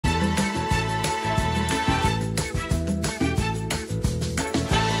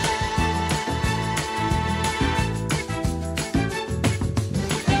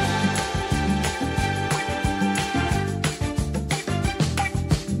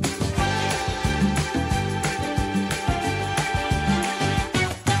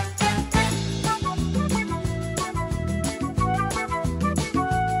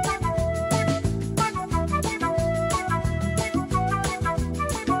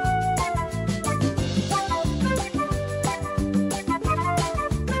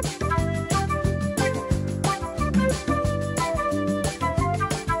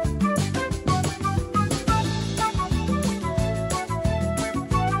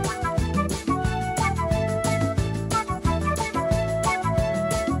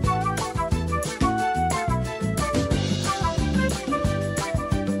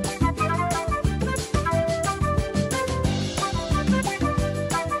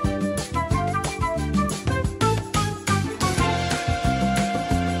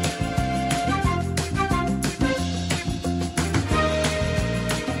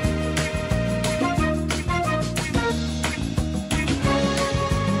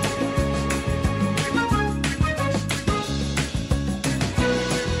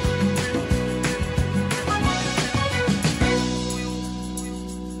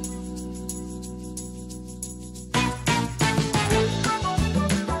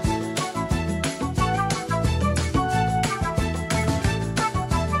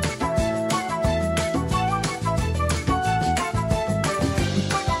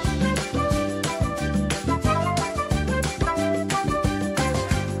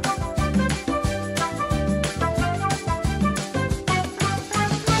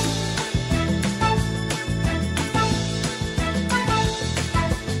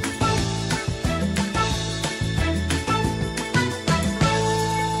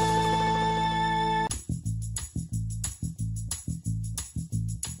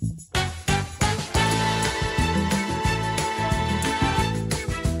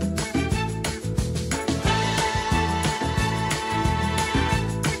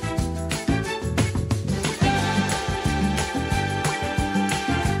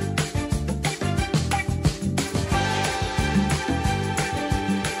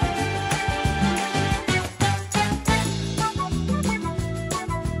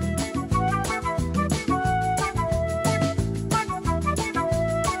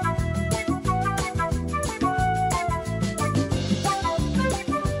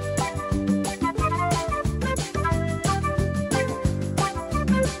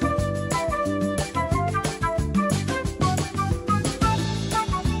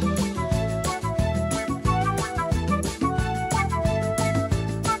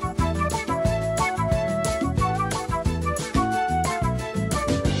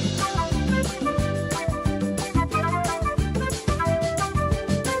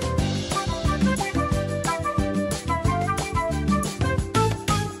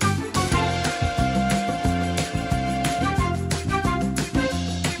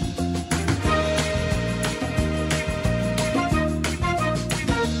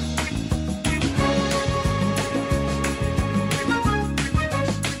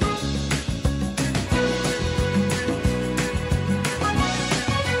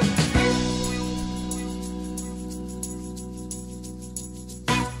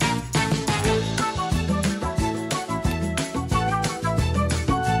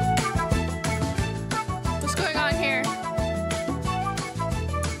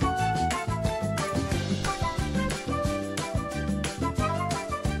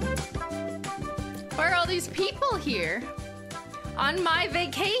these people here on my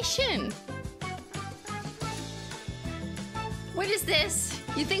vacation. What is this?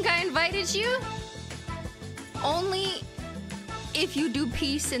 You think I invited you? Only if you do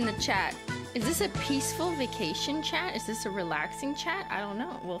peace in the chat. Is this a peaceful vacation chat? Is this a relaxing chat? I don't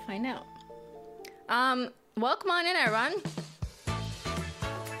know. We'll find out. Welcome on in, everyone.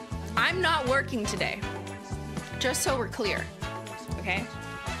 I'm not working today. Just so we're clear, okay?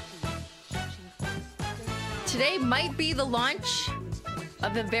 Today might be the launch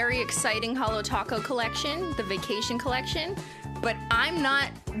of a very exciting Holo Taco collection, the vacation collection, but I'm not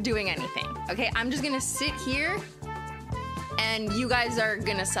doing anything, okay? I'm just gonna sit here and you guys are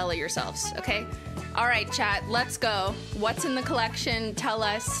gonna sell it yourselves, okay? All right, chat, let's go. What's in the collection? Tell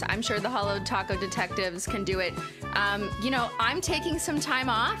us. I'm sure the Holo Taco detectives can do it. You know, I'm taking some time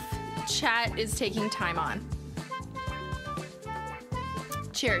off. Chat is taking time on.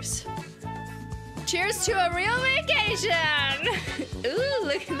 Cheers. Cheers to a real vacation! Ooh,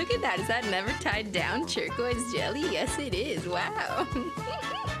 look at that. Is that never tied down turquoise jelly? Yes, it is. Wow.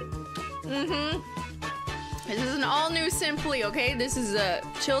 This is an all-new Simply, okay? This is a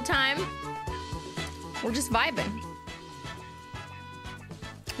chill time. We're just vibing.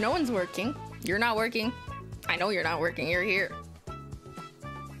 No one's working. You're not working. I know you're not working. You're here.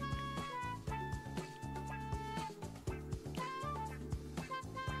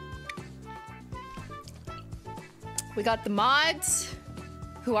 We got the mods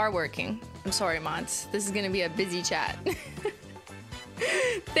who are working. I'm sorry, mods. This is gonna be a busy chat.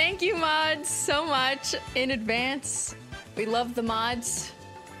 Thank you, mods, so much in advance. We love the mods.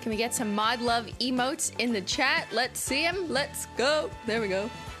 Can we get some mod love emotes in the chat? Let's see them. Let's go. There we go.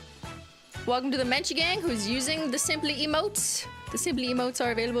 Welcome to the Menchie Gang who's using the Simply emotes. The Simply emotes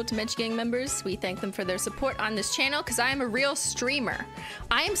are available to Menchie Gang members. We thank them for their support on this channel because I am a real streamer.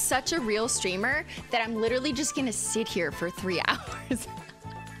 I am such a real streamer that I'm literally just gonna sit here for 3 hours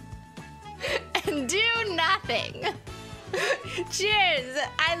and do nothing. Cheers!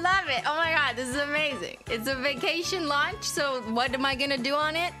 I love it. Oh my god, this is amazing. It's a vacation launch, so what am I gonna do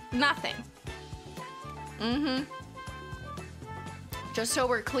on it? Nothing. Just so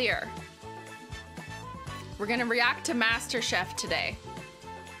we're clear. We're gonna react to MasterChef today.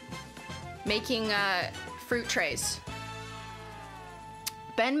 Making fruit trays.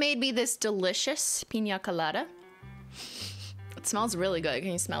 Ben made me this delicious pina colada. It smells really good.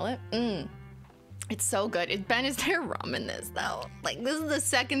 Can you smell it? It's so good. Ben, is there rum in this though? Like, this is the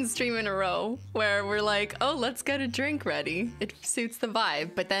second stream in a row where we're like, oh, let's get a drink ready. It suits the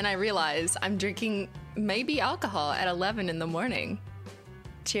vibe. But then I realize I'm drinking maybe alcohol at 11 in the morning.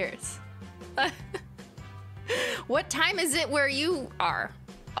 Cheers. What time is it where you are?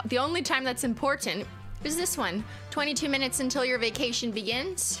 The only time that's important is this one. 22 minutes until your vacation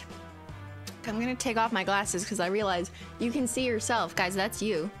begins. I'm gonna take off my glasses because I realize you can see yourself. Guys, that's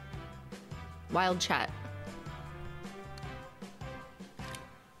you. Wild chat.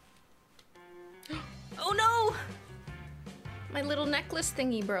 Oh no! My little necklace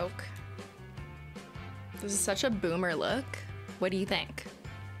thingy broke. This is such a boomer look. What do you think?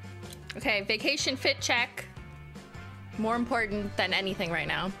 Okay, vacation fit check. More important than anything right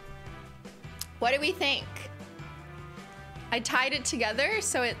now. What do we think? I tied it together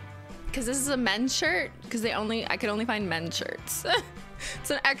so it, because this is a men's shirt, because I could only find men's shirts.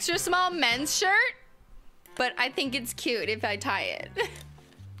 It's an extra small men's shirt, but I think it's cute if I tie it.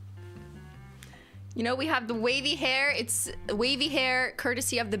 You know, we have the wavy hair. It's wavy hair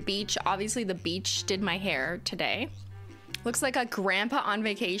courtesy of the beach. Obviously the beach did my hair today. Looks like a grandpa on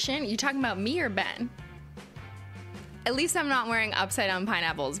vacation. You talking about me or Ben? At least I'm not wearing upside down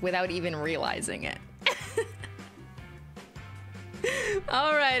pineapples without even realizing it.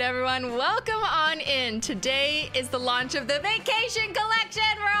 All right, everyone, welcome on in. Today is the launch of the vacation collection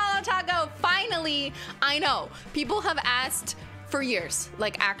for Holo Taco. Finally, I know people have asked for years,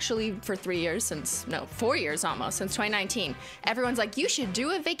 like actually for 3 years since, no, 4 years almost, since 2019. Everyone's like, you should do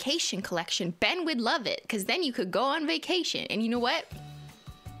a vacation collection. Ben would love it because then you could go on vacation. And you know what?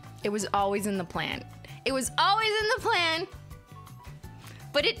 It was always in the plan. It was always in the plan,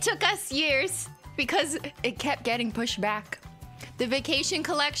 but it took us years because it kept getting pushed back. The vacation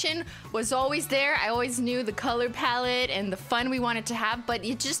collection was always there. I always knew the color palette and the fun we wanted to have, but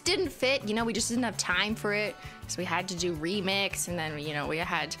it just didn't fit. You know, we just didn't have time for it. So we had to do remix, and then, you know, we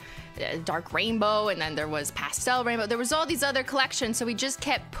had dark rainbow, and then there was pastel rainbow. There was all these other collections, so we just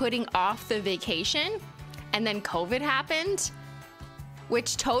kept putting off the vacation, and then COVID happened,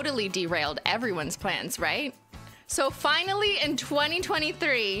 which totally derailed everyone's plans, right? So finally in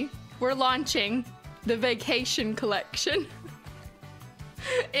 2023, we're launching the vacation collection.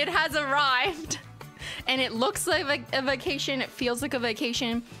 It has arrived. and it looks like a vacation, it feels like a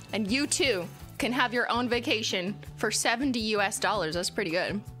vacation, and you too can have your own vacation for $70 US. That's pretty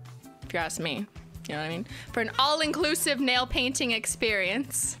good, if you ask me. You know what I mean? For an all-inclusive nail painting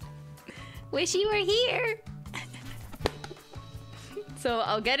experience. Wish you were here. So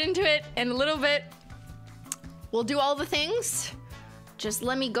I'll get into it in a little bit. We'll do all the things. Just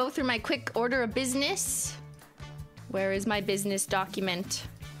let me go through my quick order of business. Where is my business document?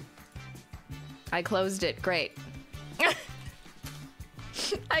 I closed it. Great.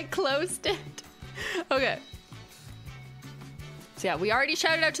 I closed it. Okay. So yeah, we already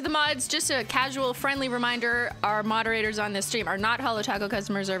shouted out to the mods. Just a casual, friendly reminder, our moderators on this stream are not Holo Taco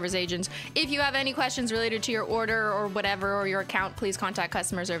customer service agents. If you have any questions related to your order or whatever, or your account, please contact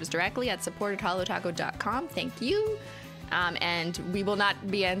customer service directly at support@holotaco.com. Thank you. And we will not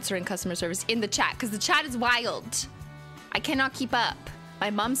be answering customer service in the chat, because the chat is wild. I cannot keep up.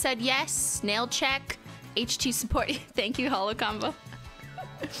 My mom said yes, nail check, HT support. Thank you, Holo Combo.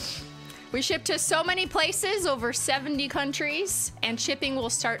 We ship to so many places, over 70 countries, and shipping will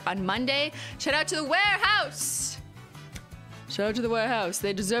start on Monday. Shout out to the warehouse. Shout out to the warehouse.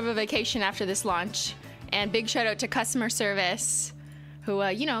 They deserve a vacation after this launch. And big shout out to customer service, who,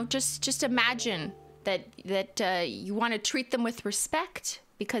 you know, just imagine that you want to treat them with respect,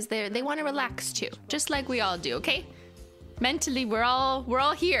 because they want to relax too, just like we all do, okay? Mentally, we're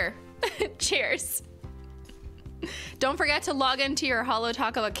all here. Cheers. Don't forget to log into your Holo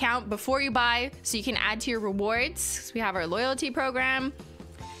Taco account before you buy, so you can add to your rewards. We have our loyalty program.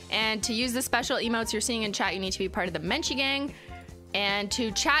 And to use the special emotes you're seeing in chat, you need to be part of the Menchie Gang. And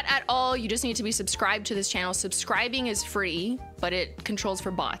to chat at all, you just need to be subscribed to this channel. Subscribing is free, but it controls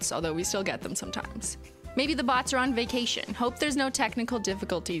for bots, although we still get them sometimes. Maybe the bots are on vacation. Hope there's no technical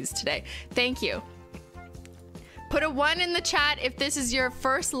difficulties today. Thank you. Put a 1 in the chat if this is your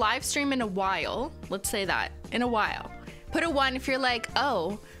first live stream in a while. Let's say that, in a while. Put a 1 if you're like,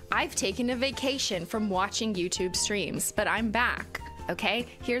 oh, I've taken a vacation from watching YouTube streams, but I'm back, okay?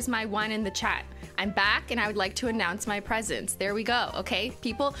 Here's my 1 in the chat. I'm back and I would like to announce my presence. There we go, okay?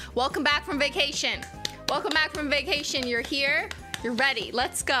 People, welcome back from vacation. Welcome back from vacation. You're here, you're ready,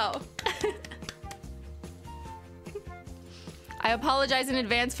 let's go. I apologize in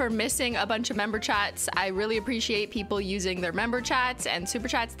advance for missing a bunch of member chats. I really appreciate people using their member chats and super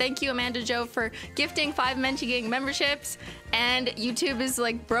chats. Thank you, Amanda Joe, for gifting 5 Menchie Gang memberships. And YouTube is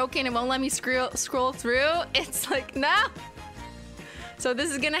like broken. It won't let me scroll through. It's like, no. So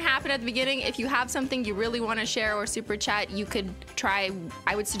this is gonna happen at the beginning. If you have something you really wanna share or super chat, you could try,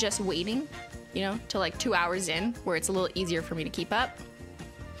 I would suggest waiting, you know, till like 2 hours in, where it's a little easier for me to keep up.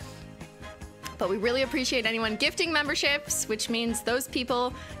 But we really appreciate anyone gifting memberships, which means those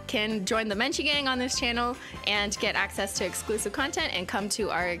people can join the Menchie Gang on this channel and get access to exclusive content and come to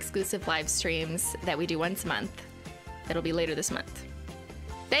our exclusive live streams that we do once a month. That'll be later this month.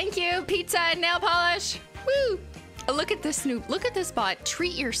 Thank you, pizza and nail polish. Woo! Oh, look at this, Snoop. Look at this bot.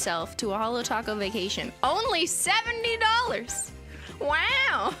 Treat yourself to a Holo Taco vacation. Only $70.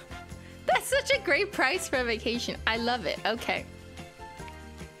 Wow. That's such a great price for a vacation. I love it. Okay.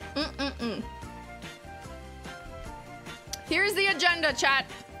 Here's the agenda, chat.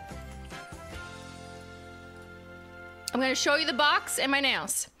 I'm gonna show you the box and my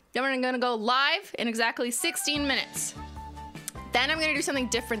nails. Then we're gonna go live in exactly 16 minutes. Then I'm gonna do something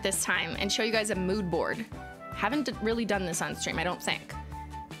different this time and show you guys a mood board. Haven't really done this on stream, I don't think.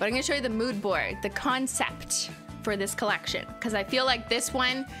 But I'm gonna show you the mood board, the concept for this collection, because I feel like this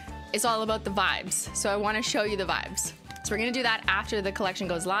one is all about the vibes. So I wanna show you the vibes. So we're gonna do that after the collection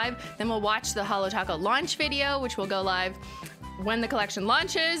goes live. Then we'll watch the Holo Taco launch video, which will go live when the collection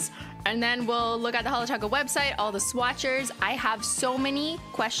launches. And then we'll look at the Holo Taco website, all the swatchers. I have so many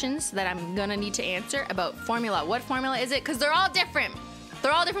questions that I'm gonna need to answer about formula. What formula is it? Because they're all different.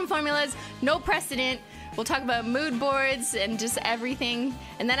 They're all different formulas, no precedent. We'll talk about mood boards and just everything.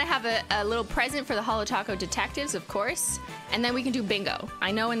 And then I have a little present for the Holo Taco detectives, of course. And then we can do bingo.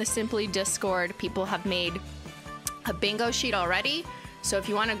 I know in the Simply Discord, people have made a bingo sheet already. So if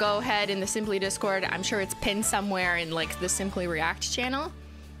you want to go ahead in the Simply Discord, I'm sure it's pinned somewhere in like the Simply React channel.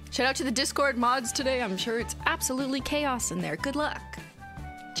 Shout out to the Discord mods today. I'm sure it's absolutely chaos in there. Good luck.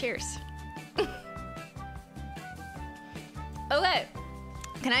 Cheers. Okay,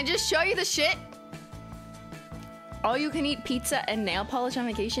 can I just show you the shit? All you can eat pizza and nail polish on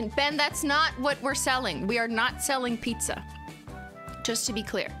vacation? Ben, that's not what we're selling. We are not selling pizza. Just to be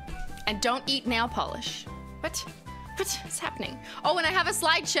clear. And don't eat nail polish. What? What's happening? Oh, and I have a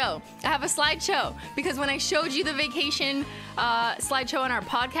slideshow. I have a slideshow because when I showed you the vacation slideshow on our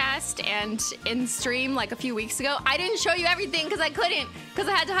podcast and in stream like a few weeks ago, I didn't show you everything because I couldn't, because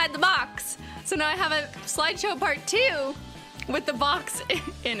I had to hide the box. So now I have a slideshow part 2 with the box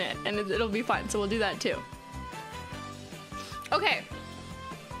in it, and it'll be fun. So we'll do that too. Okay.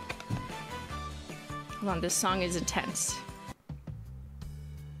 Hold on, this song is intense.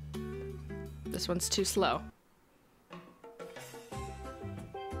 This one's too slow.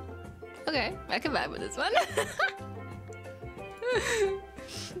 Okay, I can vibe with this one.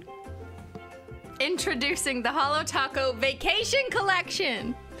 Introducing the Holo Taco Vacation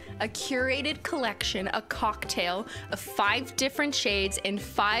Collection. A curated collection, a cocktail of 5 different shades and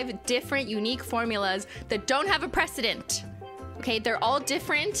 5 different unique formulas that don't have a precedent. Okay, they're all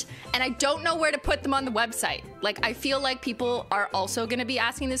different, and I don't know where to put them on the website. Like, I feel like people are also gonna be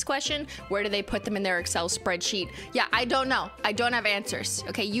asking this question. Where do they put them in their Excel spreadsheet? Yeah, I don't know. I don't have answers.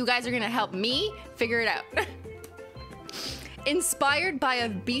 Okay, you guys are gonna help me figure it out. Inspired by a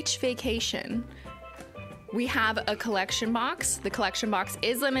beach vacation, we have a collection box. The collection box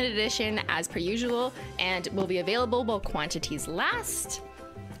is limited edition as per usual and will be available while quantities last.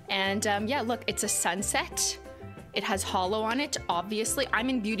 And yeah, look, it's a sunset. It has holo on it, obviously. I'm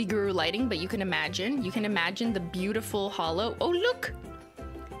in Beauty Guru lighting, but you can imagine the beautiful holo. Oh, look!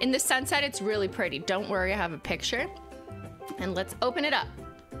 In the sunset, it's really pretty. Don't worry, I have a picture. And let's open it up.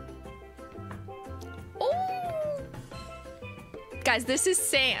 Oh! Guys, this is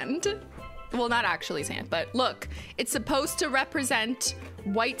sand. Well, not actually sand, but look, it's supposed to represent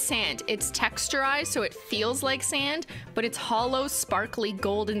white sand. It's texturized, so it feels like sand, but it's hollow, sparkly,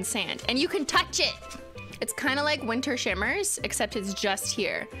 golden sand. And you can touch it! It's kind of like winter shimmers, except it's just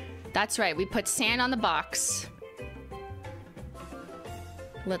here. That's right, we put sand on the box.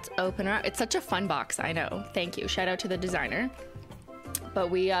 Let's open her up. It's such a fun box, I know. Thank you, shout out to the designer.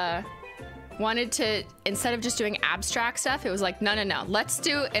 But we wanted to, instead of just doing abstract stuff, it was like, no, let's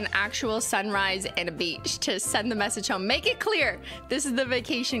do an actual sunrise and a beach to send the message home. Make it clear, this is the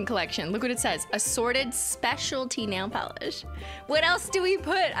vacation collection. Look what it says, assorted specialty nail polish. What else do we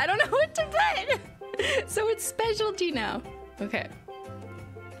put? I don't know what to put. So it's specialty now. Okay.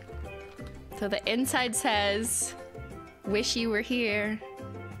 So the inside says, wish you were here.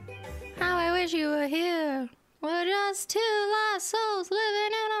 How I wish you were here. We're just 2 lost souls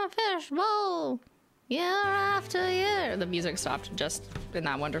living in a fishbowl. Year after year. The music stopped just in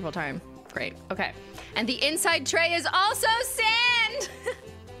that wonderful time. Great. Okay. And the inside tray is also sand.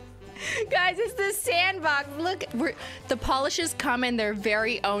 Guys, it's the sandbox. Look, the polishes come in their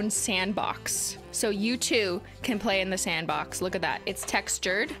very own sandbox. So you too can play in the sandbox. Look at that. It's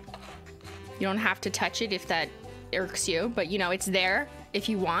textured. You don't have to touch it if that irks you, but you know, it's there if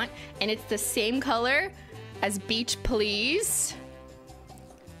you want. And it's the same color as Beach Please.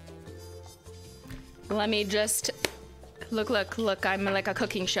 Let me just look, I'm like a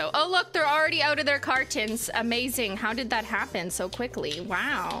cooking show. Oh, look, they're already out of their cartons. Amazing. How did that happen so quickly?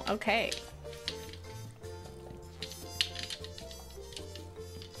 Wow. Okay.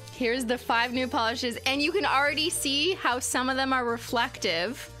 Here's the 5 new polishes, and you can already see how some of them are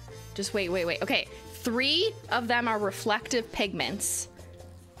reflective. Just wait. Okay, 3 of them are reflective pigments.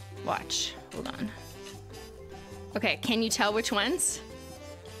 Watch. Hold on. Okay, can you tell which ones?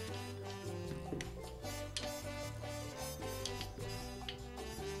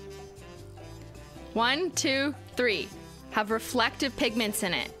 One, 2, 3 have reflective pigments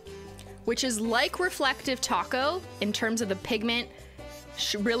in it, which is like reflective taco in terms of the pigment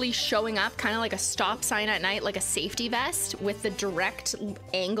really showing up, kind of like a stop sign at night, like a safety vest with the direct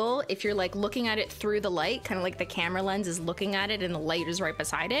angle. If you're like looking at it through the light, kind of like the camera lens is looking at it and the light is right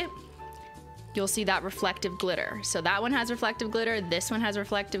beside it, you'll see that reflective glitter. So that one has reflective glitter, this one has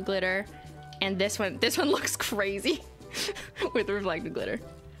reflective glitter, and this one looks crazy with reflective glitter.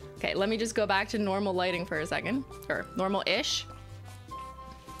 Okay, let me just go back to normal lighting for a second, or normal-ish.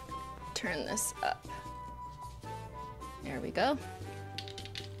 Turn this up. There we go.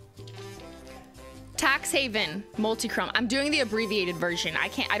 Tax Haven Multichrome. I'm doing the abbreviated version. I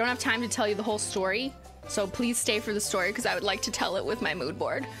don't have time to tell you the whole story, so please stay for the story because I would like to tell it with my mood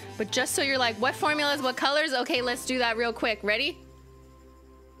board. But just so you're like, what formulas, what colors? Okay, let's do that real quick. Ready?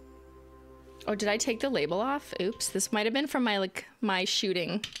 Oh, did I take the label off? Oops, this might have been from my shooting.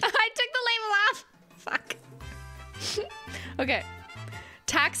 I took the label off. Fuck. Okay.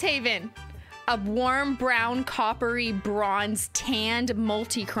 Tax Haven, a warm brown, coppery, bronze, tanned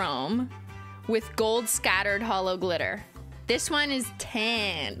multichrome with gold scattered hollow glitter. This one is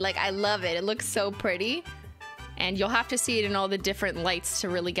tanned. Like, I love it. It looks so pretty. and you'll have to see it in all the different lights to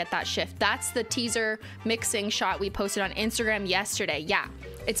really get that shift. That's the teaser mixing shot we posted on Instagram yesterday. Yeah,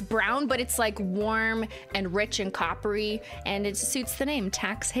 it's brown, but it's like warm and rich and coppery, and it suits the name,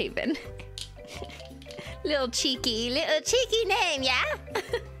 Tax Haven. little cheeky name, yeah?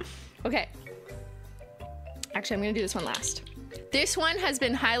 Okay. Actually, I'm gonna do this one last. This one has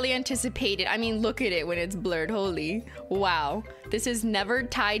been highly anticipated. I mean, look at it when it's blurred. Holy wow. This is Never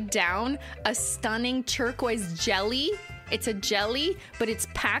Tied Down, a stunning turquoise jelly. It's a jelly, but it's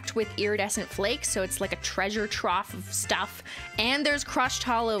packed with iridescent flakes, so it's like a treasure trough of stuff. And there's crushed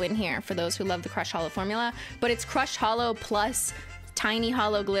hollow in here for those who love the crushed hollow formula, but it's crushed hollow plus tiny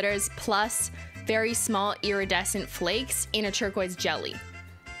hollow glitters plus very small iridescent flakes in a turquoise jelly.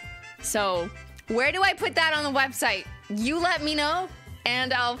 So where do I put that on the website? You let me know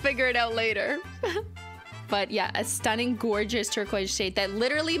and I'll figure it out later. But yeah, a stunning, gorgeous turquoise shade that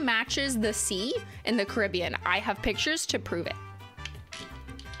literally matches the sea in the Caribbean. I have pictures to prove it.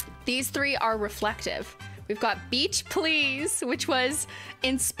 These three are reflective. We've got Beach Please, which was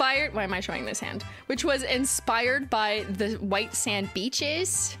inspired, why am I showing this hand? Which was inspired by the white sand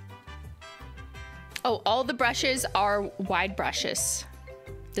beaches. Oh, all the brushes are wide brushes.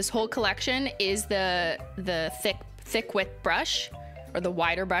 This whole collection is the thick width brush, or the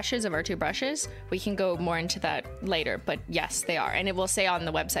wider brushes of our two brushes. We can go more into that later, but yes, they are. And it will say on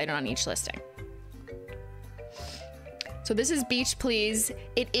the website and on each listing. So this is Beach Please.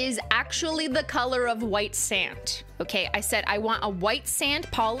 It is actually the color of white sand. Okay, I said I want a white sand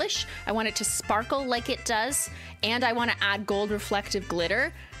polish. I want it to sparkle like it does. And I want to add gold reflective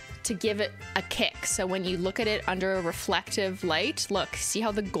glitter to give it a kick. So when you look at it under a reflective light, look, see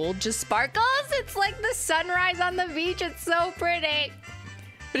how the gold just sparkles? It's like the sunrise on the beach. It's so pretty.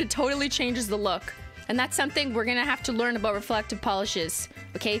 But it totally changes the look. And that's something we're gonna have to learn about reflective polishes,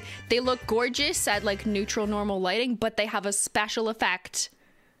 okay? They look gorgeous at like neutral, normal lighting, but they have a special effect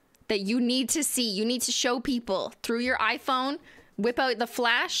that you need to see. You need to show people through your iPhone, whip out the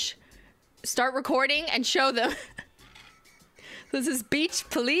flash, start recording and show them. This is Beach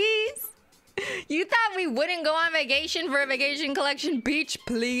Please. You thought we wouldn't go on vacation for a vacation collection? Beach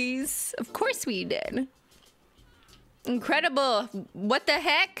Please. Of course we did. Incredible. What the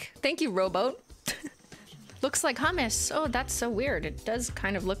heck? Thank you, Rowboat. Looks like hummus. Oh, that's so weird. It does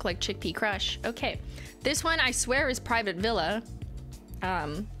kind of look like Chickpea Crush. Okay. This one, I swear, is Private Villa.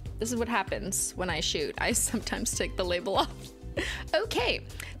 This is what happens when I shoot. I sometimes take the label off. Okay.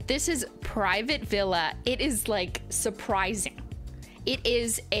 This is Private Villa. It is like surprising. It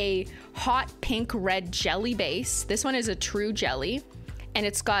is a hot pink red jelly base. This one is a true jelly, and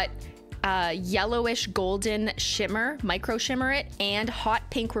it's got yellowish golden shimmer, micro shimmer it, and hot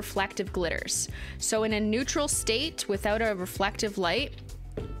pink reflective glitters. So in a neutral state without a reflective light,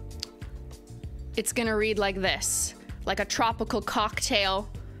 it's gonna read like this, like a tropical cocktail,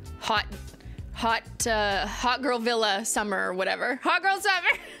 hot girl villa summer or whatever. Hot girl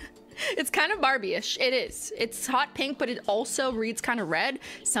summer. It's kind of Barbie-ish. It is. It's hot pink, but it also reads kind of red.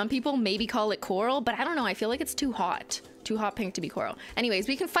 Some people maybe call it coral, but I don't know. I feel like it's too hot. Too hot pink to be coral. Anyways,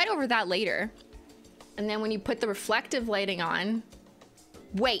 we can fight over that later. And then when you put the reflective lighting on,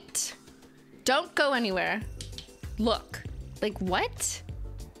 wait. Don't go anywhere. Look. Like, what?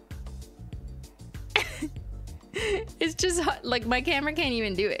 It's just hot. Like, my camera can't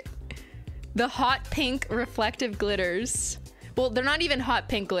even do it. The hot pink reflective glitters. Well, they're not even hot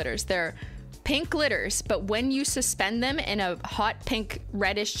pink glitters. They're pink glitters, but when you suspend them in a hot pink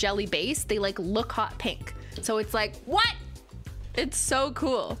reddish jelly base, they like look hot pink. So it's like, what? It's so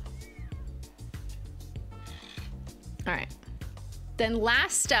cool. All right. Then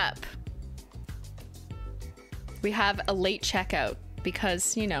last up, we have a late checkout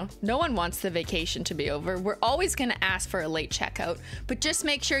because, you know, no one wants the vacation to be over. We're always gonna ask for a late checkout, but just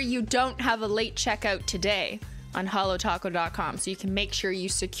make sure you don't have a late checkout today on holotaco.com so you can make sure you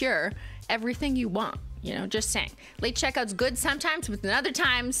secure everything you want. You know, just saying. Late checkout's good sometimes, but then other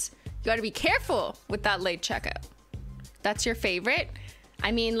times you gotta be careful with that late checkout. That's your favorite?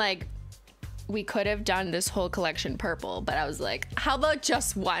 I mean, like, we could have done this whole collection purple, but I was like, how about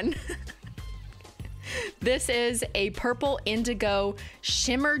just one? This is a purple indigo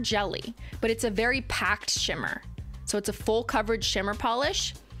shimmer jelly, but it's a very packed shimmer. So it's a full coverage shimmer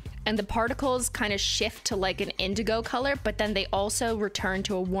polish, and the particles kind of shift to like an indigo color, but then they also return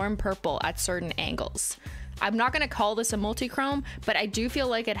to a warm purple at certain angles. I'm not gonna call this a multi-chrome, but I do feel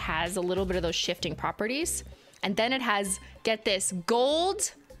like it has a little bit of those shifting properties. And then it has, get this,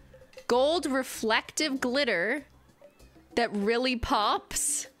 gold reflective glitter that really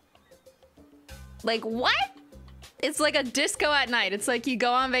pops. Like, what? It's like a disco at night. It's like you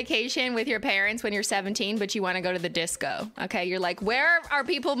go on vacation with your parents when you're 17, but you want to go to the disco. Okay, you're like, where are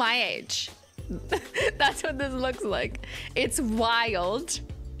people my age? That's what this looks like. It's wild.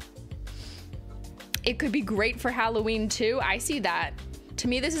 It could be great for Halloween too. I see that. To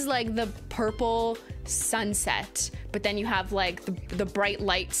me, this is like the purple sunset, but then you have like the bright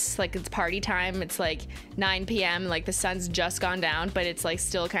lights, like it's party time. It's like 9 p.m. like the sun's just gone down, but it's like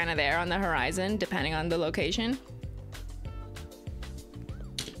still kind of there on the horizon, depending on the location.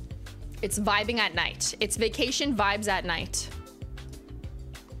 It's vibing at night. It's vacation vibes at night.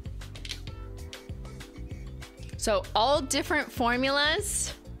 So all different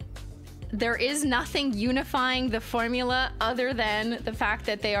formulas. There is nothing unifying the formula other than the fact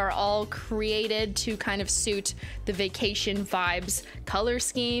that they are all created to kind of suit the vacation vibes color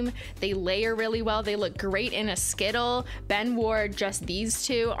scheme. They layer really well. They look great in a Skittle. Ben wore just these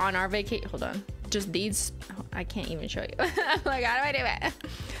two on our vacation. Hold on. Just these. Oh, I can't even show you. I'm like, how do I do it?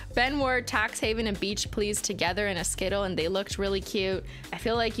 Ben wore Tax Haven and Beach Please together in a Skittle, and they looked really cute. I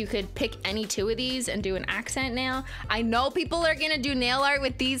feel like you could pick any two of these and do an accent nail. I know people are gonna do nail art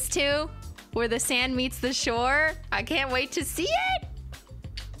with these two, where the sand meets the shore. I can't wait to see it.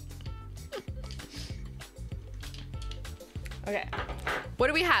 Okay, what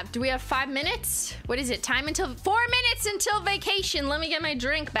do we have? Do we have 5 minutes? What is it? Time until 4 minutes until vacation. Let me get my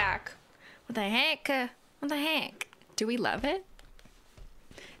drink back. What the heck? What the heck? Do we love it?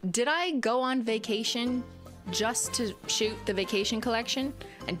 Did I go on vacation just to shoot the vacation collection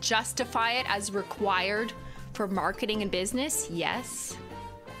and justify it as required for marketing and business? Yes.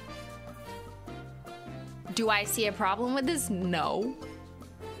 Do I see a problem with this? No.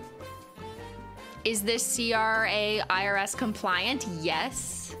 Is this CRA IRS compliant?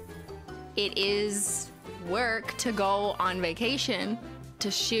 Yes. It is work to go on vacation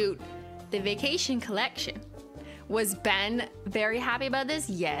to shoot the vacation collection. Was Ben very happy about this?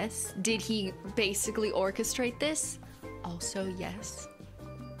 Yes. Did he basically orchestrate this? Also, yes.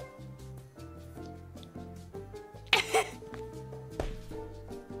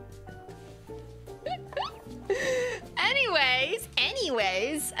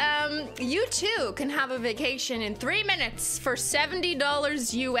 Anyways, you too can have a vacation in 3 minutes for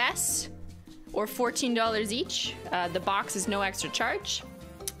 $70 US or $14 each. The box is no extra charge.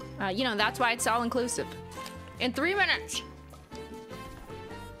 You know, that's why it's all inclusive. In 3 minutes.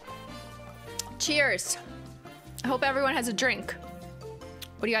 Cheers. I hope everyone has a drink.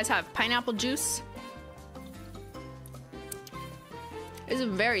 What do you guys have? Pineapple juice? This is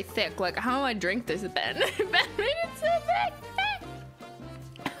very thick. Like, how do I drink this, Ben? Ben made it so thick.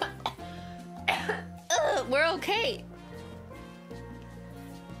 We're okay.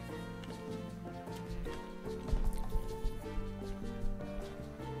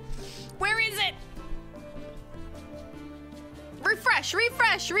 Where is it? Refresh,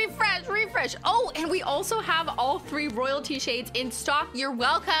 refresh, refresh, refresh. Oh, and we also have all 3 royalty shades in stock. You're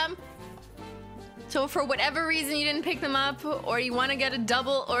welcome. So for whatever reason you didn't pick them up, or you want to get a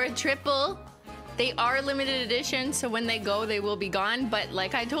double or a triple, they are limited edition, so when they go, they will be gone. But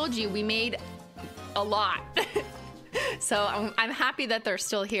like I told you, we made a lot. So I'm happy that they're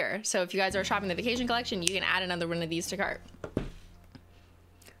still here. So if you guys are shopping the vacation collection, you can add another one of these to cart.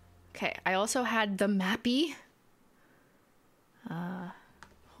 Okay, I also had the Mappy.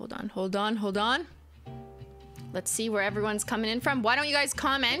 Hold on. Let's see where everyone's coming in from. Why don't you guys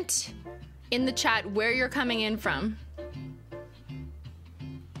comment in the chat where you're coming in from?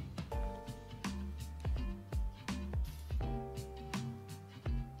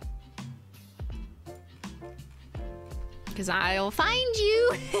 Because I'll find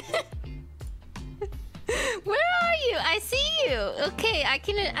you. Where are you? I see you. Okay,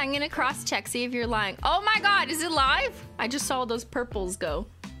 I'm gonna cross check, see if you're lying. Oh my god, is it live? I just saw those purples go.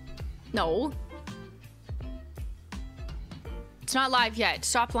 No. It's not live yet.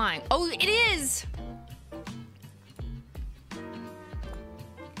 Stop lying. Oh, it is.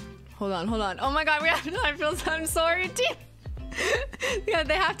 Hold on. Oh my god, I'm sorry, team. Yeah,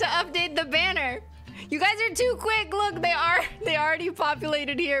 they have to update the banner. You guys are too quick. Look, they already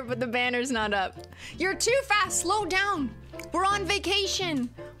populated here, but the banner's not up. You're too fast. Slow down. We're on vacation.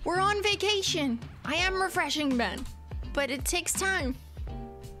 I am refreshing, Ben, but it takes time.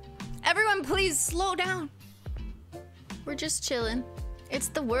 Everyone, please slow down. We're just chilling. It's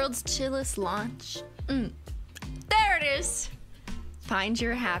the world's chillest launch. There it is. Find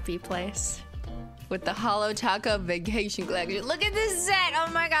your happy place with the Holo Taco vacation collection. Look at this set.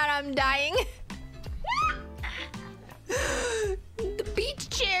 Oh my god, I'm dying. The beach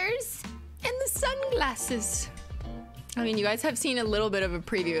chairs and the sunglasses. I mean, you guys have seen a little bit of a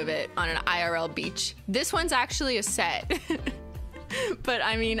preview of it on an IRL beach. This one's actually a set. But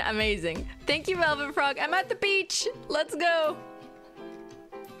I mean, amazing. Thank you, Velvet Frog. I'm at the beach. Let's go.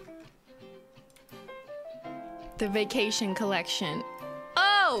 The vacation collection.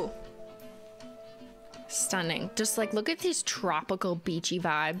 Oh! Stunning. Just like, look at these tropical beachy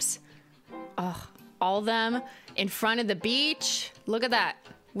vibes. Oh, all of them in front of the beach. Look at that.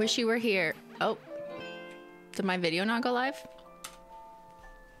 Wish you were here. Oh, did my video not go live?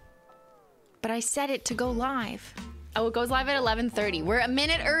 But I set it to go live. Oh, it goes live at 11:30. We're a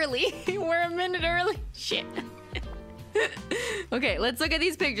minute early. We're a minute early. Shit. Okay, let's look at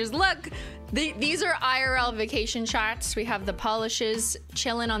these pictures. Look, these are IRL vacation shots. We have the polishes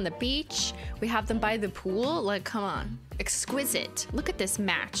chilling on the beach. We have them by the pool. Like, come on. Exquisite. Look at this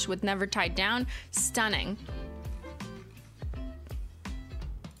match with never tied down. Stunning.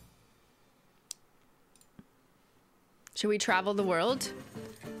 Should we travel the world?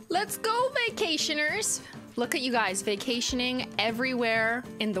 Let's go, vacationers. Look at you guys vacationing everywhere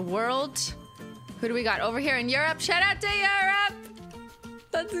in the world. Who do we got over here in Europe? Shout out to Europe.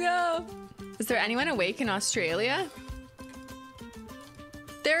 Let's go. Is there anyone awake in Australia?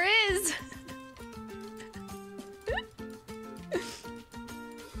 There is.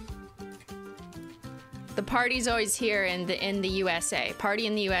 The party's always here in the USA. Party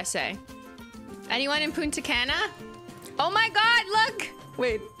in the USA. Anyone in Punta Cana? Oh my God, look!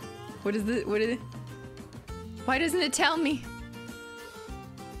 Wait, what is it? Why doesn't it tell me?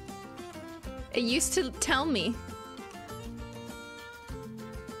 It used to tell me.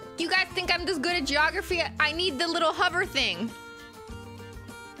 You guys think I'm just good at geography? I need the little hover thing.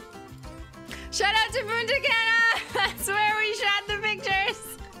 Shout out to Punta Cana! That's where we shot the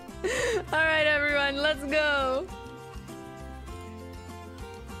pictures. All right, everyone, let's go.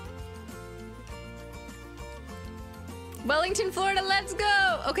 Wellington, Florida, let's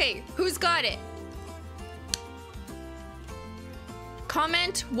go. Okay, who's got it?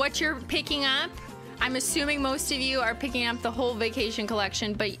 Comment what you're picking up. I'm assuming most of you are picking up the whole vacation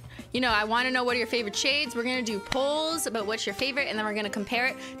collection, but you know, I want to know what are your favorite shades. We're gonna do polls about what's your favorite, and then we're gonna compare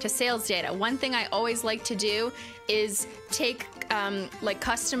it to sales data. One thing I always like to do is take like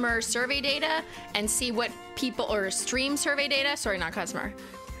customer survey data and see what people, or stream survey data, sorry, not customer.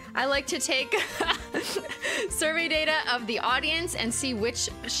 I like to take survey data of the audience and see which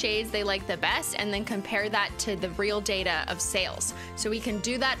shades they like the best, and then compare that to the real data of sales. So we can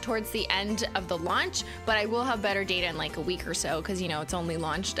do that towards the end of the launch, but I will have better data in like a week or so, because you know, it's only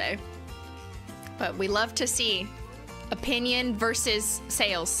launch day. But we love to see opinion versus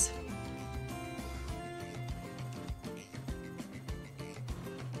sales.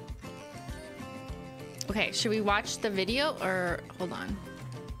 Okay, should we watch the video or hold on?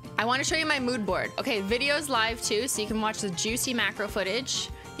 I want to show you my mood board. Okay, video's live too, so you can watch the juicy macro footage.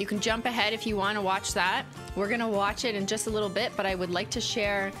 You can jump ahead if you want to watch that. We're gonna watch it in just a little bit, but I would like to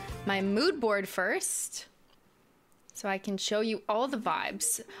share my mood board first, so I can show you all the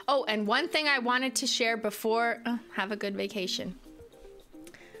vibes. Oh, and one thing I wanted to share before, have a good vacation.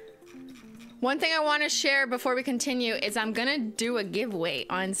 One thing I want to share before we continue is I'm gonna do a giveaway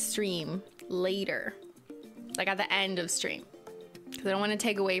on stream later, like at the end of stream, because I don't want to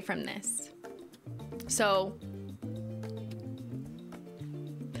take away from this. So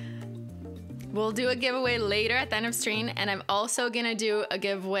we'll do a giveaway later at the end of stream, and I'm also gonna do a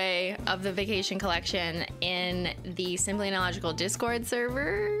giveaway of the vacation collection in the Simply Analogical Discord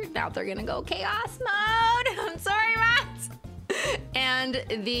server. Now they're gonna go chaos mode. I'm sorry, Matt. And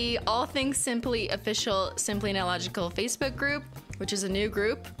the All Things Simply official Simply Analogical Facebook group, which is a new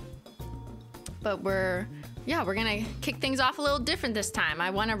group. But we're gonna kick things off a little different this time. I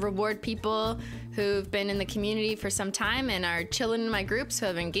want to reward people who've been in the community for some time and are chilling in my groups, who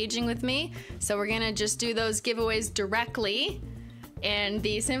have engaging with me. So we're gonna just do those giveaways directly. And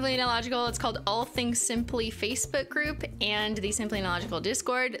the Simply Analogical, it's called All Things Simply Facebook group, and the Simply Analogical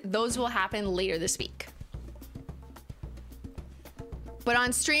Discord, those will happen later this week. But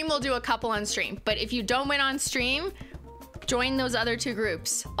on stream, we'll do a couple on stream. But if you don't win on stream, join those other two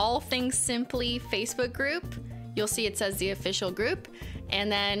groups. All Things Simply Facebook group, you'll see it says the official group,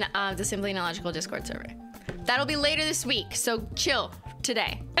 and then the Simply Analogical Discord server. That'll be later this week, so chill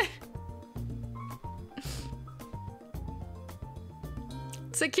today.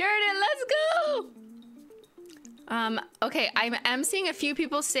 Secured it, let's go! Okay, I am seeing a few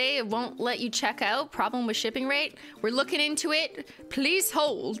people say it won't let you check out. Problem with shipping rate. We're looking into it. Please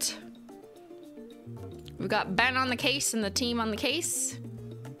hold. We've got Ben on the case and the team on the case.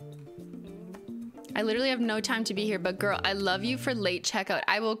 I literally have no time to be here, but girl, I love you for late checkout.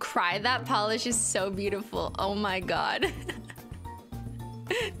 I will cry. That polish is so beautiful. Oh my God.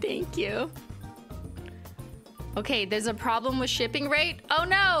 Thank you. Okay, there's a problem with shipping rate. Oh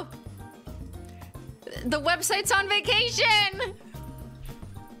no! The website's on vacation!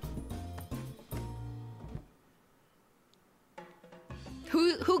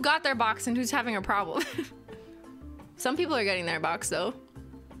 Who got their box and who's having a problem? Some people are getting their box though.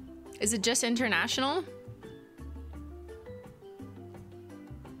 Is it just international?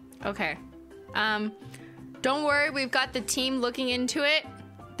 Okay. Don't worry, we've got the team looking into it.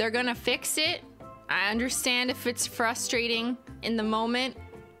 They're gonna fix it. I understand if it's frustrating in the moment,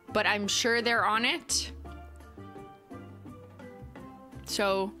 but I'm sure they're on it.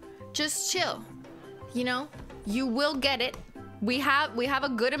 So just chill. You know, you will get it. We have a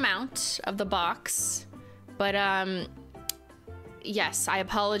good amount of the box, but yes, I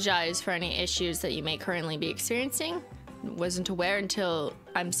apologize for any issues that you may currently be experiencing. Wasn't aware until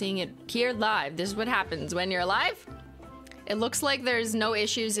I'm seeing it here live. This is what happens when you're live. It looks like there's no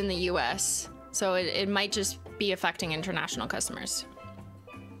issues in the US, so it might just be affecting international customers.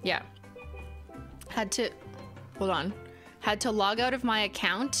 Yeah. Had to log out of my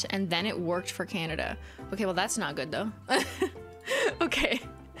account and then it worked for Canada. Okay, well that's not good though. Okay,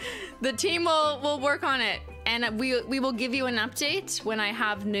 the team will work on it, and we will give you an update when I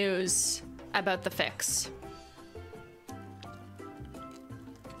have news about the fix.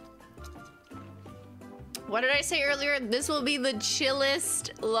 What did I say earlier? This will be the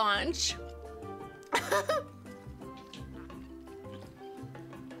chillest launch. Had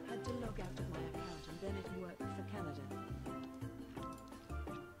to log out of my account and then it worked for Canada.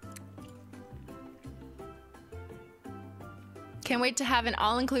 Can't wait to have an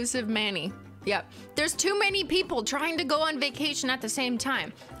all-inclusive Manny. Yep. There's too many people trying to go on vacation at the same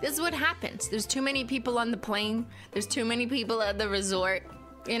time. This is what happens. There's too many people on the plane. There's too many people at the resort.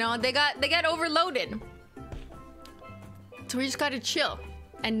 You know, they got overloaded. So we just gotta chill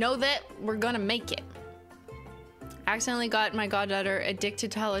and know that we're gonna make it. I accidentally got my goddaughter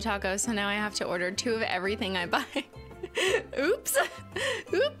addicted to Holo Taco, so now I have to order 2 of everything I buy. Oops.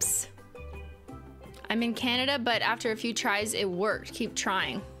 Oops. I'm in Canada, but after a few tries, it worked. Keep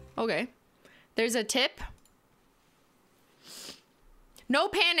trying. Okay. There's a tip. No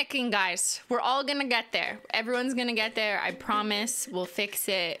panicking, guys. We're all gonna get there. Everyone's gonna get there. I promise. We'll fix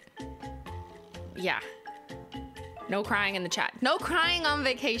it. Yeah. No crying in the chat. No crying on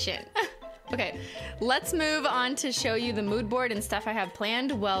vacation. Okay, let's move on to show you the mood board and stuff I have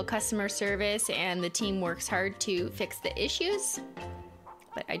planned while customer service and the team works hard to fix the issues.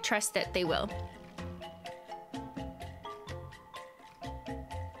 But I trust that they will.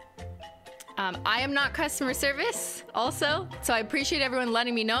 I am not customer service also, so I appreciate everyone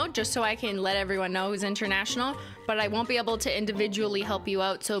letting me know just so I can let everyone know who's international, but I won't be able to individually help you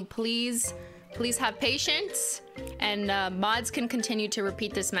out, so please have patience, and mods can continue to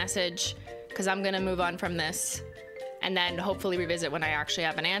repeat this message because I'm gonna move on from this and then hopefully revisit when I actually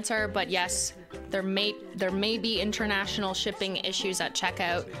have an answer. But yes, there may be international shipping issues at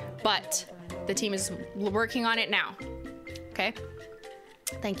checkout, but the team is working on it now. Okay?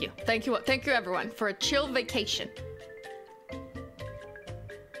 Thank you everyone for a chill vacation.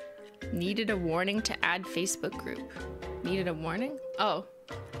 Needed a warning to add Facebook group. Needed a warning? Oh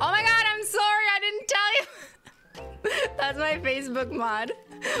my god, I'm sorry, I didn't tell you. That's my Facebook mod.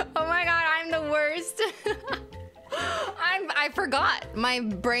 Oh my god, I'm the worst. I forgot. My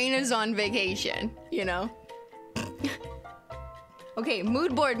brain is on vacation, you know? Okay,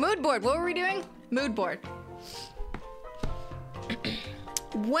 mood board. What were we doing? Mood board.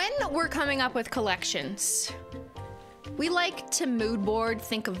 When we're coming up with collections, we like to mood board,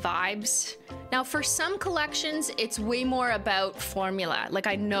 think of vibes. Now, for some collections, it's way more about formula. Like,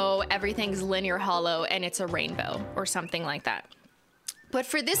 I know everything's linear hollow and it's a rainbow or something like that. But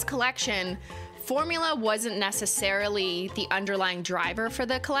for this collection, formula wasn't necessarily the underlying driver for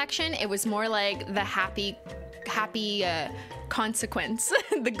the collection. It was more like the happy consequence,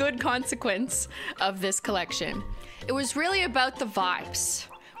 the good consequence of this collection. It was really about the vibes.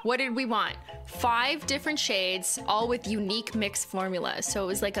 What did we want? 5 different shades, all with unique mixed formulas. So it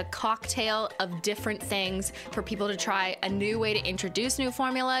was like a cocktail of different things for people to try, a new way to introduce new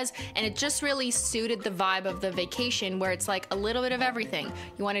formulas, and it just really suited the vibe of the vacation where it's like a little bit of everything.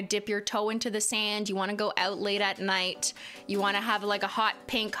 You want to dip your toe into the sand, you want to go out late at night, you want to have like a hot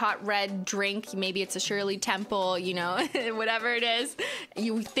pink, hot red drink, maybe it's a Shirley Temple, you know, whatever it is.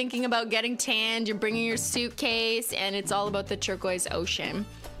 You're thinking about getting tanned, you're bringing your suitcase, and it's all about the turquoise ocean.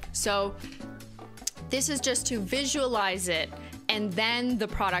 So this is just to visualize it And then the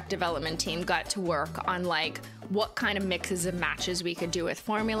product development team got to work on like what kind of mixes and matches we could do with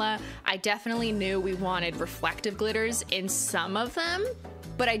formula. I definitely knew we wanted reflective glitters in some of them,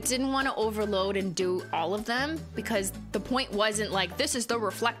 but I didn't want to overload and do all of them because the point wasn't like, this is the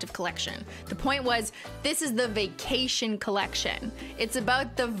reflective collection. The point was, this is the vacation collection. It's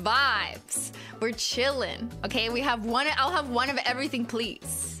about the vibes. We're chilling, okay? I'll have one of everything,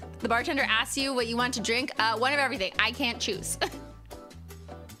 please. The bartender asks you what you want to drink. One of everything. I can't choose.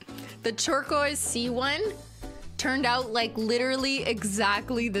 The turquoise sea one turned out like literally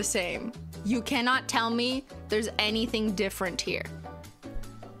exactly the same. You cannot tell me there's anything different here.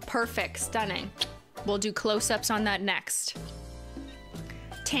 Perfect, stunning. We'll do close-ups on that next.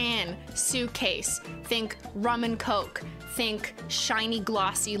 Tan, suitcase, think rum and coke, think shiny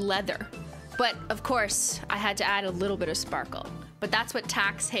glossy leather. But of course, I had to add a little bit of sparkle. But that's what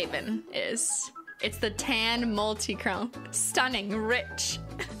Tax Haven is. It's the tan multi-chrome. Stunning, rich.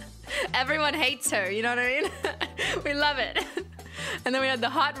 Everyone hates her, you know what I mean? We love it. And then we had the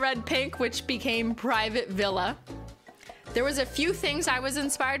hot red pink, which became Private Villa. There was a few things I was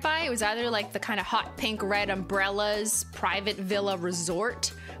inspired by. It was either like the kind of hot pink red umbrellas, Private Villa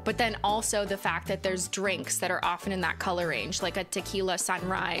Resort, but then also the fact that there's drinks that are often in that color range, like a tequila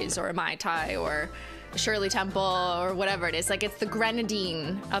sunrise or a Mai Tai or a Shirley Temple or whatever it is. Like it's the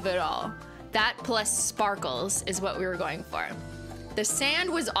grenadine of it all. That plus sparkles is what we were going for. The sand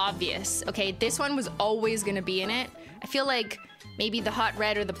was obvious, okay? This one was always gonna be in it. I feel like maybe the hot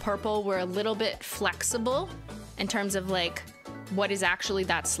red or the purple were a little bit flexible in terms of like what is actually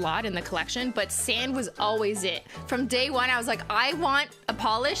that slot in the collection, but sand was always it. From day one, I was like, I want a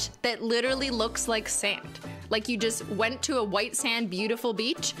polish that literally looks like sand. Like you just went to a white sand, beautiful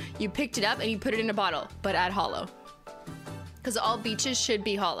beach, you picked it up and you put it in a bottle, but at holo. Because all beaches should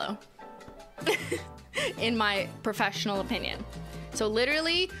be holo, in my professional opinion. So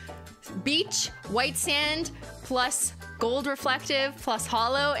literally, beach, white sand, plus gold reflective, plus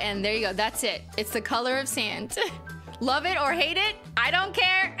holo, and there you go, that's it. It's the color of sand. Love it or hate it, I don't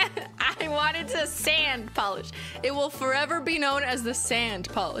care. I wanted a sand polish. It will forever be known as the sand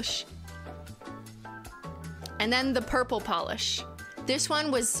polish. And then the purple polish. This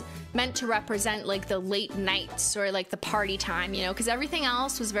one was meant to represent like the late nights or like the party time, you know, because everything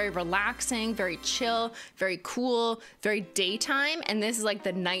else was very relaxing, very chill, very cool, very daytime. And this is like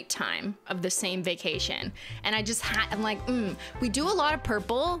the nighttime of the same vacation. And I just I'm like, we do a lot of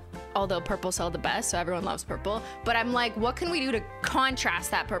purple, although purple's all the best, so everyone loves purple. But I'm like, what can we do to contrast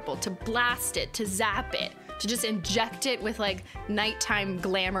that purple, to blast it, to zap it, to just inject it with like nighttime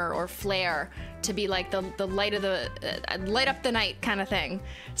glamour or flair, to be like the light of the light up the night kind of thing.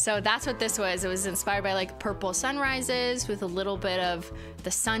 So that's what this was. It was inspired by like purple sunrises with a little bit of the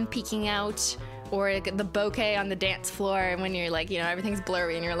sun peeking out, or the bouquet on the dance floor when you're like, you know, everything's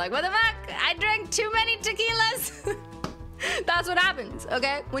blurry and you're like, what the fuck? I drank too many tequilas. That's what happens,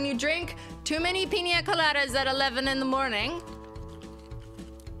 okay? When you drink too many pina coladas at 11 in the morning,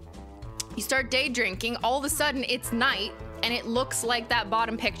 you start day drinking, all of a sudden it's night, and it looks like that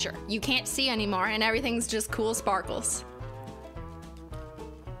bottom picture. You can't see anymore, and everything's just cool sparkles.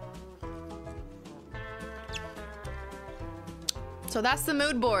 So that's the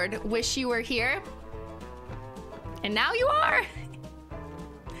mood board. Wish you were here. And now you are.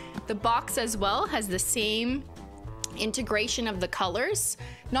 The box as well has the same integration of the colors.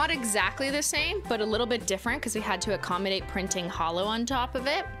 Not exactly the same, but a little bit different because we had to accommodate printing holo on top of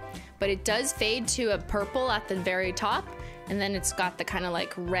it. But it does fade to a purple at the very top. And then it's got the kind of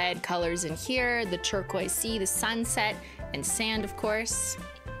like red colors in here, the turquoise sea, the sunset, and sand, of course.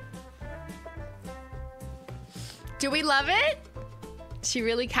 Do we love it? She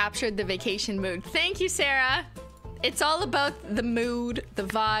really captured the vacation mood. Thank you, Sarah. It's all about the mood, the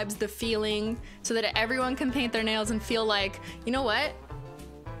vibes, the feeling, so that everyone can paint their nails and feel like, you know what?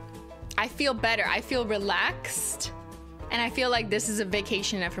 I feel better. I feel relaxed. And I feel like this is a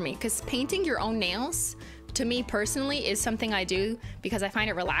vacation for me. Because painting your own nails, to me personally, is something I do because I find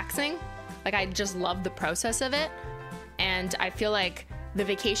it relaxing. Like I just love the process of it. And I feel like the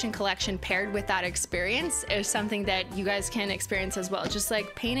vacation collection paired with that experience is something that you guys can experience as well. Just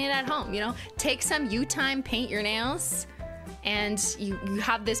like paint it at home, you know? Take some you time, paint your nails, and you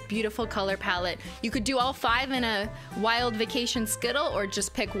have this beautiful color palette. You could do all 5 in a wild vacation skittle or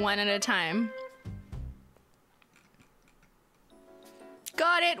just pick one at a time.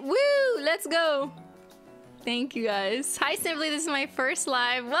 Got it, woo, let's go. Thank you guys. Hi Simply, this is my first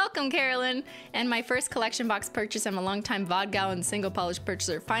live. Welcome Carolyn. And my first collection box purchase. I'm a longtime VOD and single polish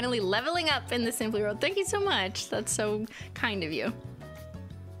purchaser. Finally leveling up in the Simply world. Thank you so much. That's so kind of you.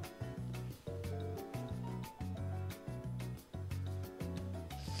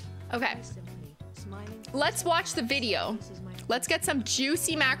 Okay. Simply smiling. Let's watch the video. This is my Let's get some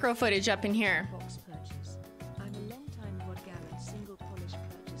juicy macro footage up in here. box purchase. I'm a long-time Rod Garrett single polish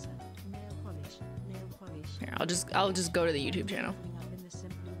purchaser. Nail polish, nail polish. Here, I'll just go to the YouTube channel. Coming up in the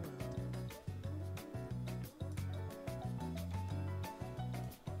Simply world.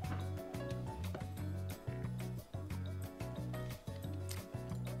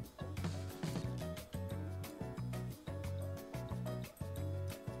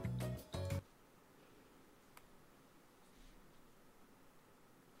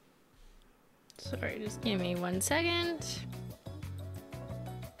 Sorry, just give me 1 second.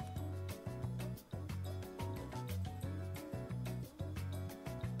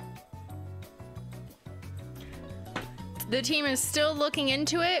 The team is still looking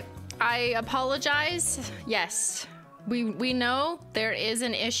into it. I apologize. Yes, we know there is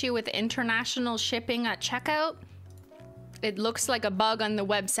an issue with international shipping at checkout. It looks like a bug on the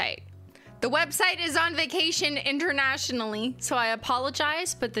website. The website is on vacation internationally, so I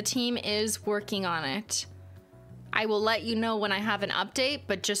apologize, but the team is working on it. I will let you know when I have an update,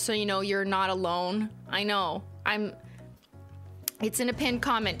 but just so you know, you're not alone. I know. It's in a pinned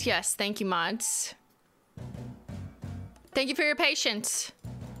comment. Yes, thank you, mods. Thank you for your patience.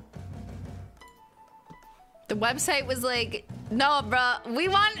 The website was like, no, bruh, we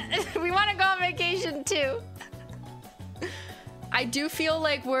want to go on vacation too. I do feel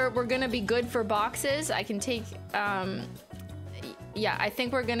like we're gonna be good for boxes. I can take, yeah, I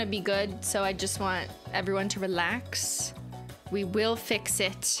think we're gonna be good. So I just want everyone to relax. We will fix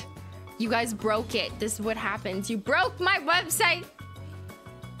it. You guys broke it. This is what happens. You broke my website.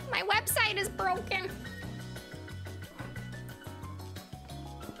 My website is broken.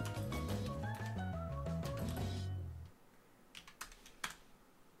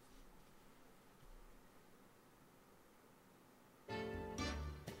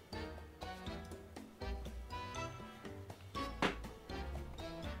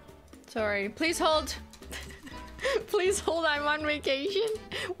 Sorry, please hold. Please hold, I'm on vacation.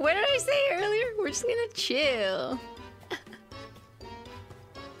 What did I say earlier? We're just gonna chill.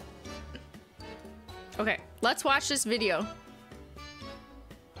 Okay, let's watch this video.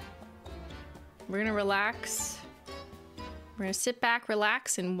 We're gonna relax. We're gonna sit back,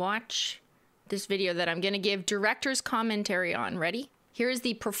 relax, and watch this video that I'm gonna give director's commentary on. Ready? Here's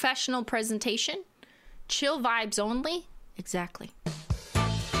the professional presentation. Chill vibes only. Exactly.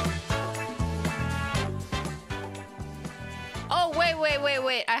 Oh,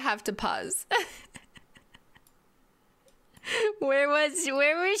 wait. I have to pause. Where was she?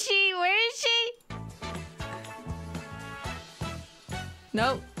 Where is she?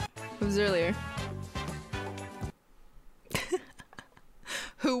 Nope. It was earlier.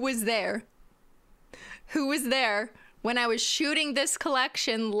 Who was there? Who was there when I was shooting this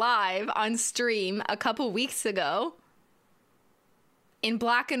collection live on stream a couple weeks ago in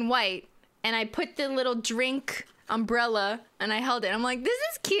black and white, and I put the little drink umbrella and I held it. I'm like, this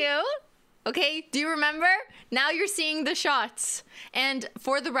is cute. Okay, do you remember? Now you're seeing the shots. And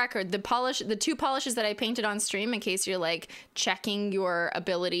for the record, the two polishes that I painted on stream, in case you're like checking your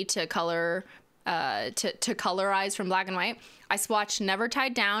ability to color, to colorize from black and white, I swatched Never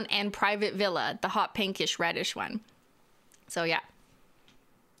Tied Down and Private Villa, the hot pinkish reddish one. So yeah.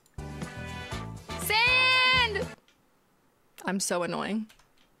 Sand! I'm so annoying.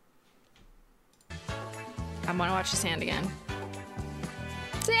 I want to watch the sand again.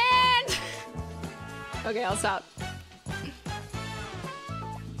 Sand! Okay, I'll stop.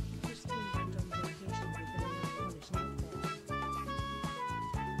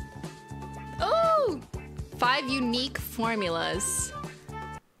 Ooh! 5 unique formulas.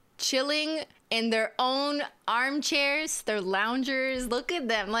 Chilling in their own armchairs, their loungers. Look at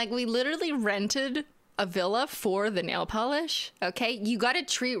them. Like, we literally rented a villa for the nail polish. Okay? You gotta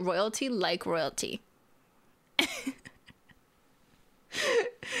treat royalty like royalty.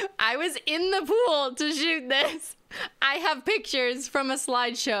 I was in the pool to shoot this. I have pictures from a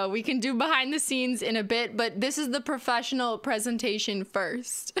slideshow. We can do behind the scenes in a bit, but this is the professional presentation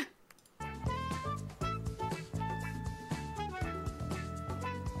first.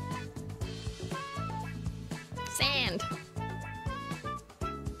 Sand.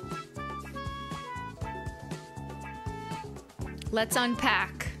 Let's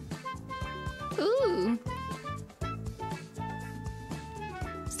unpack. Ooh.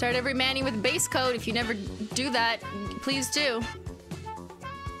 Start every mani with base coat. If you never do that, please do.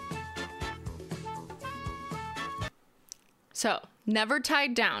 So, Never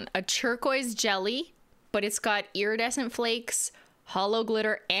Tied Down, a turquoise jelly, but it's got iridescent flakes, hollow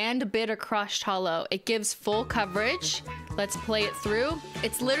glitter, and a bit of crushed hollow. It gives full coverage. Let's play it through.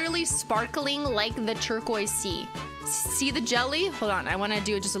 It's literally sparkling like the turquoise sea. See the jelly? Hold on, I want to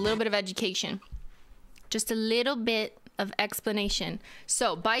do just a little bit of education. Just a little bit of explanation.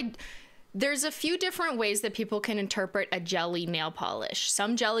 So there's a few different ways that people can interpret a jelly nail polish.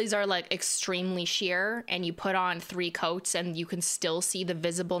 Some jellies are like extremely sheer and you put on 3 coats and you can still see the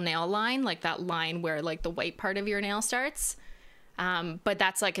visible nail line, like that line where like the white part of your nail starts. But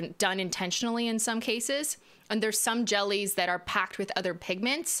that's like done intentionally in some cases. And there's some jellies that are packed with other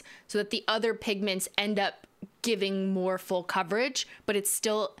pigments so that the other pigments end up giving more full coverage, but it's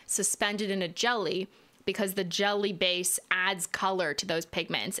still suspended in a jelly because the jelly base adds color to those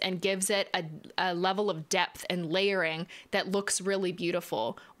pigments and gives it a level of depth and layering that looks really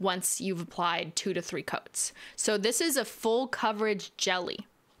beautiful once you've applied 2 to 3 coats. So this is a full coverage jelly,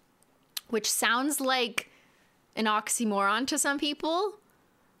 which sounds like an oxymoron to some people,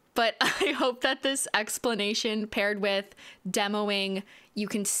 but I hope that this explanation paired with demoing, you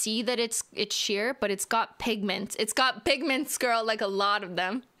can see that it's sheer, but it's got pigments. It's got pigments, girl, like a lot of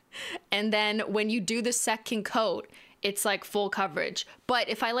them. And then when you do the second coat, it's like full coverage. But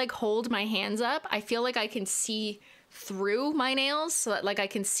if I like hold my hands up, I feel like I can see through my nails. So that, like I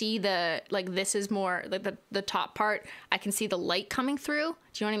can see like this is more like the top part. I can see the light coming through.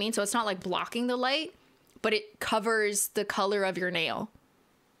 Do you know what I mean? So it's not like blocking the light, but it covers the color of your nail.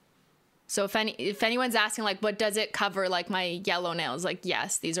 So if anyone's asking like, what does it cover? Like my yellow nails, like,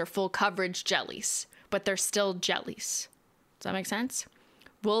 yes, these are full coverage jellies, but they're still jellies. Does that make sense?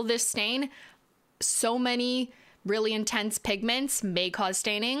 Will this stain? So many really intense pigments may cause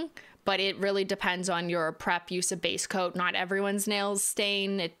staining, but it really depends on your prep use of base coat. Not everyone's nails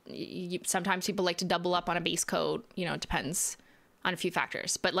stain. Sometimes people like to double up on a base coat. You know, it depends on a few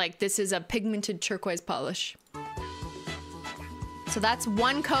factors. But like this is a pigmented turquoise polish. So that's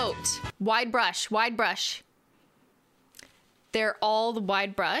 1 coat. Wide brush, wide brush. They're all the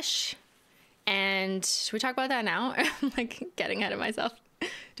wide brush. And should we talk about that now? I'm like getting ahead of myself.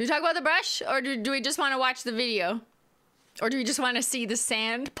 Do we talk about the brush or do we just want to watch the video? Or do we just want to see the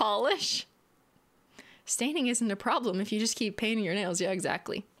sand polish? Staining isn't a problem if you just keep painting your nails. Yeah,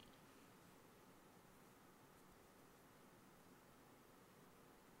 exactly.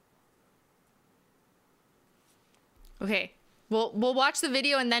 Okay, we'll watch the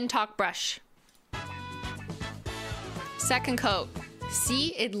video and then talk brush. Second coat.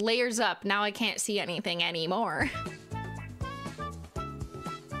 See, it layers up. Now I can't see anything anymore.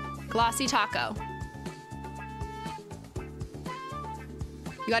 Glossy Taco.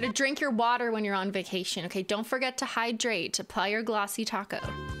 You gotta drink your water when you're on vacation, okay? Don't forget to hydrate. Apply your Glossy Taco.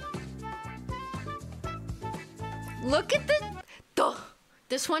 Look at this.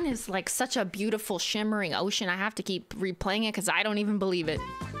 This one is like such a beautiful shimmering ocean. I have to keep replaying it because I don't even believe it.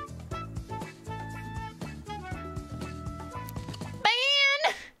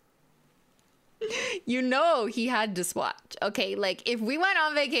 You know he had to swatch. Okay, like if we went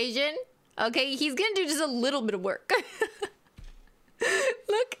on vacation, okay, he's gonna do just a little bit of work.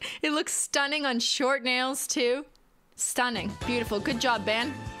 Look, it looks stunning on short nails too. Stunning, beautiful, good job,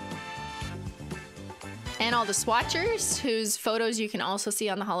 Ben. And all the swatchers whose photos you can also see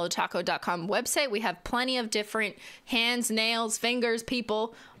on the holotaco.com website. We have plenty of different hands, nails, fingers,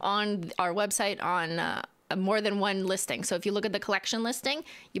 people on our website on more than one listing. So if you look at the collection listing,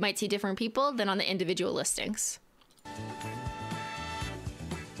 you might see different people than on the individual listings.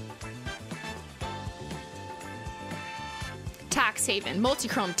 Tax Haven,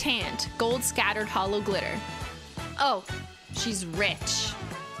 multichrome tanned, gold scattered hollow glitter. Oh, she's rich.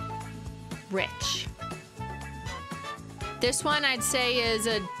 Rich. This one I'd say is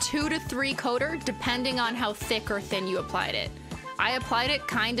a 2 to 3 coater, depending on how thick or thin you applied it. I applied it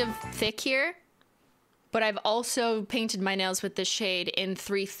kind of thick here, but I've also painted my nails with this shade in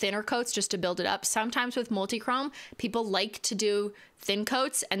 3 thinner coats just to build it up. Sometimes with multichrome, people like to do thin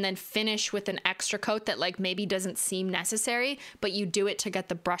coats and then finish with an extra coat that like maybe doesn't seem necessary, but you do it to get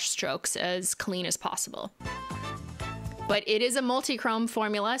the brush strokes as clean as possible. But it is a multichrome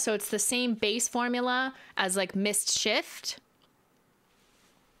formula, so it's the same base formula as like Mist Shift,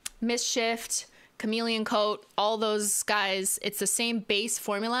 Chameleon Coat, all those guys. It's the same base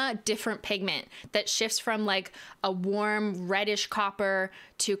formula, different pigment that shifts from like a warm reddish copper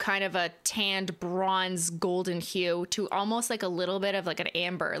to kind of a tanned bronze golden hue to almost like a little bit of like an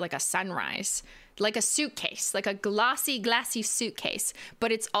amber, like a sunrise, like a suitcase, like a glossy suitcase.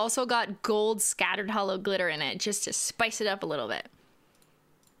 But it's also got gold scattered hollow glitter in it just to spice it up a little bit.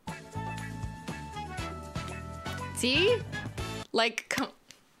 See? Like, oh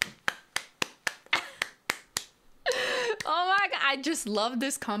my god, I just love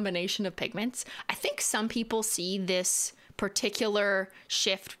this combination of pigments. I think some people see this particular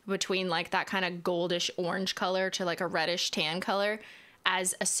shift between like that kind of goldish orange color to like a reddish tan color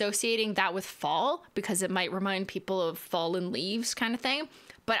as associating that with fall, because it might remind people of fallen leaves kind of thing.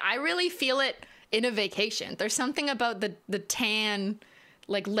 But I really feel it in a vacation. There's something about the tan,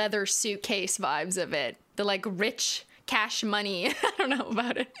 like leather suitcase vibes of it, the like rich cash money, I don't know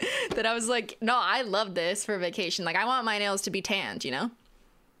about it, that I was like, no, I love this for vacation. Like I want my nails to be tanned, you know?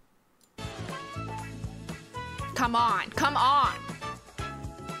 Come on, come on.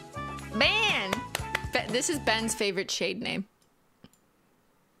 Man, this is Ben's favorite shade name.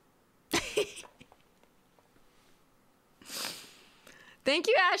 Thank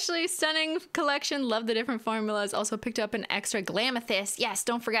you, Ashley. Stunning collection. Love the different formulas. Also picked up an extra Glamethyst. Yes,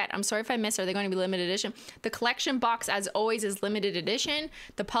 don't forget. I'm sorry if I missed. Are they going to be limited edition? The collection box, as always, is limited edition.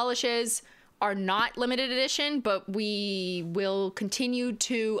 The polishes are not limited edition, but we will continue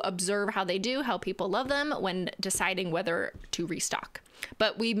to observe how they do, how people love them when deciding whether to restock.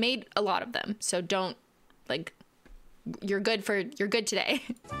 But we made a lot of them, so don't, like, you're good today.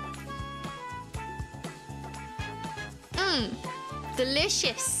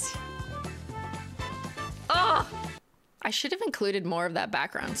 Delicious. Oh, I should have included more of that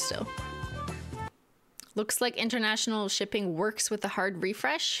background still. Looks like international shipping works with a hard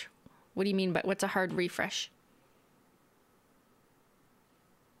refresh. What do you mean by what's a hard refresh?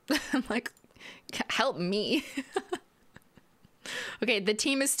 I'm like, help me. Okay, the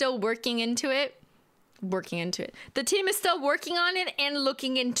team is still working into it. The team is still working on it and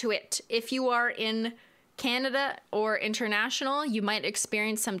looking into it. If you are in Canada or international, you might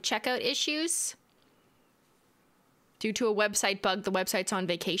experience some checkout issues due to a website bug. The website's on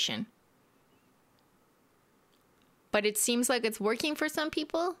vacation. But it seems like it's working for some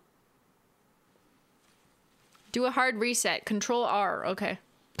people. Do a hard reset. Control R. Okay.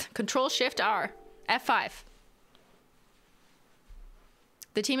 Control Shift R. F5.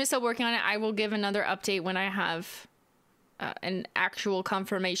 The team is still working on it. I will give another update when I have an actual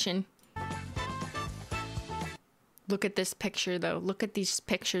confirmation. Look at this picture, though. Look at these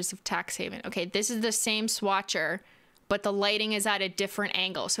pictures of Tax Haven. Okay, this is the same swatcher, but the lighting is at a different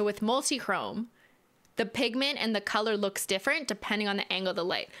angle. So with multi-chrome, the pigment and the color looks different depending on the angle of the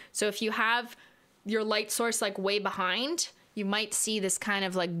light. So if you have your light source like way behind, you might see this kind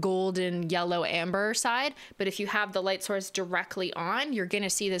of like golden yellow amber side. But if you have the light source directly on, you're going to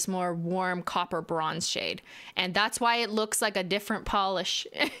see this more warm copper bronze shade. And that's why it looks like a different polish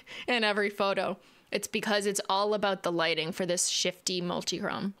in every photo. It's because it's all about the lighting for this shifty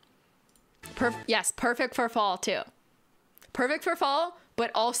multi-chrome. Yes, perfect for fall too. Perfect for fall, but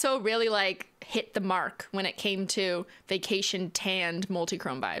also really like hit the mark when it came to vacation tanned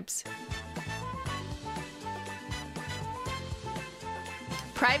multi-chrome vibes.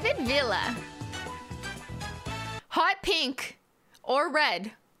 Private villa. Hot pink or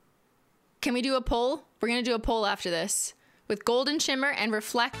red. Can we do a poll? We're gonna do a poll after this with golden shimmer and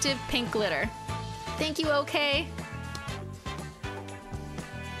reflective pink glitter. Thank you, okay.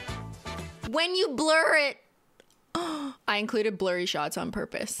 When you blur it. I included blurry shots on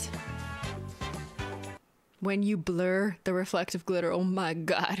purpose. When you blur the reflective glitter, oh my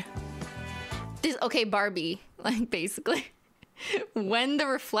God. Okay, Barbie, like basically. When the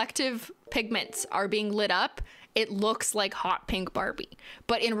reflective pigments are being lit up, it looks like hot pink Barbie.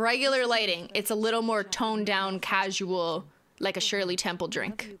 But in regular lighting, it's a little more toned down, casual, like a Shirley Temple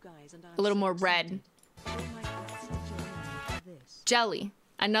drink. A little more red. Jelly.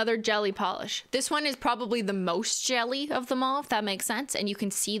 Another jelly polish. This one is probably the most jelly of them all, if that makes sense. And you can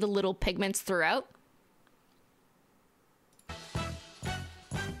see the little pigments throughout.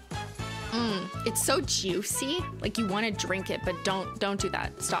 It's so juicy. Like you want to drink it, but don't do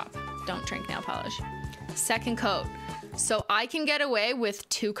that. Stop. Don't drink nail polish. Second coat. So I can get away with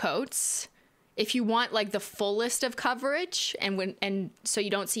 2 coats. If you want like the fullest of coverage and so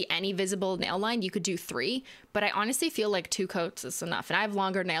you don't see any visible nail line, you could do 3. But I honestly feel like 2 coats is enough. And I have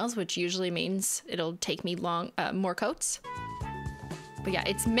longer nails, which usually means it'll take me more coats. But yeah,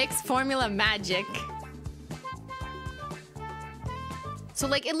 it's mixed formula magic. So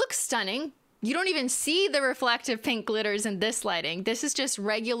like it looks stunning. You don't even see the reflective pink glitters in this lighting. This is just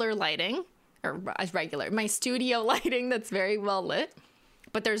regular lighting, or as regular, my studio lighting that's very well lit.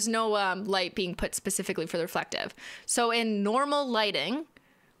 But there's no light being put specifically for the reflective. So in normal lighting,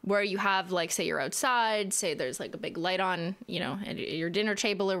 where you have like, say you're outside, say there's like a big light on, you know, at your dinner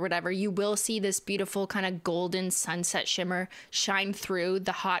table or whatever, you will see this beautiful kind of golden sunset shimmer shine through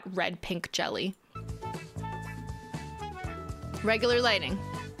the hot red pink jelly. Regular lighting.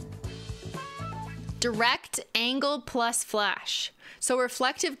 Direct angle plus flash. So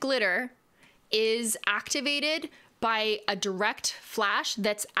reflective glitter is activated by a direct flash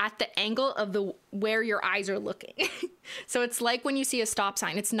that's at the angle of the where your eyes are looking. So it's like when you see a stop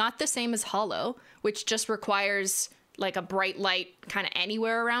sign. It's not the same as holo, which just requires like a bright light kind of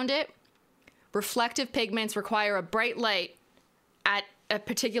anywhere around it. Reflective pigments require a bright light at a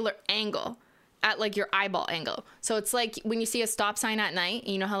particular angle, at like your eyeball angle. So it's like when you see a stop sign at night,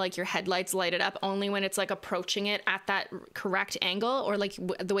 you know how like your headlights light it up only when it's like approaching it at that correct angle, or like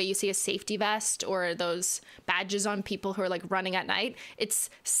the way you see a safety vest or those badges on people who are like running at night. It's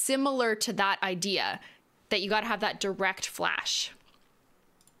similar to that idea that you got to have that direct flash.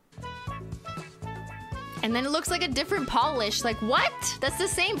 And then it looks like a different polish. Like, what? That's the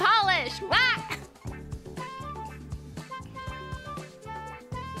same polish. What?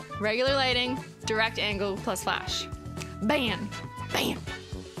 Regular lighting, direct angle plus flash. Bam, bam.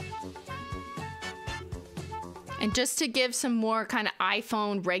 And just to give some more kind of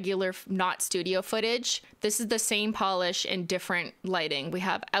iPhone regular, not studio footage, this is the same polish in different lighting. We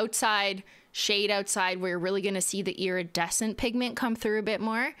have outside, shade outside, where you're really gonna see the iridescent pigment come through a bit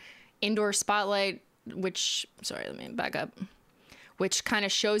more. Indoor spotlight, which, sorry, let me back up, which kind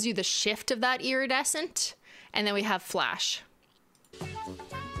of shows you the shift of that iridescent. And then we have flash.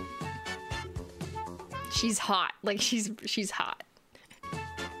 She's hot. Like she's hot.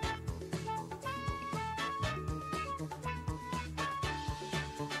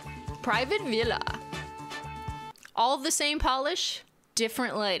 Private villa. All the same polish,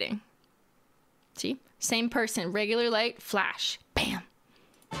 different lighting. See? Same person, regular light, flash. Bam.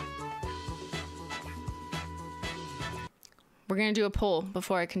 We're gonna do a poll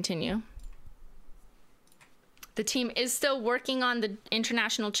before I continue. The team is still working on the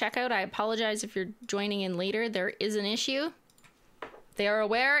international checkout. I apologize if you're joining in later. There is an issue. They are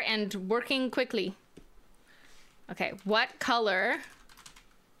aware and working quickly. Okay, what color?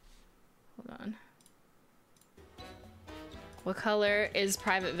 Hold on. What color is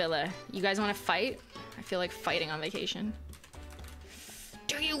Private Villa? You guys want to fight? I feel like fighting on vacation.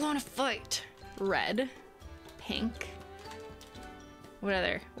 Do you want to fight? Red, pink. What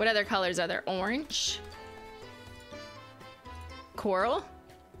other colors are there? Orange. Coral?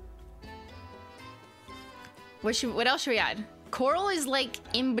 What else should we add? Coral is like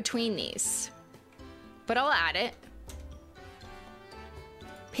in between these, but I'll add it.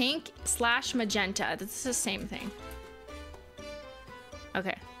 Pink / magenta. This is the same thing.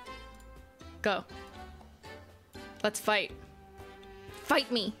 Okay. Go. Let's fight.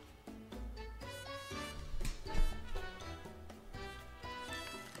 Fight me.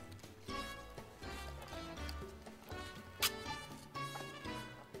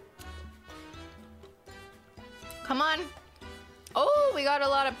 Come on. Oh, we got a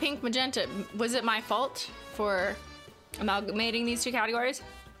lot of pink magenta. Was it my fault for amalgamating these two categories?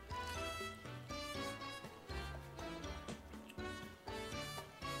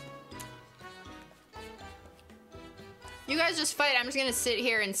 You guys just fight. I'm just gonna sit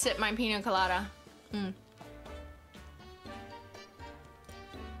here and sip my pina colada.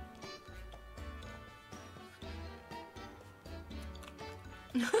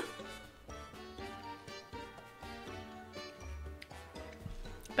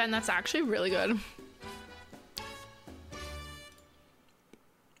 Ben, that's actually really good.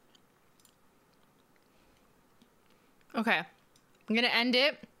 Okay, I'm gonna end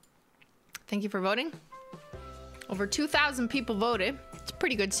it. Thank you for voting. Over 2,000 people voted. It's a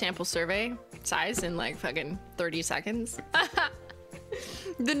pretty good sample survey size in like fucking 30 seconds.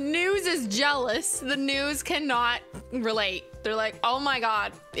 The news is jealous. The news cannot relate. They're like, oh my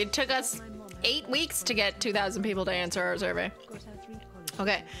God, it took us 8 weeks to get 2,000 people to answer our survey.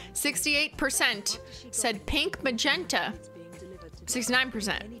 Okay, 68% said pink magenta,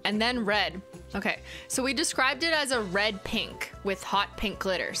 69%, and then red. Okay, so we described it as a red pink with hot pink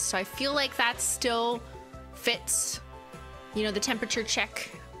glitters. So I feel like that still fits, you know, the temperature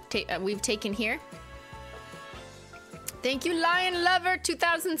check we've taken here. Thank you, Lion Lover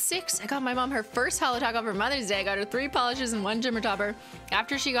 2006. I got my mom her first Holo Taco for Mother's Day. I got her 3 polishes and 1 shimmer topper.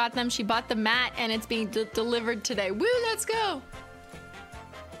 After she got them, she bought the mat and it's being delivered today. Woo, let's go.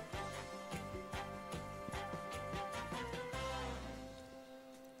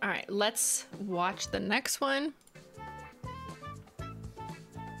 All right, let's watch the next one.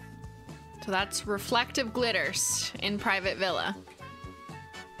 So that's reflective glitters in Private Villa.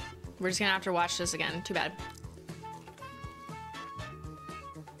 We're just gonna have to watch this again, too bad.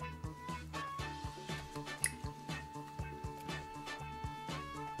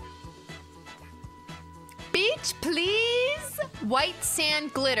 Beach, please. White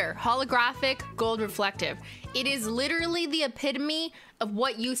sand glitter, holographic, gold reflective. It is literally the epitome of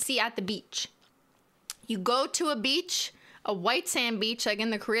what you see at the beach. You go to a beach, a white sand beach, like in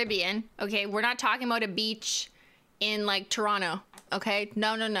the Caribbean. Okay, we're not talking about a beach in like Toronto. Okay,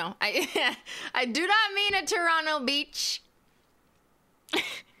 no. I do not mean a Toronto beach.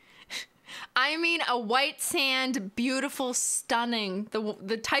 I mean a white sand, beautiful, stunning,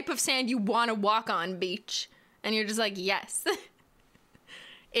 the type of sand you want to walk on beach. And you're just like, yes.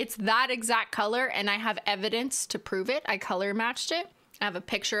 It's that exact color, and I have evidence to prove it. I color matched it. I have a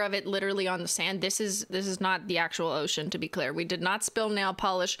picture of it literally on the sand. This is not the actual ocean, to be clear. We did not spill nail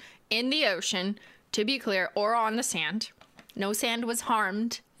polish in the ocean, to be clear, or on the sand. No sand was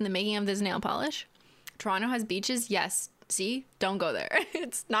harmed in the making of this nail polish. Toronto has beaches, yes. See? Don't go there.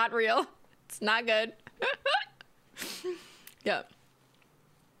 It's not real. It's not good. Yeah.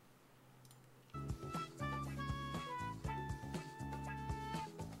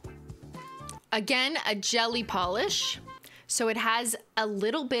 Again, a jelly polish. So it has a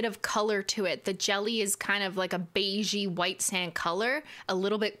little bit of color to it. The jelly is kind of like a beigey white sand color, a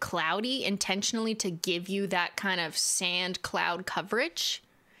little bit cloudy, intentionally to give you that kind of sand cloud coverage.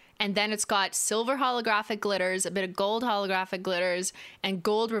 And then it's got silver holographic glitters, a bit of gold holographic glitters, and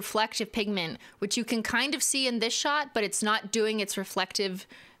gold reflective pigment, which you can kind of see in this shot, but it's not doing its reflective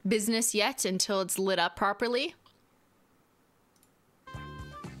business yet until it's lit up properly.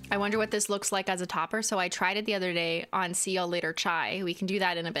 I wonder what this looks like as a topper. So I tried it the other day on See Y'all Later Chai. We can do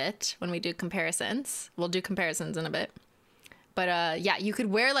that in a bit when we do comparisons. We'll do comparisons in a bit. But yeah, you could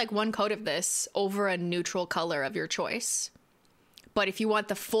wear like one coat of this over a neutral color of your choice. But if you want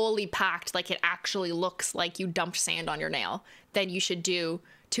the fully packed, like it actually looks like you dumped sand on your nail, then you should do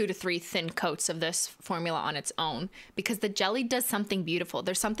 2 to 3 thin coats of this formula on its own, because the jelly does something beautiful.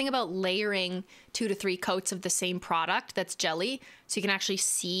 There's something about layering 2 to 3 coats of the same product that's jelly, so you can actually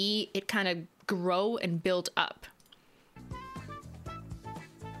see it kind of grow and build up.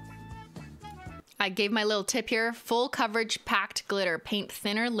 I gave my little tip here: full coverage packed glitter, paint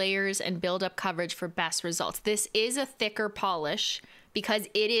thinner layers and build up coverage for best results. This is a thicker polish because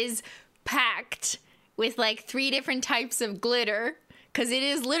it is packed with like 3 different types of glitter, because it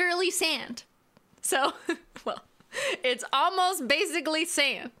is literally sand. So, well, it's almost basically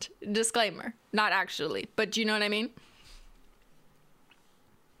sand. Disclaimer, not actually, but you know what I mean?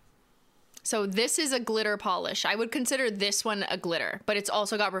 So this is a glitter polish. I would consider this one a glitter, but it's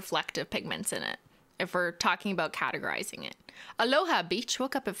also got reflective pigments in it, if we're talking about categorizing it. Aloha Beach.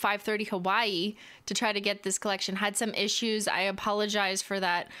 Woke up at 5:30 Hawaii to try to get this collection. Had some issues. I apologize for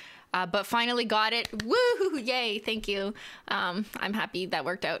that. But finally got it. Woo! Yay! Thank you. I'm happy that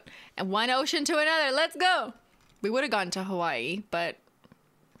worked out. And one ocean to another. Let's go! We would have gone to Hawaii, but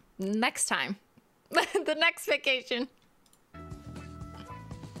next time. The next vacation.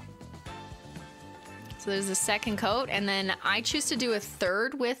 So there's a second coat, and then I choose to do a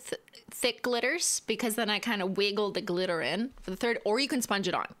third with thick glitters, because then I kind of wiggle the glitter in for the third, or you can sponge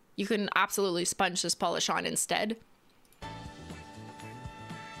it on. You can absolutely sponge this polish on instead.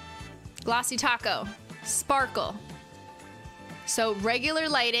 Glossy Taco, sparkle. So regular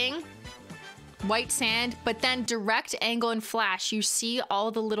lighting, white sand, but then direct angle and flash, you see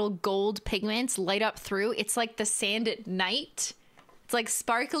all the little gold pigments light up through. It's like the sand at night. It's like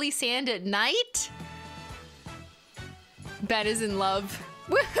sparkly sand at night. Ben is in love.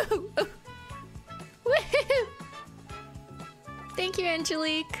 Woohoo! Woohoo! Thank you,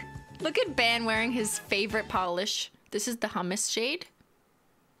 Angelique. Look at Ben wearing his favorite polish. This is the hummus shade.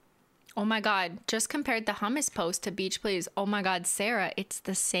 Oh my god, just compared the hummus post to Beach Please. Oh my god, Sarah, it's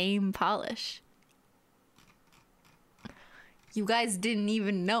the same polish. You guys didn't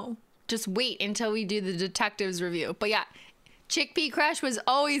even know. Just wait until we do the detectives review. But yeah, Chickpea Crush was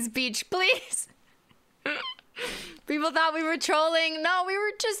always Beach Please. People thought we were trolling. No, we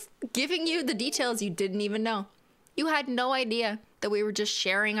were just giving you the details you didn't even know. You had no idea that we were just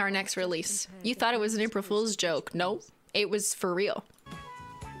sharing our next release. You thought it was an April Fool's joke. No, it was for real.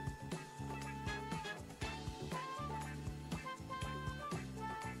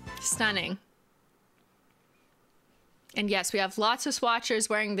 Stunning. And yes, we have lots of swatchers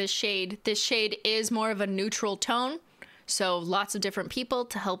wearing this shade. This shade is more of a neutral tone, so lots of different people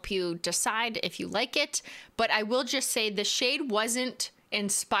to help you decide if you like it. But I will just say the shade wasn't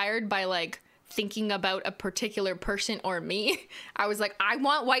inspired by like thinking about a particular person or me. I was like, I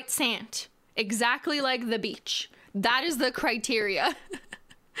want white sand, exactly like the beach. That is the criteria.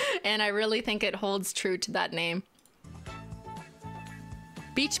 And I really think it holds true to that name.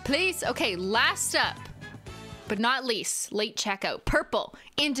 Beach Please. Okay, last up, but not least, late checkout. Purple,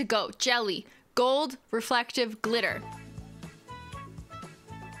 indigo, jelly, gold, reflective glitter.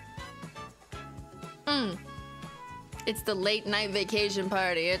 It's the late night vacation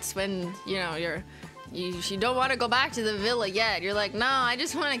party. It's when, you know, you're you don't want to go back to the villa yet. You're like, no, I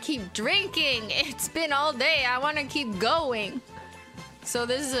just want to keep drinking. It's been all day. I want to keep going. So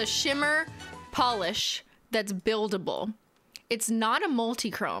this is a shimmer polish that's buildable. It's not a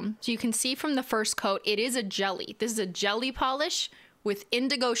multi-chrome. So you can see from the first coat, it is a jelly. This is a jelly polish with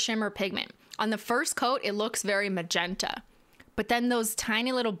indigo shimmer pigment. On the first coat, it looks very magenta. But then those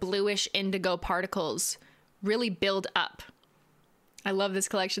tiny little bluish indigo particles really build up. I love this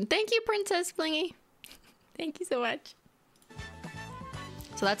collection. Thank you, Princess Blingy. Thank you so much.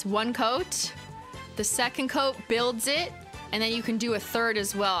 So that's one coat. The second coat builds it, and then you can do a third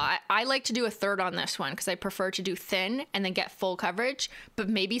as well. I like to do a third on this one because I prefer to do thin and then get full coverage, but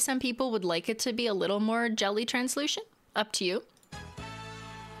maybe some people would like it to be a little more jelly translucent. Up to you.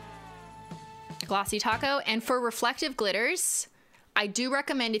 Glossy Taco. And for reflective glitters, I do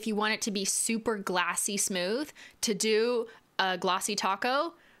recommend, if you want it to be super glassy smooth, to do a Glossy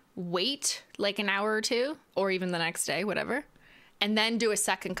Taco, wait like an hour or two, or even the next day, whatever, and then do a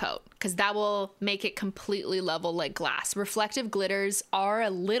second coat, because that will make it completely level like glass. Reflective glitters are a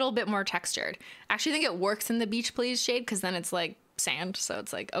little bit more textured. I actually think it works in the Beach Please shade, because then it's like sand, so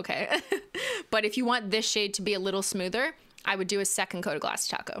it's like, okay. But if you want this shade to be a little smoother, I would do a second coat of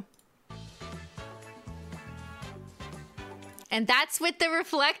Glossy Taco. And that's with the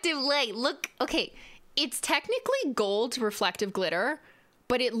reflective light. Look, okay, it's technically gold reflective glitter,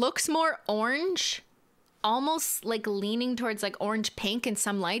 but it looks more orange, almost like leaning towards like orange pink in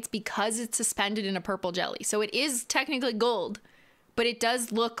some lights because it's suspended in a purple jelly. So it is technically gold, but it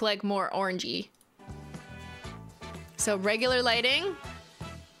does look like more orangey. So regular lighting.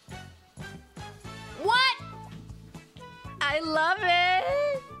 What? I love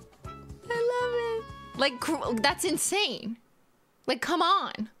it. I love it. Like, that's insane. Like, come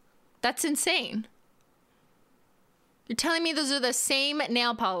on. That's insane. You're telling me those are the same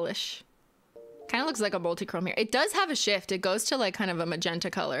nail polish. Kind of looks like a multi-chrome here. It does have a shift. It goes to like kind of a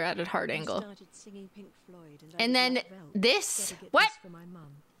magenta color at a hard angle. And then this, what?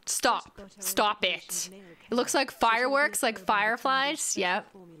 Stop. Stop it. It looks like fireworks, like fireflies. Yep.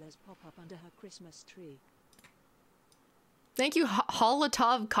 Thank you, Holo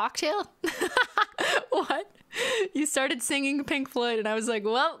Taco cocktail. What? You started singing Pink Floyd, and I was like,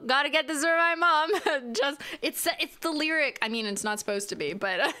 well, gotta get this for my mom. Just it's the lyric. I mean, it's not supposed to be,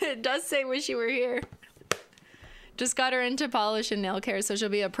 but it does say "Wish you were here." Just got her into polish and nail care, so she'll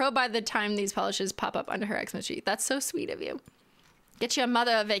be a pro by the time these polishes pop up under her Xmas tree. That's so sweet of you. Get your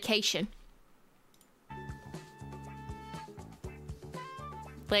mother a vacation.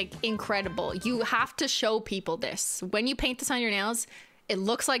 Like, incredible. You have to show people this. When you paint this on your nails, it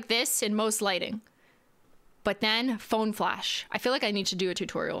looks like this in most lighting. But then, phone flash. I feel like I need to do a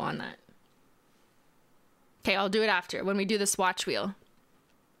tutorial on that. Okay, I'll do it after, when we do the swatch wheel.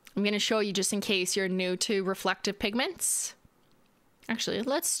 I'm going to show you just in case you're new to reflective pigments. Actually,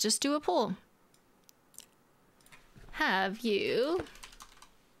 let's just do a poll. Have you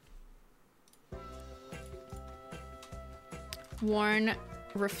worn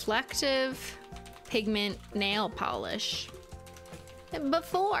reflective pigment nail polish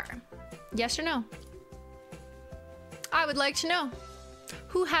before? Yes or no? I would like to know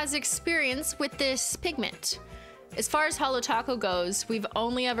who has experience with this pigment. As far as Holo Taco goes, we've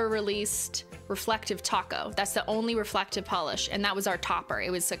only ever released reflective taco. That's the only reflective polish, and that was our topper.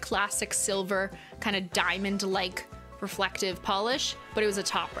 It was a classic silver kind of diamond-like reflective polish, but it was a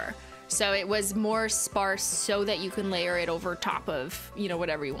topper. So it was more sparse so that you can layer it over top of, you know,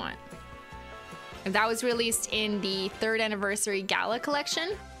 whatever you want. And that was released in the 3rd anniversary gala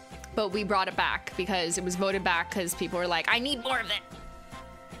collection, but we brought it back because it was voted back because people were like, I need more of it.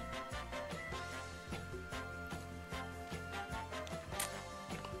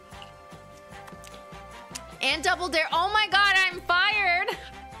 And Double Dare. Oh my god, I'm fired.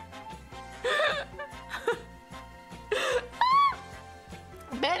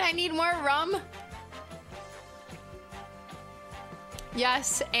 Bet I need more rum.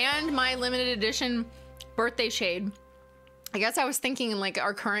 Yes, and my limited edition birthday shade. I guess I was thinking in like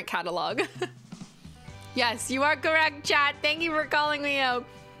our current catalog. Yes, you are correct, chat. Thank you for calling me out.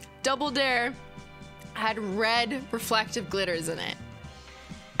 Double Dare had red reflective glitters in it.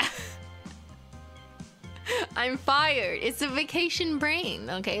 I'm fired. It's a vacation brain,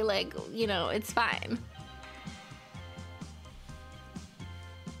 okay? Like, you know, it's fine.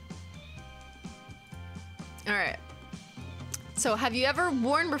 All right. So have you ever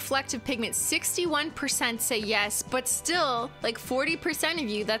worn reflective pigment? 61% say yes, but still like 40% of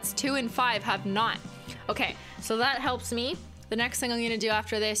you, that's 2 in 5, have not. Okay, so that helps me. The next thing I'm gonna do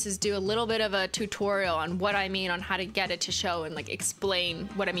after this is do a little bit of a tutorial on what I mean on how to get it to show and like explain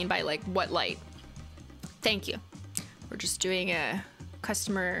what I mean by like what light. Thank you. We're just doing a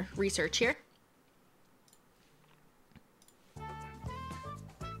customer research here.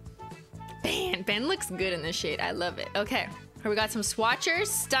 Ben looks good in this shade. I love it. Okay, here we got some swatchers.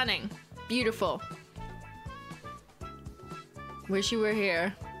 Stunning. Beautiful. Wish you were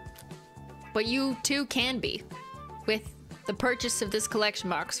here. But you too can be with the purchase of this collection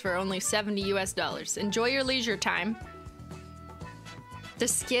box for only $70 US. Enjoy your leisure time. The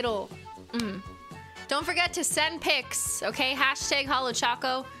Skittle. Don't forget to send pics, okay? Hashtag Holo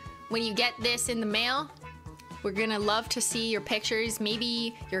Taco when you get this in the mail. We're gonna love to see your pictures.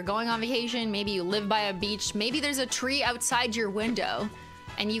 Maybe you're going on vacation, maybe you live by a beach, maybe there's a tree outside your window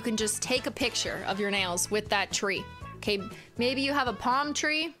and you can just take a picture of your nails with that tree. Okay, maybe you have a palm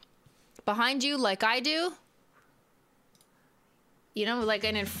tree behind you like I do. You know, like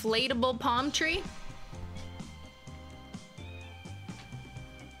an inflatable palm tree.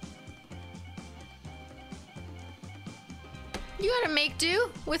 You gotta make do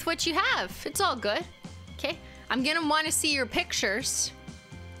with what you have. It's all good, okay? I'm gonna wanna see your pictures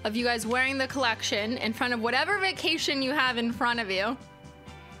of you guys wearing the collection in front of whatever vacation you have in front of you.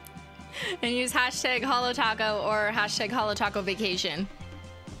 And use hashtag Holo Taco or hashtag Holo Taco Vacation.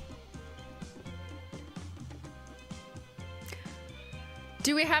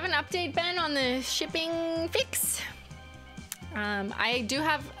 Do we have an update, Ben, on the shipping fix? I do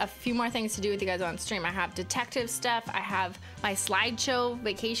have a few more things to do with you guys on stream. I have detective stuff. I have my slideshow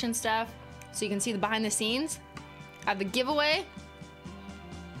vacation stuff, so you can see the behind the scenes. I have the giveaway.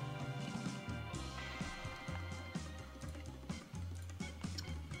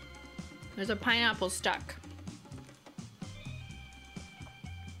 There's a pineapple stuck.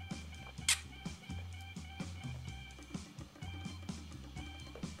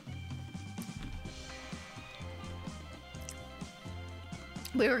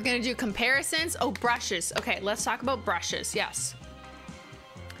 We were gonna do comparisons. Oh, brushes. Okay, let's talk about brushes. Yes.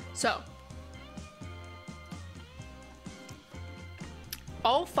 So,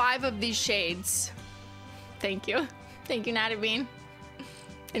 all 5 of these shades. Thank you. Thank you, Natty Bean.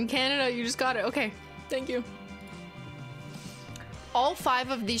 In Canada, you just got it. Okay, thank you. All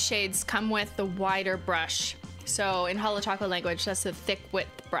 5 of these shades come with the wider brush. So in Holo Taco language, that's the thick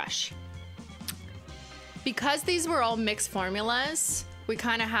width brush. Because these were all mixed formulas, we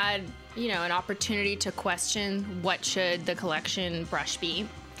kind of had, you know, an opportunity to question what should the collection brush be.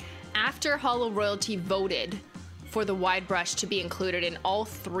 After Holo Royalty voted for the wide brush to be included in all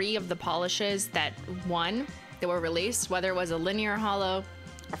 3 of the polishes that were released, whether it was a linear holo,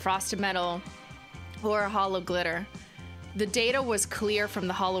 a frosted metal, or a holo glitter, the data was clear from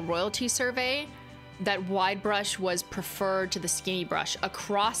the Holo Royalty survey that wide brush was preferred to the skinny brush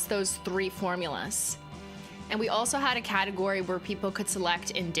across those 3 formulas. And we also had a category where people could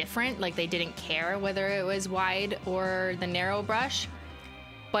select indifferent, like they didn't care whether it was wide or the narrow brush,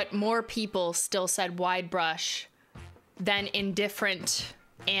 but more people still said wide brush than indifferent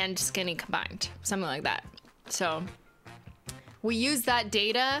and skinny combined, something like that. So we use that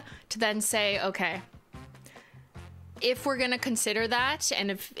data to then say, okay, if we're gonna consider that,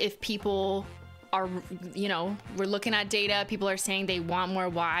 and if people are, you know, we're looking at data, people are saying they want more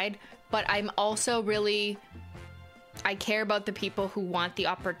wide, but I'm also really, I care about the people who want the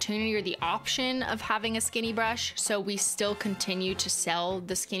opportunity or the option of having a skinny brush, so we still continue to sell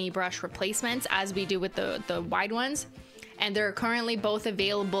the skinny brush replacements as we do with the wide ones, and they're currently both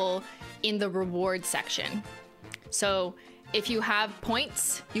available in the reward section. So if you have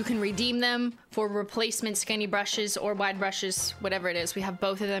points, you can redeem them for replacement skinny brushes or wide brushes, whatever it is. We have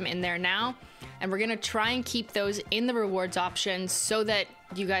both of them in there now, and we're gonna try and keep those in the rewards option so that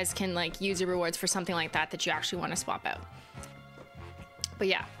you guys can like use your rewards for something like that you actually want to swap out. But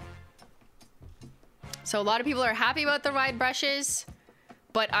yeah, so a lot of people are happy about the wide brushes,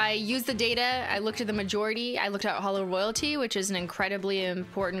 but I used the data, I looked at the majority, I looked at Holo Royalty, which is an incredibly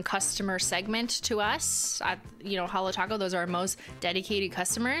important customer segment to us. You know, Holo Taco, those are our most dedicated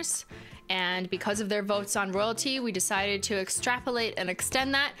customers. And because of their votes on royalty, we decided to extrapolate and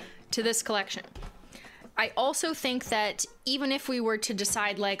extend that to this collection. I also think that even if we were to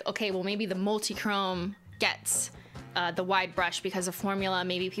decide like, okay, well maybe the multi-chrome gets the wide brush because of formula,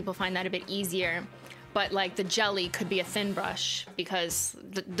 maybe people find that a bit easier. But like the jelly could be a thin brush because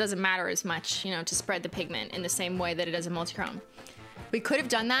it doesn't matter as much, you know, to spread the pigment in the same way that it does a multi-chrome. We could have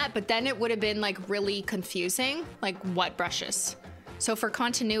done that, but then it would have been like really confusing, like what brushes. So for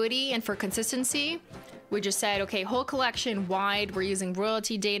continuity and for consistency, we just said, okay, whole collection wide, we're using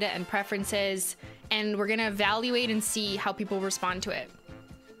royalty data and preferences, and we're gonna evaluate and see how people respond to it.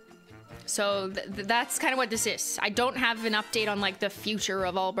 So that's kind of what this is. I don't have an update on like the future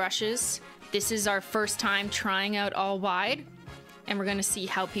of all brushes. This is our first time trying out all wide, and we're gonna see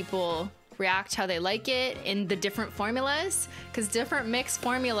how people react, how they like it in the different formulas, because different mixed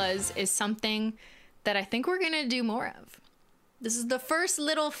formulas is something that I think we're gonna do more of. This is the first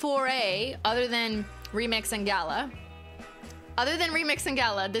little foray, other than Remix and Gala. Other than Remix and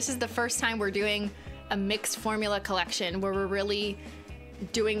Gala, this is the first time we're doing a mixed formula collection where we're really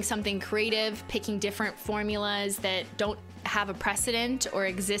doing something creative, picking different formulas that don't have a precedent or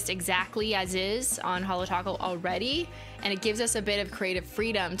exist exactly as is on Holo Taco already, and it gives us a bit of creative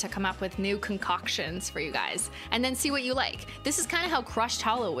freedom to come up with new concoctions for you guys and then see what you like. This is kind of how Crushed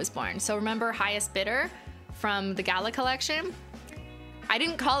Holo was born. So remember Highest Bidder from the Gala collection? I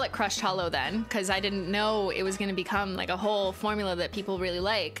didn't call it Crushed Holo then because I didn't know it was going to become like a whole formula that people really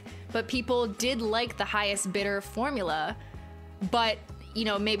like, but people did like the Highest Bidder formula, but you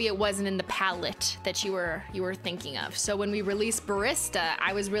know, maybe it wasn't in the palette that you were thinking of. So when we released Barista,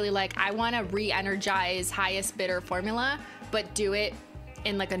 I was really like, I want to re-energize Highest Bidder formula, but do it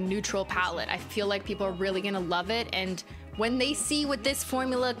in like a neutral palette. I feel like people are really gonna love it, and when they see what this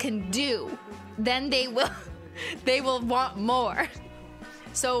formula can do, then they will want more.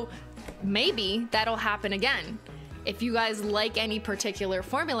 So maybe that'll happen again. If you guys like any particular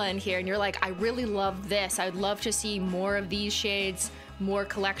formula in here and you're like, I really love this, I'd love to see more of these shades, more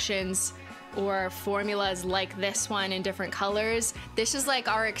collections, or formulas like this one in different colors. This is like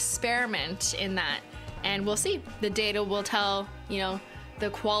our experiment in that, and we'll see. The data will tell, you know, the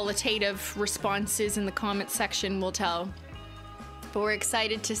qualitative responses in the comment section will tell. But we're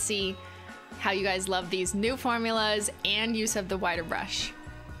excited to see how you guys love these new formulas and use of the wider brush.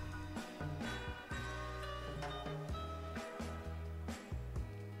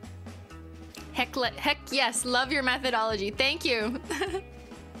 Heck yes, love your methodology. Thank you.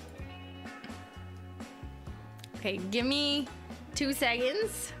 Okay, give me 2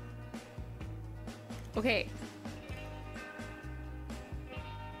 seconds. Okay.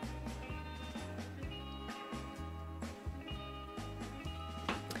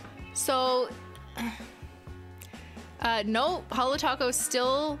 So, no, Holo Taco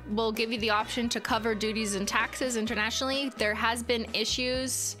still will give you the option to cover duties and taxes internationally. There has been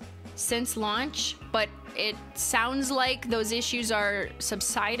issues since launch, but it sounds like those issues are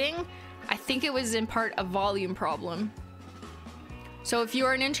subsiding. I think it was in part a volume problem. So if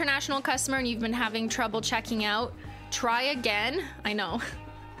you're an international customer and you've been having trouble checking out, try again. I know.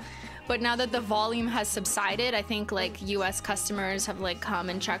 But now that the volume has subsided, I think like US customers have like come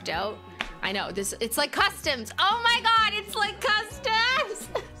and checked out. I know this, it's like customs. Oh my God, it's like customs.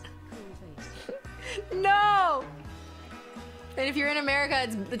 No. And if you're in America,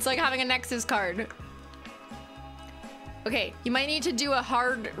 it's like having a Nexus card. Okay, you might need to do a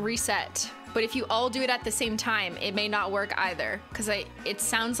hard reset, but if you all do it at the same time, it may not work either, because it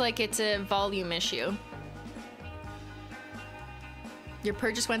sounds like it's a volume issue. Your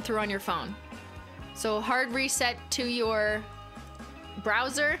purchase went through on your phone. So hard reset to your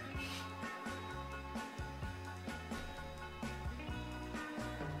browser.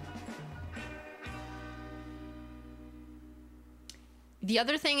 The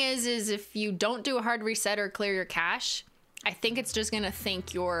other thing is if you don't do a hard reset or clear your cache, I think it's just gonna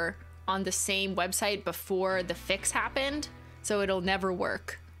think you're on the same website before the fix happened. So it'll never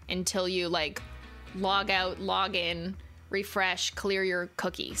work until you like log out, log in, refresh, clear your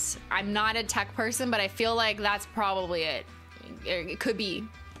cookies. I'm not a tech person, but I feel like that's probably it. It could be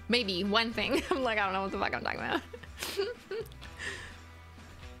maybe one thing. I'm like, I don't know what the fuck I'm talking about.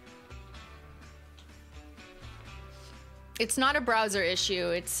 It's not a browser issue,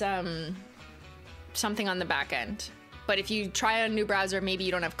 it's something on the back end. But if you try a new browser, maybe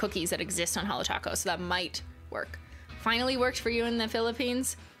you don't have cookies that exist on Holo Taco, so that might work. Finally worked for you in the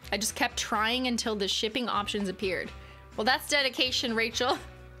Philippines. I just kept trying until the shipping options appeared. Well, that's dedication, Rachel.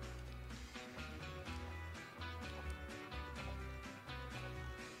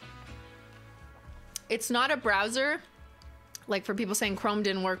 It's not a browser, like for people saying Chrome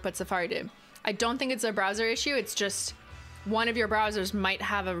didn't work, but Safari did. I don't think it's a browser issue, it's just one of your browsers might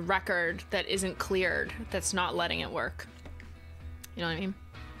have a record that isn't cleared that's not letting it work. You know what I mean?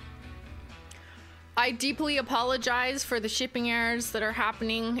 I deeply apologize for the shipping errors that are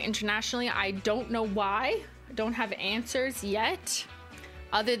happening internationally. I don't know why. I don't have answers yet,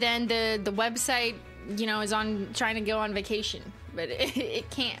 other than the website, you know, is on trying to go on vacation, but it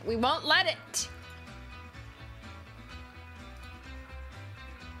can't. We won't let it.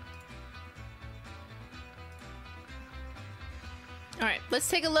 All right, let's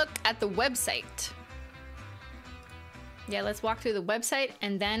take a look at the website. Yeah, let's walk through the website,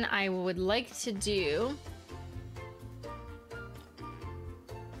 and then I would like to do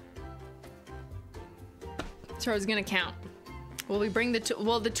So I was gonna count. Will we bring the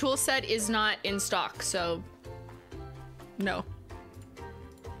well, the tool set is not in stock, so no.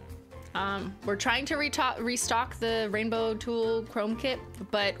 We're trying to restock the Rainbow Tool Chrome Kit,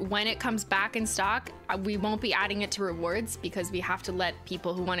 but when it comes back in stock, we won't be adding it to rewards because we have to let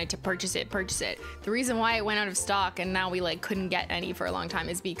people who wanted to purchase it. The reason why it went out of stock and now we like couldn't get any for a long time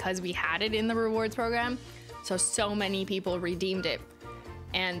is because we had it in the rewards program. So many people redeemed it.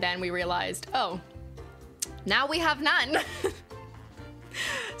 And then we realized, oh, now we have none.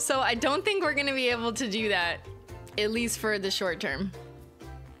 So I don't think we're gonna be able to do that, at least for the short term.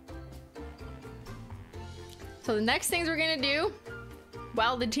 So the next things we're gonna do,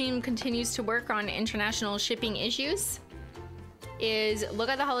 while the team continues to work on international shipping issues, is look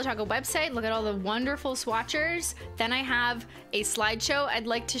at the Holo Taco website, look at all the wonderful swatchers. Then I have a slideshow I'd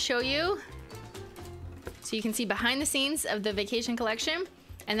like to show you, so you can see behind the scenes of the vacation collection.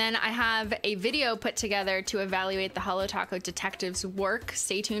 And then I have a video put together to evaluate the Holo Taco detectives' work.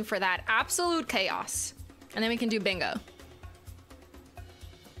 Stay tuned for that absolute chaos. And then we can do bingo.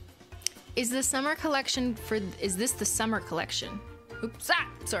 Is the summer collection is this the summer collection? Oops,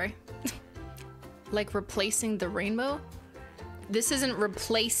 sorry. Like replacing the rainbow? This isn't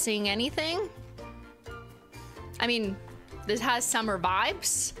replacing anything. I mean, this has summer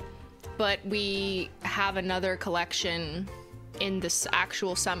vibes, but we have another collection in this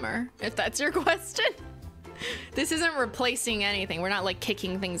actual summer, if that's your question. This isn't replacing anything. We're not like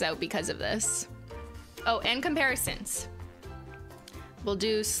kicking things out because of this. Oh, and comparisons. We'll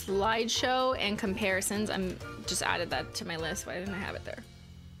do slideshow and comparisons. I'm just added that to my list. Why didn't I have it there?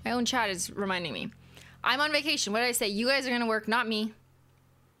 My own chat is reminding me. I'm on vacation. What did I say? You guys are gonna work, not me.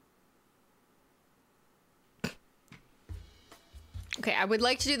 Okay, I would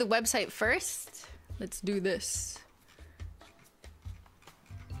like to do the website first. Let's do this.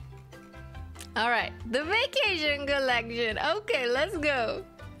 All right, the vacation collection. Okay, let's go.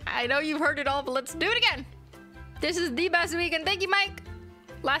 I know you've heard it all, but let's do it again. This is the best weekend. Thank you, Mike.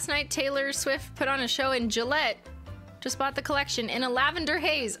 Last night, Taylor Swift put on a show in Gillette. Just bought the collection in a lavender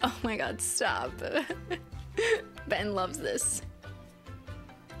haze. Oh my God, stop. Ben loves this.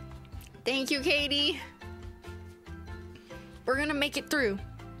 Thank you, Katie. We're gonna make it through.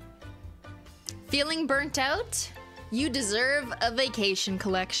 Feeling burnt out? You deserve a vacation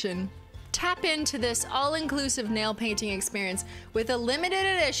collection. Tap into this all-inclusive nail painting experience with a limited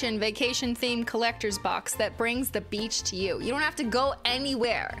edition vacation-themed collector's box that brings the beach to you. You don't have to go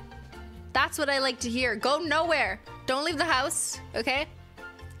anywhere. That's what I like to hear. Go nowhere. Don't leave the house, okay?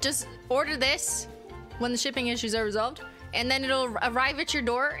 Just order this when the shipping issues are resolved, and then it'll arrive at your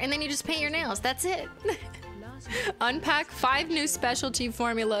door, and then you just paint your nails. That's it. Unpack 5 new specialty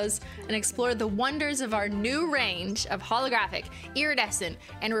formulas and explore the wonders of our new range of holographic, iridescent,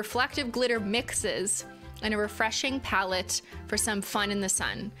 and reflective glitter mixes and a refreshing palette for some fun in the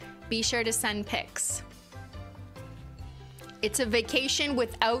sun. Be sure to send pics. It's a vacation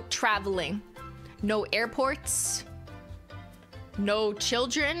without traveling. No airports, no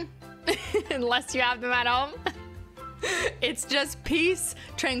children, unless you have them at home. It's just peace,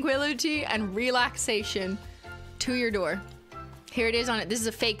 tranquility, and relaxation to your door. Here it is on it. This is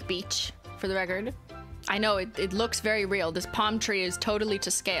a fake beach, for the record. I know, it looks very real. This palm tree is totally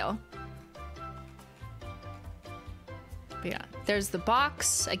to scale. But yeah, there's the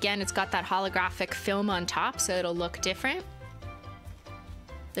box. Again, it's got that holographic film on top, so it'll look different.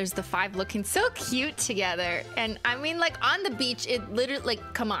 There's the 5 looking so cute together. And I mean, like on the beach, it literally,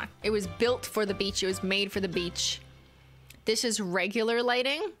 like, come on. It was built for the beach. It was made for the beach. This is regular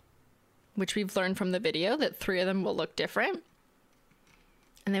lighting, which we've learned from the video that 3 of them will look different.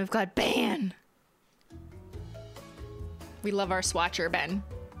 And then we've got Beyyyn. We love our swatcher, Ben.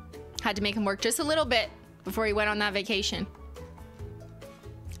 Had to make him work just a little bit before he went on that vacation.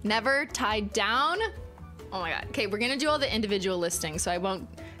 Never tied down. Oh my God. Okay, we're gonna do all the individual listings, so I won't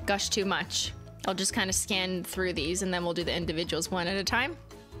gush too much. I'll just kind of scan through these and then we'll do the individuals one at a time.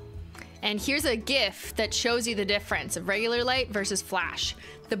 And here's a GIF that shows you the difference of regular light versus flash.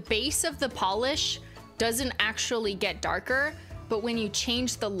 The base of the polish doesn't actually get darker, but when you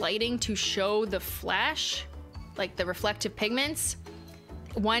change the lighting to show the flash, like the reflective pigments,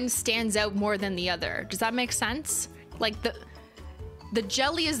 one stands out more than the other. Does that make sense? Like the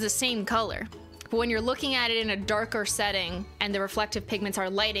jelly is the same color, but when you're looking at it in a darker setting and the reflective pigments are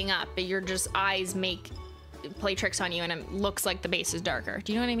lighting up, your just eyes play tricks on you and it looks like the base is darker.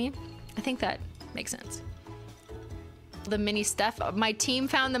 Do you know what I mean? I think that makes sense. The mini stuff, my team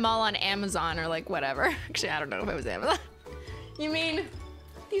found them all on Amazon or like whatever. Actually, I don't know if it was Amazon. You mean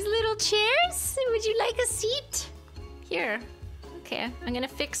these little chairs? Would you like a seat? Here, Okay, I'm gonna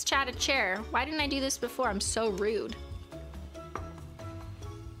fix Chad a chair. Why didn't I do this before? I'm so rude.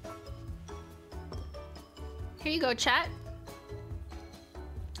 Here you go, chat.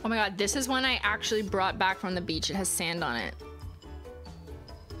 Oh my god, this is one I actually brought back from the beach. It has sand on it.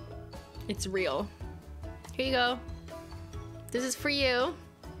 It's real. Here you go. This is for you.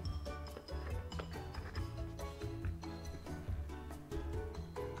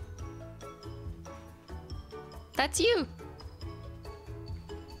 That's you.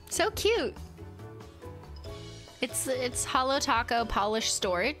 So cute. It's Holo Taco polished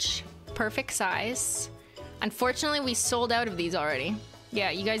storage. Perfect size. Unfortunately, we sold out of these already. Yeah,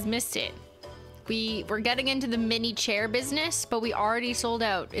 you guys missed it. We're getting into the mini chair business, but we already sold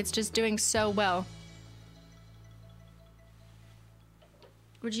out. It's just doing so well.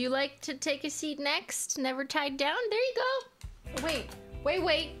 Would you like to take a seat next? Never tied down? There you go.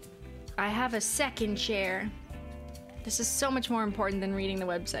 Wait. I have a second chair. This is so much more important than reading the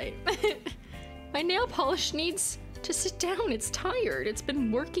website. My nail polish needs to sit down. It's tired. It's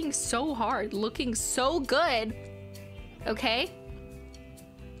been working so hard, looking so good. Okay?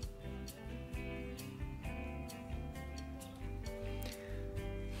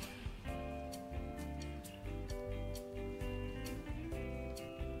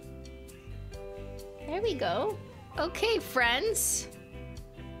 There we go. Okay, friends.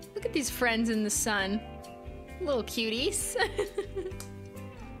 Look at these friends in the sun. Little cuties.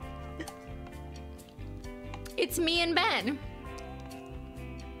 It's me and Ben.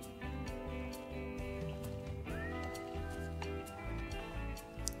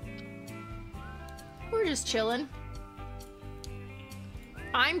 We're just chilling.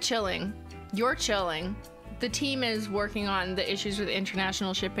 I'm chilling. You're chilling. The team is working on the issues with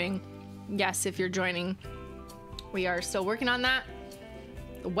international shipping. Yes, if you're joining, we are still working on that.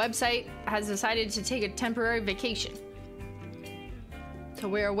 The website has decided to take a temporary vacation. So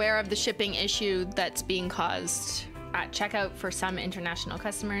we're aware of the shipping issue that's being caused at checkout for some international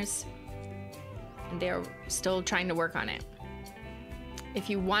customers. And they're still trying to work on it. If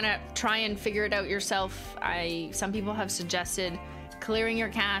you want to try and figure it out yourself, some people have suggested clearing your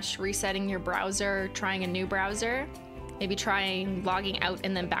cache, resetting your browser, trying a new browser, maybe trying logging out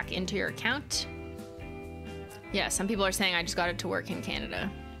and then back into your account. Yeah, some people are saying I just got it to work in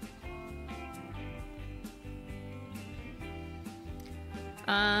Canada.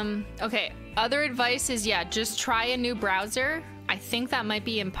 Okay, other advice is, yeah, just try a new browser. I think that might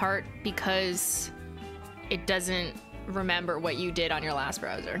be in part because it doesn't remember what you did on your last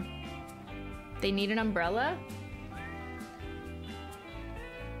browser. They need an umbrella?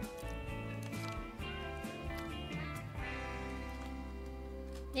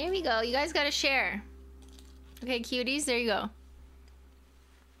 There we go. You guys gotta share. Okay, cuties, there you go.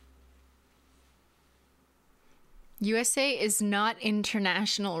 USA is not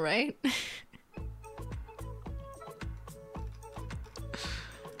international, right?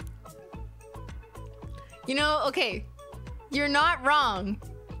 You know, okay, you're not wrong.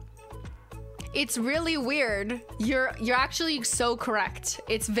 It's really weird. You're actually so correct.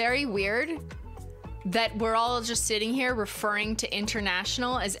 It's very weird that we're all just sitting here referring to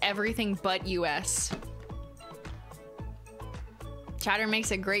international as everything but US. Chatter makes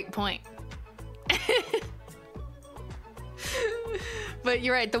a great point. But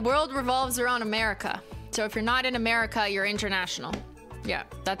you're right, the world revolves around America. So if you're not in America, you're international. Yeah,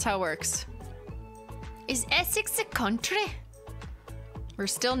 that's how it works. Is Essex a country? We're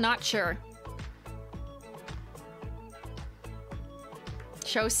still not sure.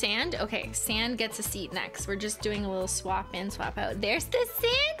 Show sand? Okay, sand gets a seat next. We're just doing a little swap in, swap out. There's the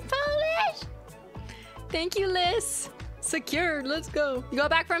sand polish! Thank you, Liz. Secured, let's go. You got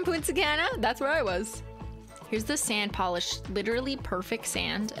back from Punta Cana? That's where I was. Here's the sand polish, literally perfect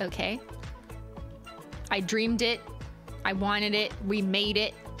sand, okay? I dreamed it, I wanted it, we made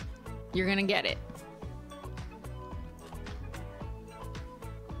it. You're gonna get it.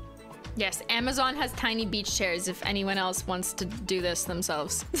 Yes, Amazon has tiny beach chairs if anyone else wants to do this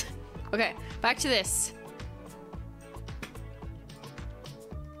themselves. Okay, back to this.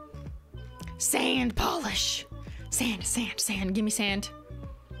 Sand polish. Sand, sand, sand, give me sand.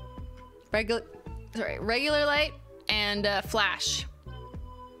 Regular light and flash.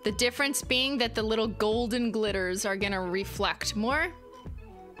 The difference being that the little golden glitters are gonna reflect more.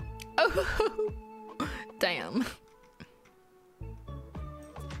 Oh, damn.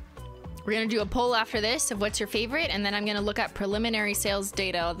 We're gonna do a poll after this of what's your favorite, and then I'm gonna look at preliminary sales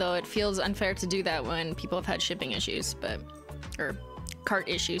data, although it feels unfair to do that when people have had shipping issues, or cart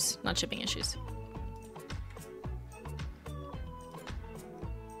issues, not shipping issues.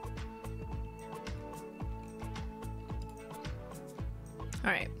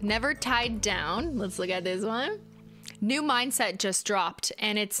 Never tied down. Let's look at this one. New mindset just dropped,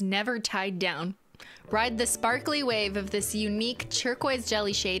 and it's never tied down. Ride the sparkly wave of this unique turquoise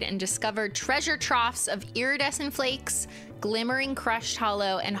jelly shade and discover treasure troughs of iridescent flakes, glimmering crushed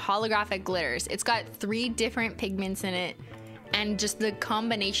hollow, and holographic glitters. It's got 3 different pigments in it, and just the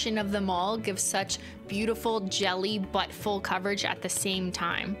combination of them all gives such beautiful jelly but full coverage at the same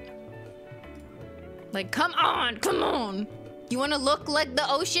time. Like, come on, come on. You want to look like the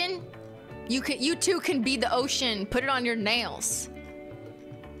ocean? You too can be the ocean. Put it on your nails.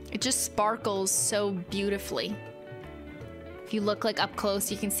 It just sparkles so beautifully. If you look like up close,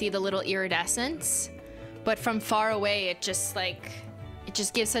 you can see the little iridescence, but from far away, it just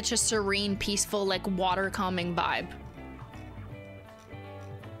gives such a serene, peaceful, like water calming vibe.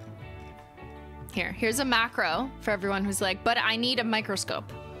 Here's a macro for everyone who's like, but I need a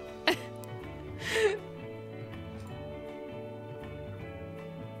microscope.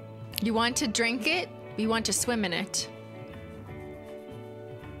 You want to drink it? You want to swim in it?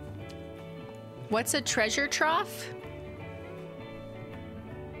 What's a treasure trough?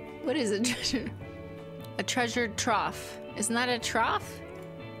 What is a treasure? A treasure trough. Isn't that a trough?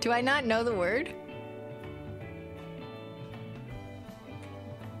 Do I not know the word?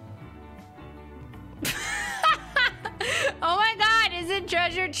 Oh my god, is it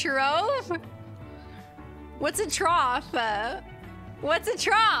treasure trove? What's a trough? What's a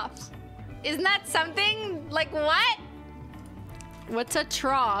trough? Isn't that something? Like what? What's a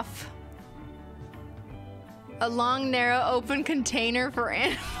trough? A long, narrow, open container for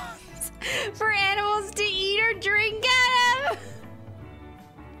animals. For animals to eat or drink out of.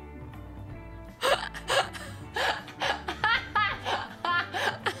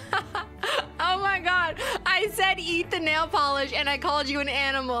 Oh my god. I said eat the nail polish and I called you an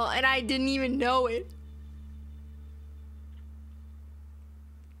animal and I didn't even know it.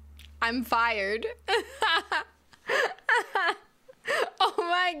 I'm fired. Oh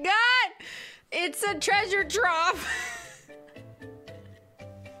my god! It's a treasure trough.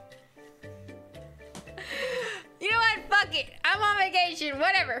 You know what? Fuck it. I'm on vacation.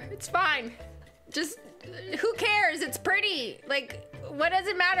 Whatever. It's fine. Just, who cares? It's pretty. Like, what does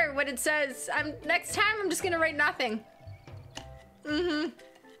it matter what it says? Next time, I'm just gonna write nothing. Mm-hmm.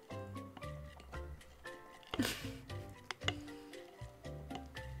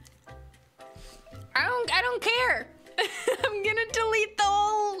 I don't care. I'm gonna delete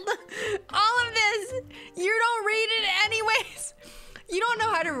all of this. You don't read it anyways. You don't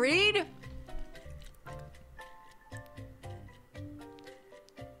know how to read.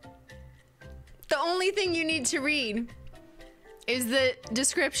 The only thing you need to read is the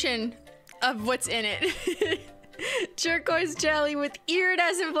description of what's in it. Turquoise jelly with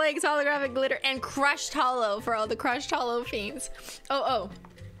iridescent flakes, holographic glitter, and crushed hollow for all the crushed hollow fiends. Oh.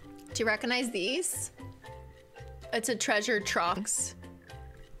 Do you recognize these? It's a treasure trough.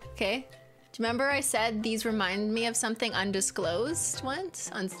 Okay. Do you remember I said these remind me of something undisclosed once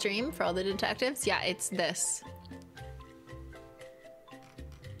on stream for all the detectives? Yeah, it's this.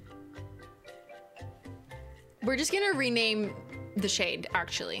 We're just gonna rename the shade,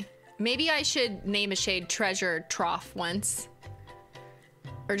 actually. Maybe I should name a shade Treasure Trough once.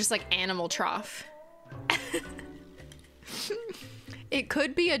 Or just like Animal Trough. It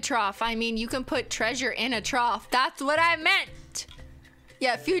could be a trough. I mean, you can put treasure in a trough. That's what I meant.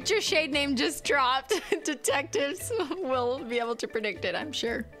 Yeah, future shade name just dropped. Detectives will be able to predict it, I'm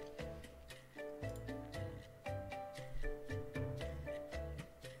sure.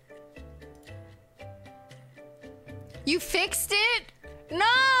 You fixed it?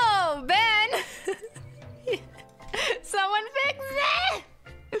 No, Ben. Someone fixed it.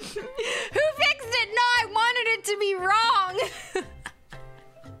 Who fixed it? No, I wanted it to be wrong.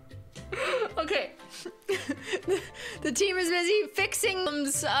 Okay. The team is busy fixing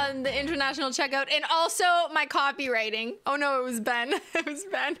on the international checkout and also my copywriting. Oh no, it was Ben. It was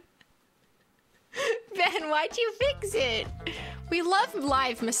Ben. Ben, why'd you fix it? We love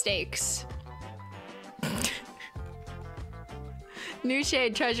live mistakes. New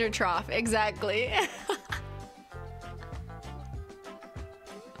shade treasure trough, exactly.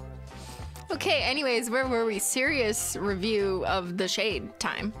 Okay, anyways, where were we? Serious review of the shade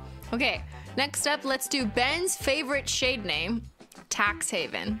time. Okay, next up, let's do Ben's favorite shade name, Tax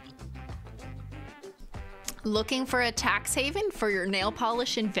Haven. Looking for a tax haven for your nail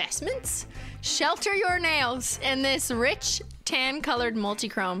polish investments? Shelter your nails in this rich tan-colored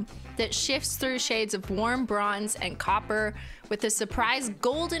multichrome that shifts through shades of warm bronze and copper with a surprise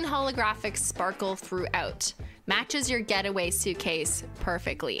golden holographic sparkle throughout. Matches your getaway suitcase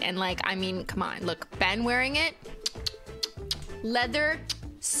perfectly. And like, I mean, come on, look, Ben wearing it. Leather,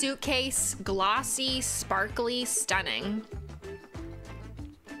 suitcase, glossy, sparkly, stunning.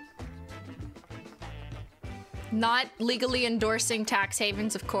 Not legally endorsing tax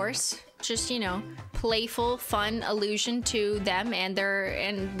havens, of course. Just, you know, playful, fun allusion to them and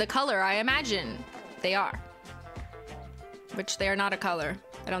the color, I imagine they are. Which they are not a color.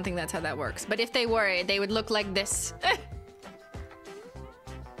 I don't think that's how that works. But if they were, they would look like this.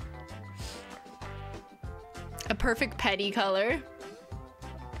 A perfect petty color.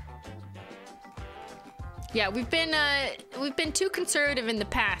 Yeah, we've been too conservative in the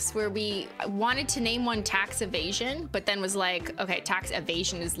past where we wanted to name one tax evasion, but then was like, okay, tax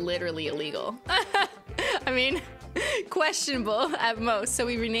evasion is literally illegal. I mean, questionable at most, so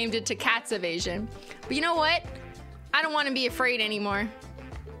we renamed it to cat's evasion. But you know what? I don't want to be afraid anymore.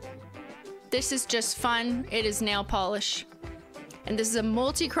 This is just fun. It is nail polish. And this is a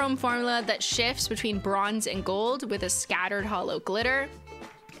multi-chrome formula that shifts between bronze and gold with a scattered hollow glitter.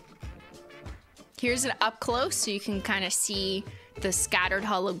 Here's it up close so you can kind of see the scattered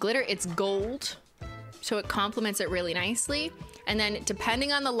hollow glitter. It's gold, so it complements it really nicely. And then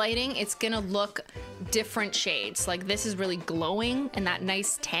depending on the lighting, it's gonna look different shades. Like this is really glowing and that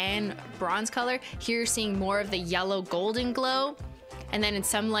nice tan bronze color. Here you're seeing more of the yellow golden glow. And then in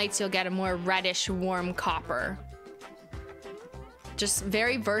some lights, you'll get a more reddish warm copper. Just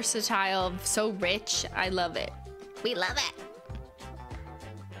very versatile, so rich. I love it. We love it.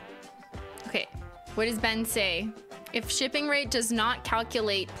 Okay. What does Ben say? If shipping rate does not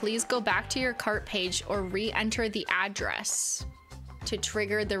calculate, please go back to your cart page or re-enter the address to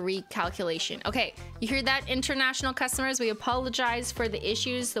trigger the recalculation. Okay, you hear that, international customers? We apologize for the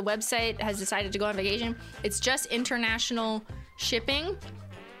issues. The website has decided to go on vacation. It's just international shipping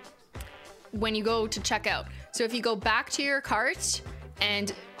when you go to checkout. So if you go back to your cart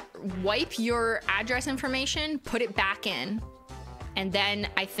and wipe your address information, put it back in, and then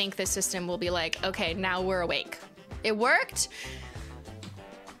I think the system will be like, okay, now we're awake. It worked?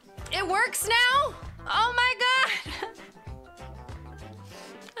 It works now? Oh my God.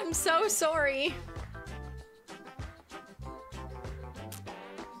 I'm so sorry.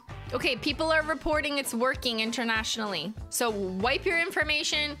 Okay, people are reporting it's working internationally. So wipe your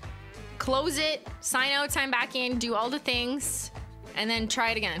information, close it, sign out, sign back in, do all the things, and then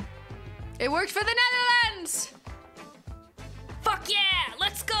try it again. It worked for the Netherlands! Fuck yeah,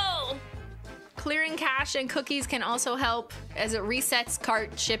 let's go! Clearing cache and cookies can also help as it resets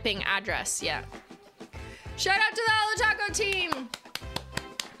cart shipping address, yeah. Shout out to the Holo Taco team!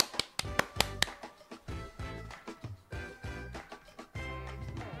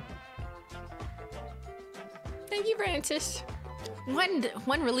 Thank you, Francis.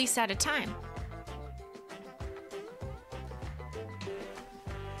 One release at a time.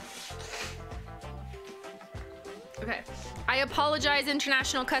 Okay. I apologize,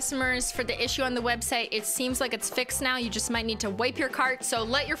 international customers, for the issue on the website. It seems like it's fixed now. You just might need to wipe your cart. So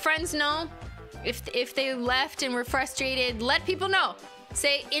let your friends know. If they left and were frustrated, let people know.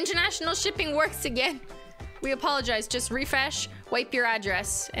 Say international shipping works again. We apologize. Just refresh, wipe your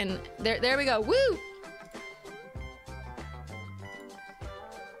address, and there we go. Woo!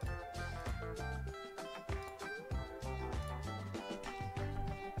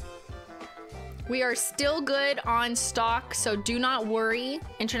 We are still good on stock, so do not worry,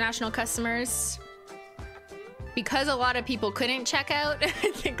 international customers. Because a lot of people couldn't check out, I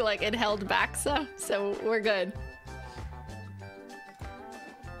think like it held back some, so we're good.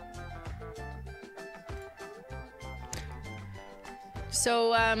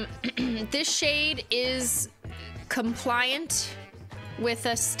 So this shade is compliant with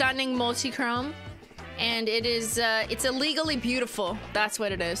a stunning multi-chrome, and it is it's illegally beautiful. That's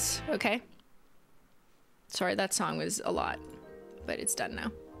what it is, okay? Sorry, that song was a lot, but it's done now.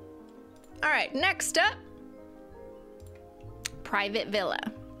 All right, next up, private villa.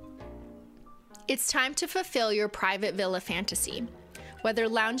 It's time to fulfill your private villa fantasy. Whether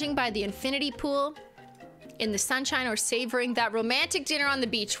lounging by the infinity pool, in the sunshine, or savoring that romantic dinner on the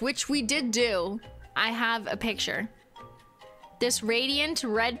beach, which we did do, I have a picture. This radiant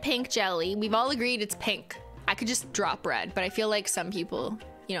red-pink jelly, we've all agreed it's pink. I could just drop red, but I feel like some people,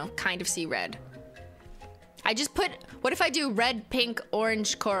 you know, kind of see red. I just put, what if I do red, pink,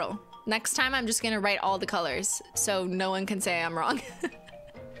 orange, coral? Next time I'm just gonna write all the colors so no one can say I'm wrong. Is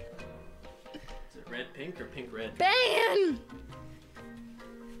it red, pink, or pink, red? Beyyyn!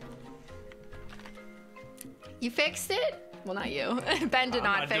 You fixed it? Well, not you. Ben did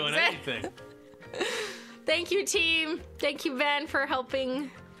not fix it. I'm not doing anything. Thank you, team. Thank you, Ben, for helping,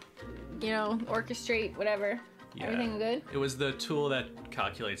 you know, orchestrate whatever. Yeah. Everything good? It was the tool that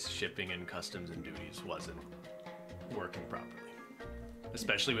calculates shipping and customs and duties wasn't working properly.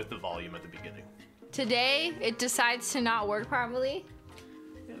 especially with the volume at the beginning. Today, it decides to not work properly.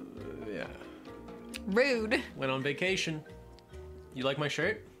 Yeah. Rude. Went on vacation. You like my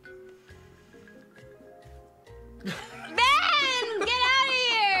shirt? Ben, get out of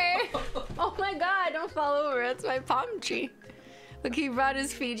here! Oh my god, don't fall over. That's my palm tree. Look, he brought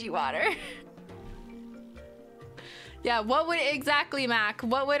his Fiji water. Yeah, what would exactly, Mac?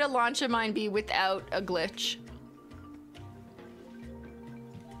 What would a launch of mine be without a glitch?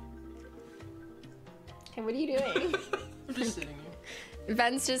 Hey, what are you doing? I'm just sitting here.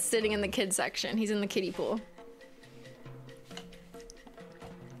 Ben's just sitting in the kids section. He's in the kiddie pool.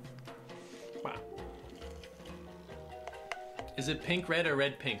 Wow. Is it pink red or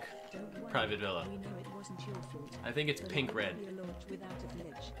red pink? Don't worry, Private villa. We know it wasn't your fault. I think it's The pink red. launch would be a launch without a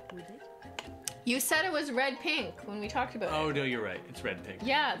glitch, would it? You said it was red pink when we talked about it. Oh no, you're right. It's red pink.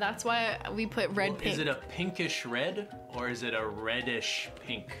 Yeah, that's why we put red Well, pink. is it a pinkish red or is it a reddish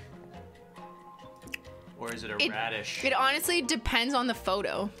pink? Or is it a radish? It honestly depends on the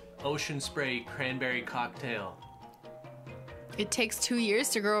photo. Ocean spray cranberry cocktail. It takes 2 years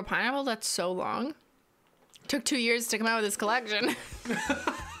to grow a pineapple? That's so long. Took 2 years to come out with this collection.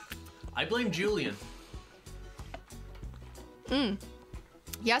 I blame Julian.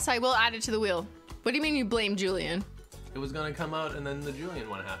 Yes, I will add it to the wheel. What do you mean you blame Julian? It was gonna come out and then the Julian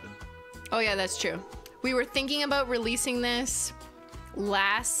one happened. Oh yeah, that's true. We were thinking about releasing this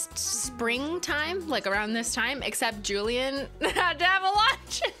last springtime, like around this time, except Julian had to have a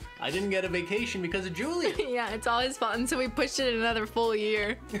launch. I didn't get a vacation because of Julian. Yeah, it's all his fault, and so we pushed it another full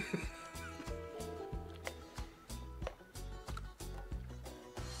year. Where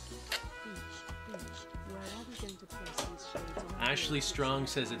are we going to place these shades on our Ashley wheels? Strong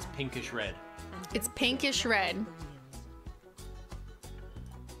says it's pinkish red. And It's don't pinkish forget red. the wheels.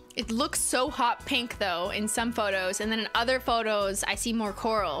 It looks so hot pink though in some photos, and then in other photos I see more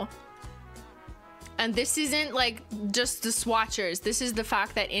coral. And this isn't like just the swatchers. This is the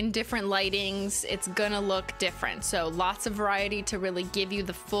fact that in different lightings it's gonna look different. So lots of variety to really give you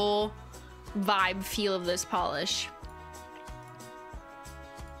the full vibe feel of this polish.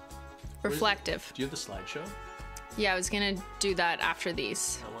 Reflective. Do you have the slideshow? Yeah, I was gonna do that after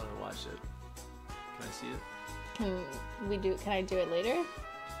these. I want to watch it. Can I see it? Can I do it later?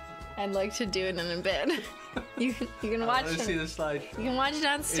 I'd like to do it in a bit. You can I watch want to see it. the slideshow. You can watch it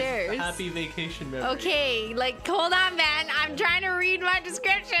downstairs. It's happy vacation memory. Okay, like hold on, man. I'm trying to read my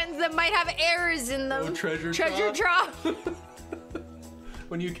descriptions that might have errors in them. Oh, treasure trough.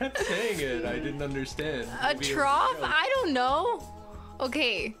 When you kept saying it, I didn't understand. A Maybe it was trough? joke. I don't know.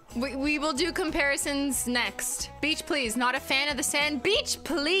 Okay, we will do comparisons next. Beach, please. Not a fan of the sand. Beach,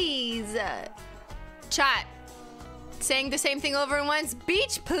 please. Chat. Saying the same thing over and once.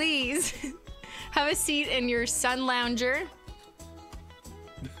 Beach, please. Have a seat in your sun lounger.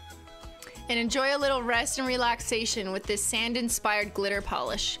 And enjoy a little rest and relaxation with this sand-inspired glitter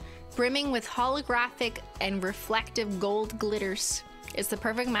polish. Brimming with holographic and reflective gold glitters. It's the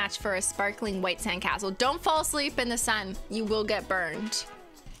perfect match for a sparkling white sandcastle. Don't fall asleep in the sun. You will get burned.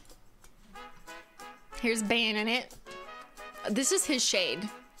 Here's Beyyyn in it. This is his shade.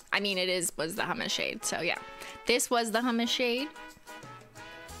 I mean, was the hummus shade, so yeah. This was the hummus shade.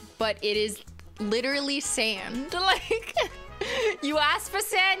 But it is literally sand. Like, you ask for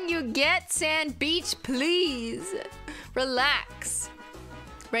sand, you get sand. Beach, please. Relax.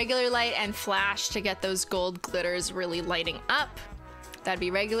 Regular light and flash to get those gold glitters really lighting up. That'd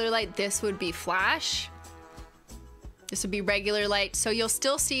be regular light. This would be flash. This would be regular light. So you'll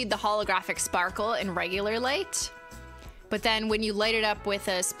still see the holographic sparkle in regular light. But then when you light it up with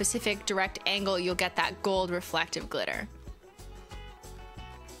a specific direct angle, you'll get that gold reflective glitter.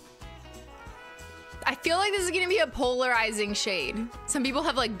 I feel like this is gonna be a polarizing shade. Some people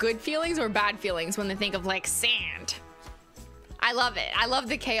have like good feelings or bad feelings when they think of like sand. I love it. I love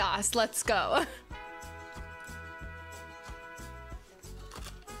the chaos. Let's go.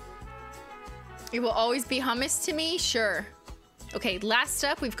 It will always be hummus to me, sure. Okay, last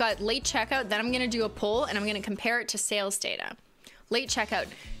up, we've got late checkout. Then I'm gonna do a poll and I'm gonna compare it to sales data. Late checkout.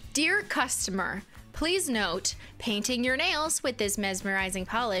 Dear customer, please note, painting your nails with this mesmerizing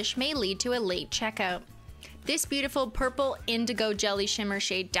polish may lead to a late checkout. This beautiful purple indigo jelly shimmer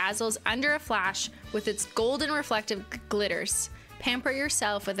shade dazzles under a flash with its golden reflective glitters. Pamper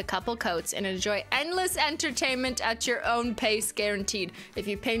yourself with a couple coats and enjoy endless entertainment at your own pace, guaranteed. If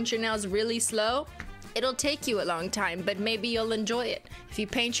you paint your nails really slow, it'll take you a long time, but maybe you'll enjoy it. If you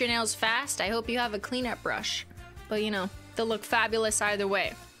paint your nails fast, I hope you have a cleanup brush. But you know, they'll look fabulous either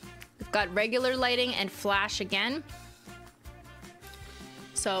way. We've got regular lighting and flash again.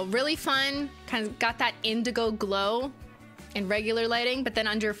 So really fun, kind of got that indigo glow in regular lighting, but then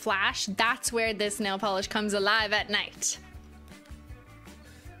under flash, that's where this nail polish comes alive at night.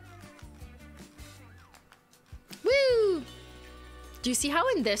 Woo! Do you see how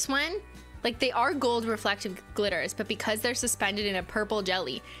in this one, like they are gold reflective glitters, but because they're suspended in a purple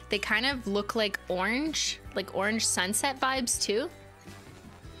jelly, they kind of look like orange sunset vibes too?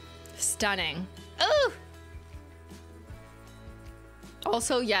 Stunning. Ooh!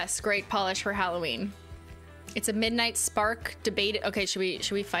 Also, yes, great polish for Halloween. It's a midnight spark debate. Okay, should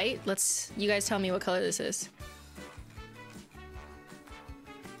we fight? You guys tell me what color this is.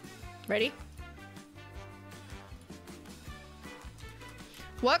 Ready?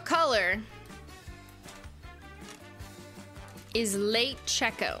 What color is late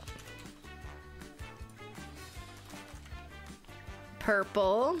checkout?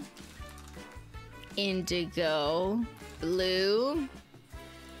 Purple, indigo, blue,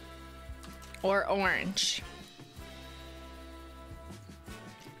 or orange?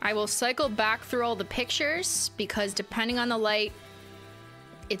 I will cycle back through all the pictures because depending on the light,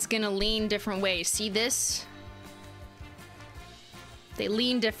 it's gonna lean different ways. See this? They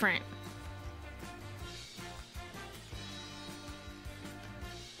lean different.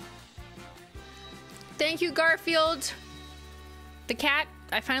 Thank you, Garfield. The cat,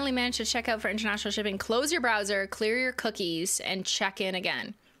 I finally managed to check out for international shipping. Close your browser, clear your cookies, and check in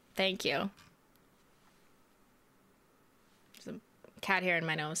again. Thank you. There's a cat hair in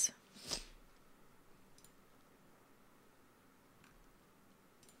my nose.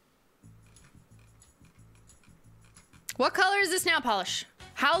 What color is this nail polish?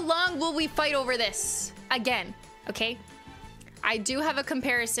 How long will we fight over this? Again, okay? I do have a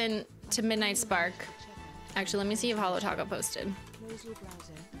comparison to Midnight Spark. Actually, let me see if Holo Taco posted. Close your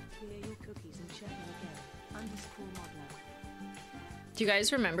browser, clear your cookies and check in again. _modeler. Do you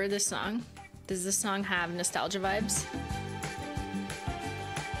guys remember this song? Does this song have nostalgia vibes?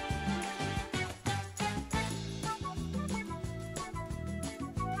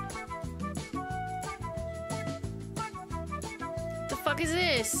 The fuck is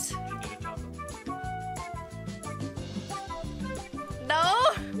this? No,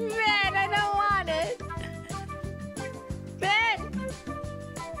 man, I don't want it. Ben,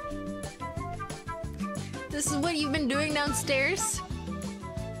 this is what you've been doing downstairs?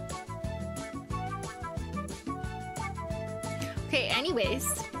 Okay, anyways,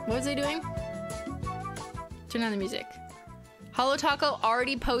 what was I doing? Turn on the music. Holo Taco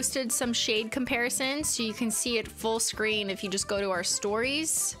already posted some shade comparisons, so you can see it full screen if you just go to our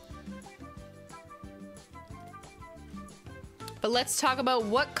stories. But let's talk about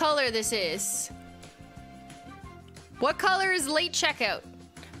what color this is. What color is late checkout?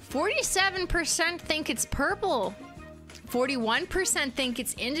 47% think it's purple. 41% think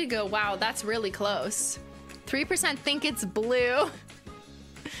it's indigo. Wow, that's really close. 3% think it's blue.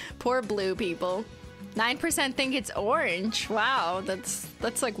 Poor blue people. 9% think it's orange. Wow, that's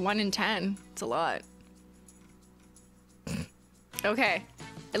like 1 in 10. It's a lot. Okay.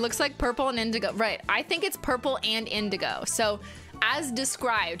 It looks like purple and indigo. Right, I think it's purple and indigo. So, as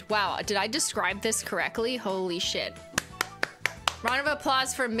described. Wow, did I describe this correctly? Holy shit. Round of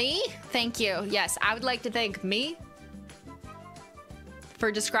applause for me. Thank you. Yes, I would like to thank me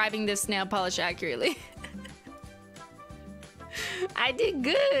for describing this nail polish accurately. I did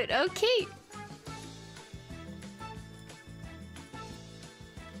good. Okay.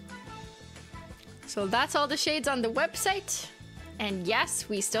 So that's all the shades on the website. And yes,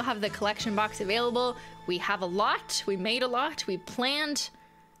 we still have the collection box available. We have a lot. We made a lot. We planned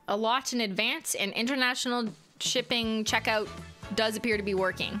a lot in advance, and international shipping checkout does appear to be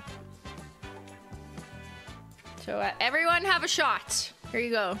working. So everyone have a shot. Here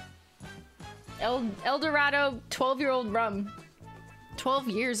you go. El Dorado 12-year-old rum. 12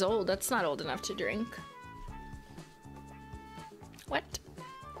 years old. That's not old enough to drink. What?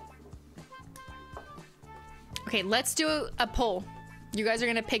 Okay, let's do a poll. You guys are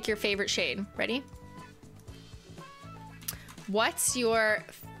gonna pick your favorite shade. Ready? What's your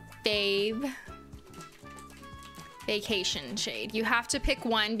fave vacation shade? You have to pick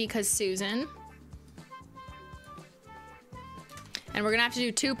one because Susan. And we're gonna have to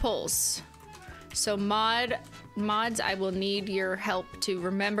do 2 polls. So mods, I will need your help to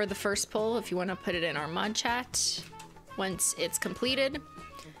remember the first poll if you want to put it in our mod chat once it's completed.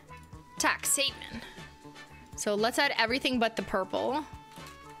 Tax statement. So let's add everything but the purple.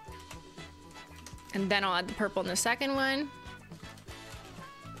 And then I'll add the purple in the second one.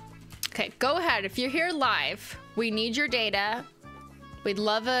 Okay, go ahead. If you're here live, we need your data. We'd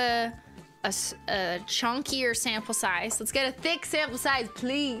love a chunkier sample size. Let's get a thick sample size,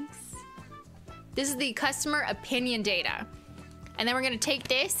 please. This is the customer opinion data. And then we're gonna take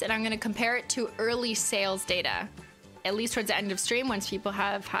this and I'm gonna compare it to early sales data, at least towards the end of stream, once people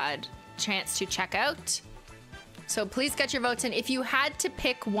have had a chance to check out. So please get your votes in. If you had to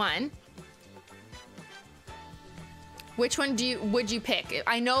pick one, which one would you pick?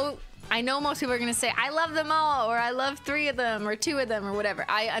 I know most people are gonna say, I love them all, or I love 3 of them, or 2 of them, or whatever.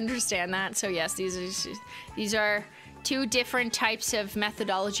 I understand that. So yes, these are 2 different types of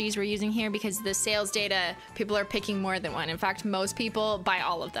methodologies we're using here, because the sales data, people are picking more than one. In fact, most people buy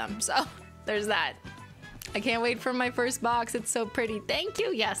all of them. So there's that. I can't wait for my first box. It's so pretty. Thank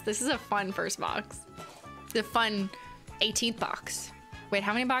you. Yes, this is a fun first box. The fun 18th box. Wait,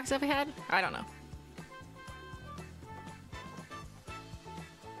 how many boxes have we had? I don't know.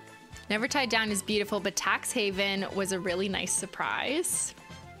 Never Tied Down is beautiful, but Tax Haven was a really nice surprise.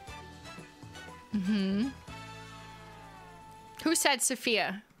 Mm-hmm. Who said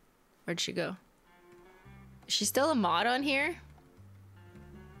Sophia? Where'd she go? Is she still a mod on here?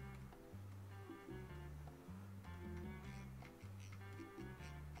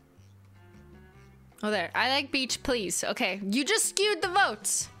 Oh, there. I like Beach Please. Okay, you just skewed the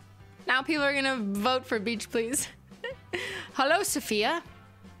votes. Now people are gonna vote for Beach Please. Hello, Sophia.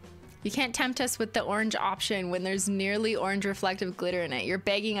 You can't tempt us with the orange option when there's nearly orange reflective glitter in it. You're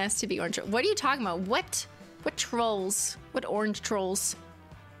begging us to be orange. What are you talking about? What trolls? What orange trolls?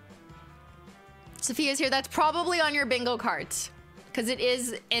 Sophia's here. That's probably on your bingo cards, because it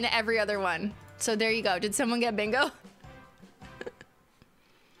is in every other one. So there you go. Did someone get bingo?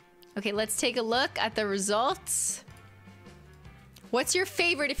 Okay, let's take a look at the results. What's your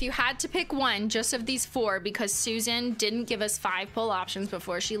favorite if you had to pick one just of these 4, because Susan didn't give us 5 poll options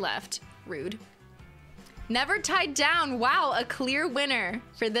before she left. Rude. Never Tied Down. Wow, a clear winner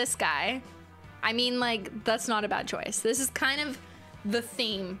for this guy. I mean, like, that's not a bad choice. This is kind of the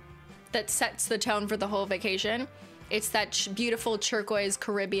theme that sets the tone for the whole vacation. It's that beautiful turquoise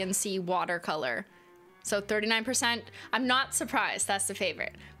Caribbean Sea watercolor. So 39%, I'm not surprised that's the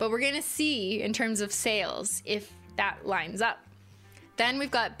favorite. But we're gonna see in terms of sales if that lines up. Then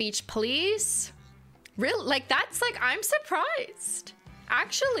we've got Beach Please. Real, like, that's like, I'm surprised.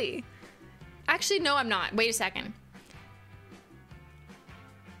 Actually, no, I'm not. Wait a second.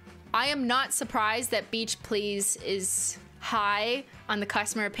 I am not surprised that Beach Please is high on the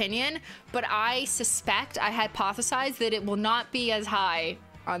customer opinion, but I suspect, I hypothesize that it will not be as high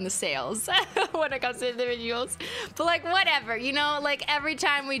on the sales when it comes to individuals. But like, whatever, you know, like every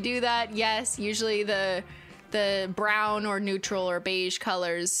time we do that, yes, usually the brown or neutral or beige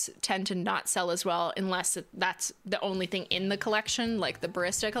colors tend to not sell as well unless that's the only thing in the collection, like the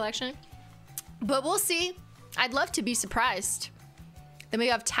barista collection. But we'll see. I'd love to be surprised. Then we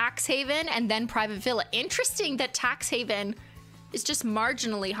have Tax Haven and then Private Villa. Interesting that Tax Haven is just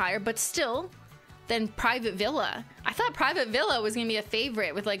marginally higher, but still, than Private Villa. I thought Private Villa was gonna be a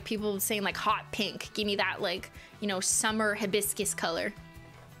favorite with like people saying like hot pink. Give me that, like, you know, summer hibiscus color.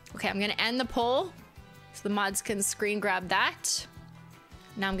 Okay, I'm gonna end the poll so the mods can screen grab that.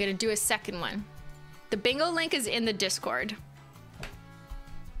 Now I'm gonna do a second one. The bingo link is in the Discord,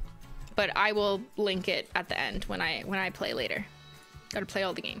 but I will link it at the end when I play later. Gotta play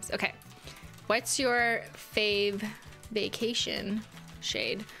all the games. Okay. What's your fave vacation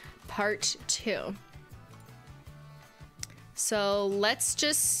shade? Part 2. So let's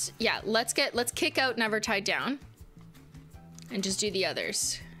just, yeah, let's kick out Never Tied Down and just do the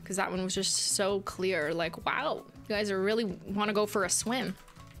others, because that one was just so clear. Like, wow, you guys are really want to go for a swim.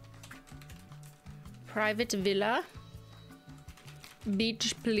 Private Villa,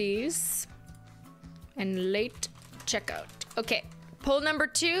 Beach Please, and late checkout. Okay, poll number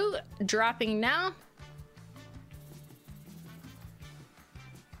 2 dropping now.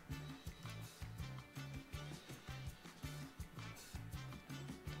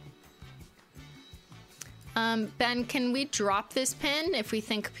 Ben, can we drop this pin if we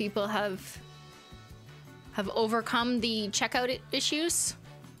think people have overcome the checkout issues?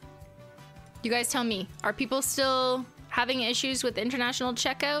 You guys tell me. Are people still having issues with international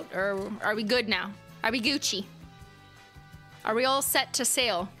checkout, or are we good now? Are we Gucci? Are we all set to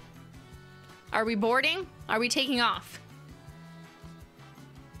sail? Are we boarding? Are we taking off?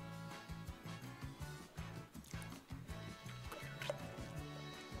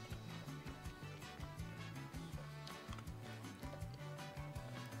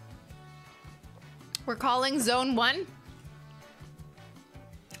 We're calling zone 1.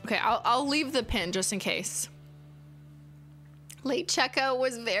 Okay, I'll leave the pin just in case. Late checkout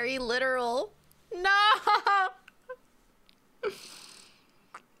was very literal. No!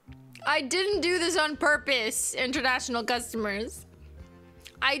 I didn't do this on purpose, international customers.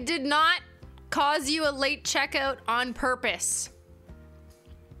 I did not cause you a late checkout on purpose.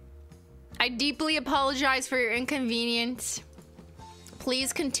 I deeply apologize for your inconvenience.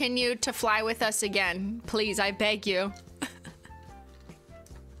 Please continue to fly with us again. Please, I beg you.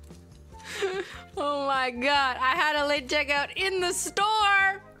 Oh my god, I had a late checkout in the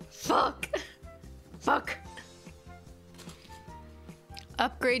store. Fuck. Fuck.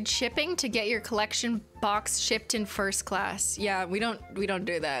 Upgrade shipping to get your collection box shipped in first class. Yeah, we don't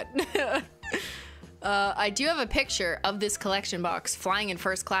do that. I do have a picture of this collection box flying in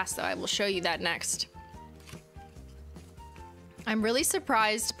first class though. I will show you that next. I'm really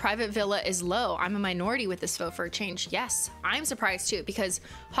surprised private villa is low. I'm a minority with this vote for a change. Yes, I'm surprised too because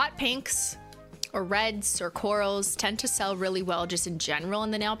hot pinks or reds or corals tend to sell really well just in general in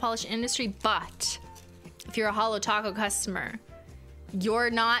the nail polish industry. But if you're a Holo Taco customer,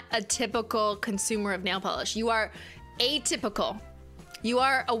 you're not a typical consumer of nail polish. You are atypical. You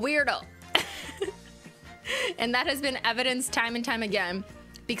are a weirdo. And that has been evidenced time and time again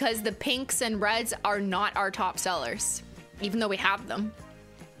because the pinks and reds are not our top sellers, even though we have them.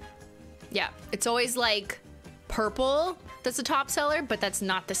 Yeah, it's always like purple that's a top seller, but that's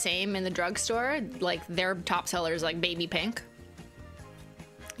not the same in the drugstore. Like their top seller is like baby pink.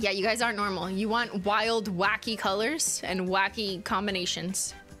 Yeah, you guys aren't normal. You want wild, wacky colors and wacky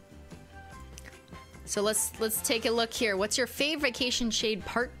combinations. So let's take a look here. What's your favorite vacation shade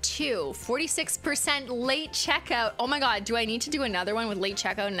part 2? 46% late checkout. Oh my god, do I need to do another one with late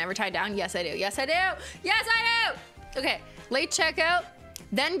checkout and never tied down? Yes, I do. Yes, I do. Yes, I do. Okay, late checkout,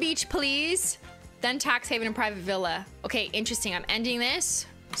 then beach please, then tax haven and private villa. Okay, interesting. I'm ending this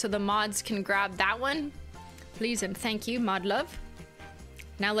so the mods can grab that one. Please and thank you, mod love.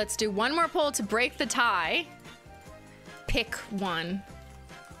 Now let's do one more poll to break the tie. Pick one.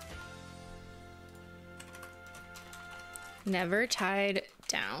 Never tied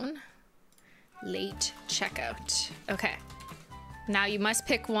down. Late checkout. Okay. Now you must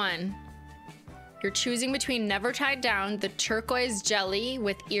pick one. You're choosing between never tied down, the turquoise jelly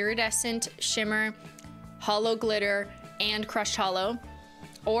with iridescent shimmer, hollow glitter, and crushed hollow,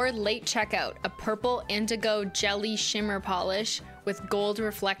 or late checkout, a purple indigo jelly shimmer polish with gold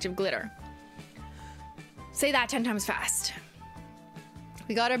reflective glitter. Say that 10 times fast.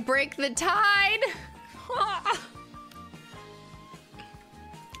 We gotta break the tide.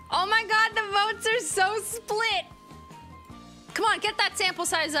 Oh my god, the votes are so split. Come on, get that sample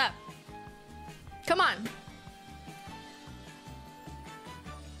size up. Come on.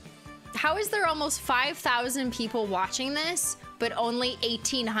 How is there almost 5,000 people watching this, but only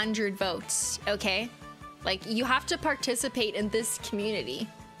 1,800 votes, okay? Like, you have to participate in this community.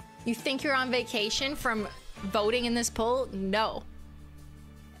 You think you're on vacation from voting in this poll? No.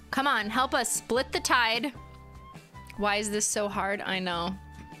 Come on, help us split the tide. Why is this so hard? I know.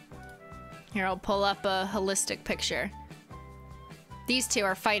 Here, I'll pull up a holistic picture. These two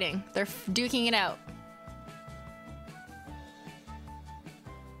are fighting. They're duking it out.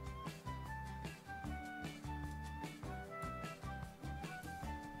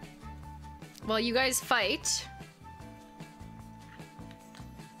 While you guys fight,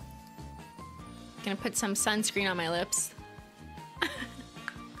 gonna put some sunscreen on my lips.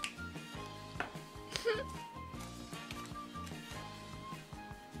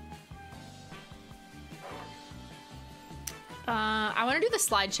 I want to do the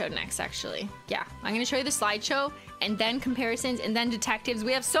slideshow next, actually. Yeah, I'm going to show you the slideshow, and then comparisons, and then detectives.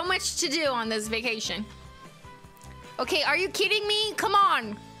 We have so much to do on this vacation. Okay, are you kidding me? Come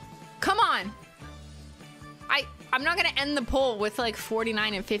on. Come on. I'm not going to end the poll with like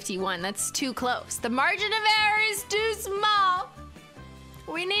 49 and 51. That's too close. The margin of error is too small.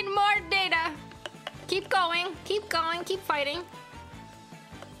 We need more data. Keep going. Keep going. Keep fighting.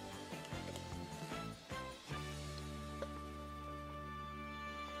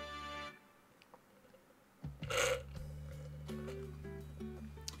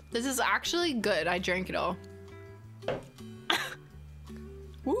 This is actually good. I drank it all.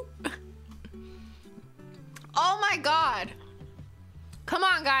 Woo. Oh my god. Come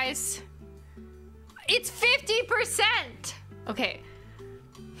on, guys. It's 50%. Okay.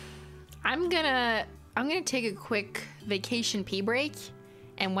 I'm gonna take a quick vacation pee break,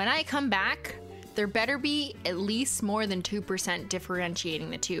 and when I come back, there better be at least more than 2% differentiating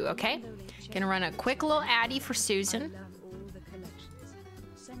the two, okay? Gonna run a quick little addy for Susan.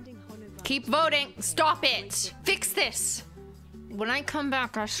 Keep voting. Stop it. Fix this. When I come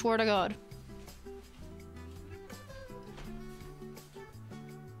back, I swear to God.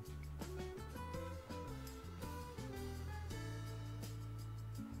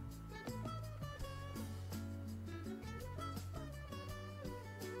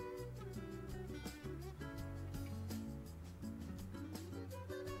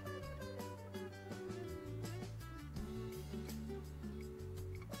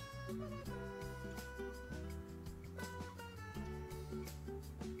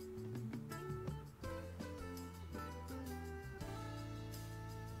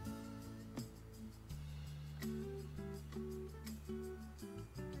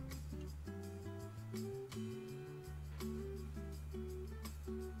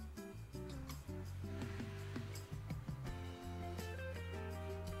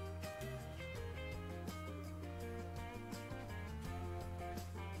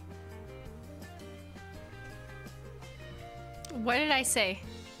 What did I say?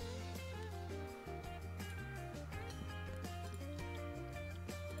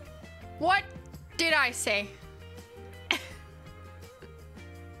 What did I say?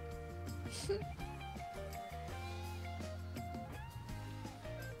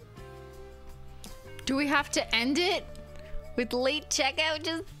 Do we have to end it with late checkout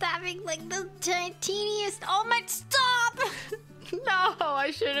just having like the tiniest? Oh my, stop! No,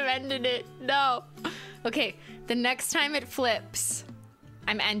 I should have ended it. No. Okay, the next time it flips,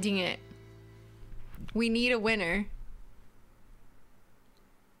 I'm ending it. We need a winner.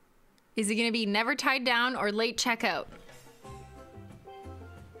 Is it gonna be never tied down or late checkout?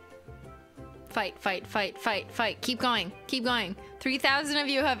 Fight, fight, fight, fight, fight. Keep going, keep going. 3,000 of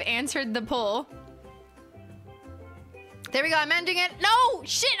you have answered the poll. There we go, I'm ending it. No,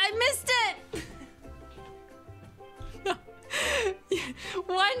 shit, I missed it.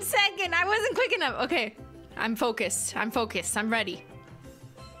 1 second, I wasn't quick enough. Okay, I'm focused, I'm ready.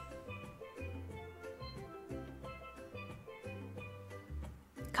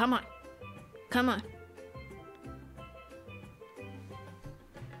 Come on, come on.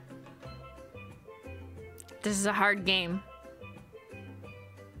 This is a hard game.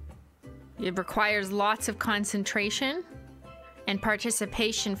 It requires lots of concentration and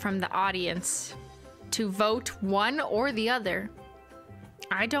participation from the audience to vote one or the other.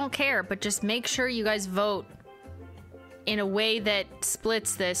 I don't care, but just make sure you guys vote in a way that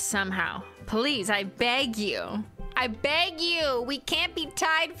splits this somehow. Please, I beg you. I beg you. We can't be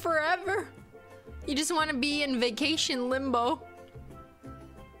tied forever. You just want to be in vacation limbo.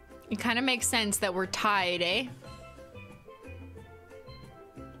 It kind of makes sense that we're tied, eh?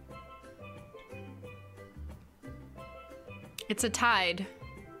 It's a tide.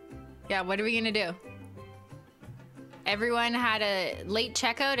 Yeah, what are we gonna do? Everyone had a late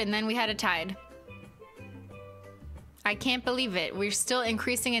checkout and then we had a tide. I can't believe it. We're still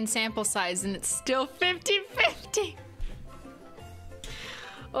increasing in sample size and it's still 50-50.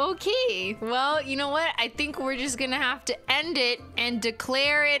 Okay, well, you know what? I think we're just gonna have to end it and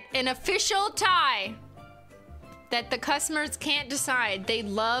declare it an official tie. That the customers can't decide. They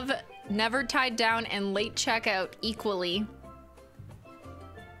love never tied down and late checkout equally.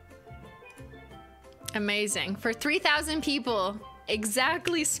 Amazing. For 3,000 people,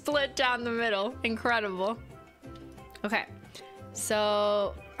 exactly split down the middle. Incredible. Okay,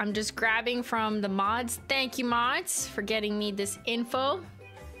 so I'm just grabbing from the mods. Thank you, mods, for getting me this info.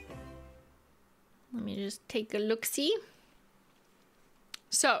 Let me just take a look-see.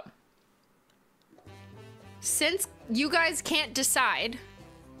 So, since you guys can't decide,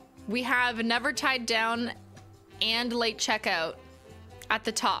 we have never tied down and late checkout at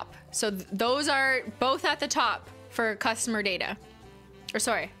the top. So those are both at the top for customer data. Or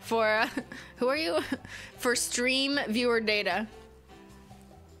sorry, for, who are you? For stream viewer data.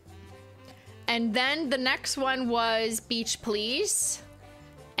 And then the next one was Beach Please.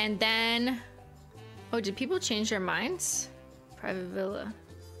 And then, oh, did people change their minds? Private Villa.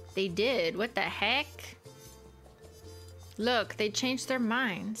 They did, what the heck? Look, they changed their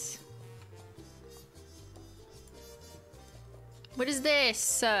minds. What is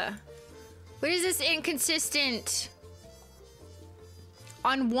this? What is this inconsistent?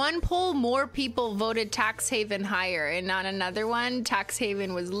 On one poll, more people voted tax haven higher, and on another one, tax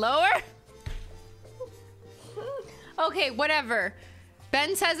haven was lower. Okay, whatever.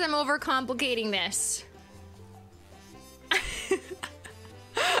 Ben says I'm overcomplicating this.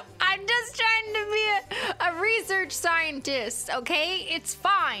 I'm just trying to be a research scientist, okay? It's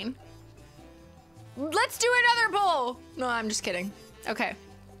fine. Let's do another poll. No, I'm just kidding. Okay.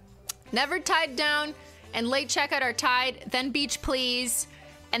 Never tied down and late checkout are tied, then Beach Please,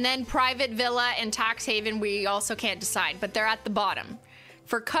 and then Private Villa and Tax Haven we also can't decide, but they're at the bottom.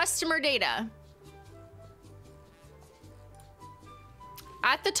 For customer data,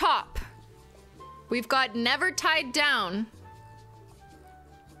 at the top, we've got never tied down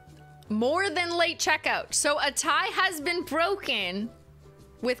more than late checkout. So a tie has been broken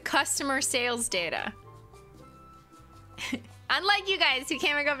with customer sales data. Unlike you guys who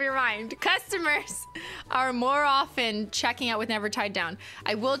can't make up your mind, customers are more often checking out with never tied down.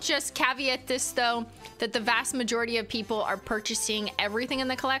 I will just caveat this though, that the vast majority of people are purchasing everything in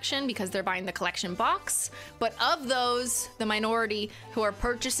the collection because they're buying the collection box. But of those, the minority who are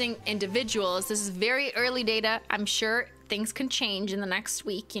purchasing individuals, this is very early data. I'm sure things can change in the next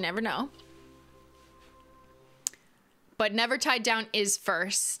week, you never know. But never tied down is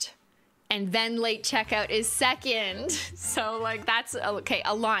first. And then late checkout is second. So like that's, okay,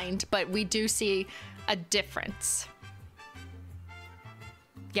 aligned, but we do see a difference.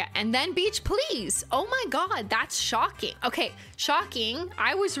 Yeah, and then Beach Please. Oh my God, that's shocking. Okay, shocking.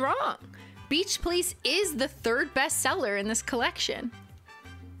 I was wrong. Beach Please is the third bestseller in this collection.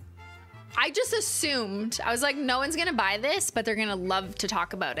 I just assumed. I was like, no one's gonna buy this, but they're gonna love to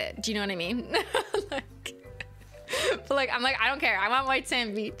talk about it. Do you know what I mean? I'm like, I don't care. I want White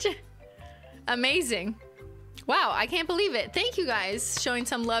Sand Beach. Amazing. Wow, I can't believe it. Thank you guys showing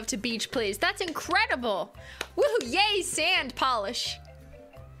some love to Beach Please. That's incredible. Woohoo, yay, sand polish.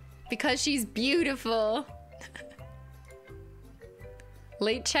 Because she's beautiful.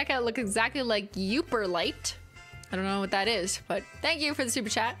 Late checkout looks exactly like Yooperlite. I don't know what that is, but thank you for the super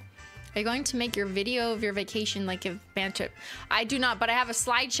chat. Are you going to make your video of your vacation like a band trip? I do not, but I have a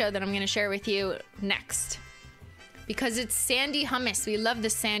slideshow that I'm going to share with you next. Because it's sandy hummus. We love the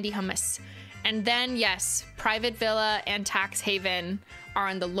sandy hummus. And then, yes, private villa and tax haven are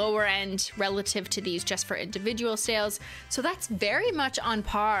on the lower end relative to these just for individual sales. So that's very much on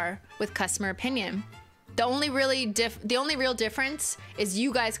par with customer opinion. The only real difference is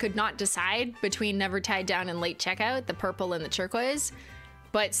you guys could not decide between Never Tied Down and Late Checkout, the purple and the turquoise,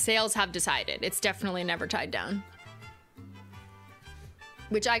 but sales have decided. It's definitely Never Tied Down.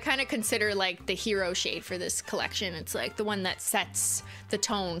 Which I kind of consider like the hero shade for this collection. It's like the one that sets the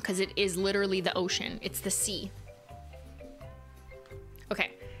tone because it is literally the ocean. It's the sea.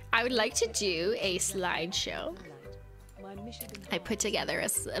 Okay, I would like to do a slideshow. I put together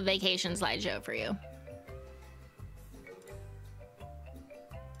a vacation slideshow for you.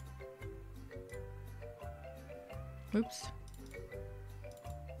 Oops.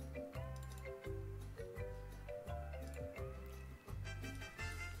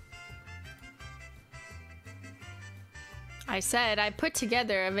 I said I put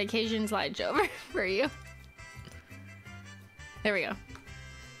together a vacation slideshow for you. There we go.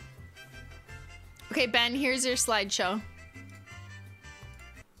 Okay, Ben, here's your slideshow.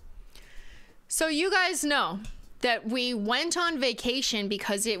 So you guys know that we went on vacation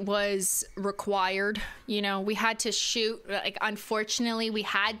because it was required. You know, we had to shoot, like, unfortunately, we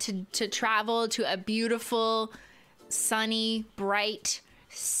had to travel to a beautiful, sunny, bright,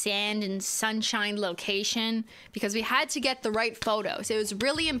 sand and sunshine location because we had to get the right photos. It was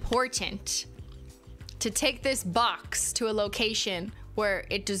really important to take this box to a location where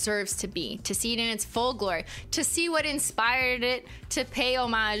it deserves to be, to see it in its full glory, to see what inspired it, to pay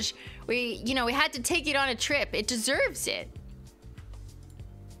homage. We had to take it on a trip. It deserves it.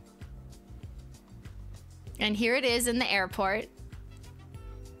 And here it is in the airport.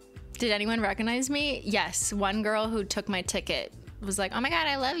 Did anyone recognize me? Yes, one girl who took my ticket was like, oh my God,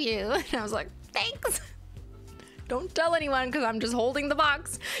 I love you. And I was like, thanks. Don't tell anyone because I'm just holding the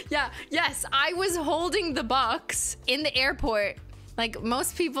box. Yeah, yes, I was holding the box in the airport. Like,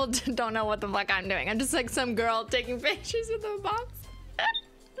 most people don't know what the fuck I'm doing. I'm just like some girl taking pictures of the box.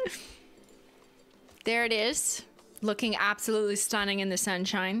 There it is, looking absolutely stunning in the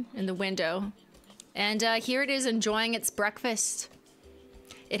sunshine in the window. And here it is enjoying its breakfast.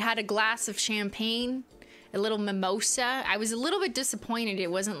 It had a glass of champagne, a little mimosa. I was a little bit disappointed it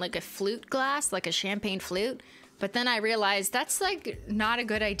wasn't like a flute glass, like a champagne flute. But then I realized that's like not a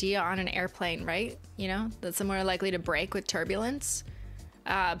good idea on an airplane, right? You know, that's more likely to break with turbulence.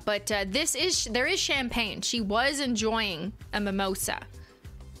 But there is champagne. She was enjoying a mimosa.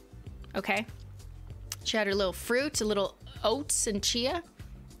 Okay. She had her little fruit, a little oats and chia.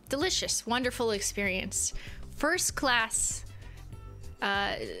 Delicious, wonderful experience. First class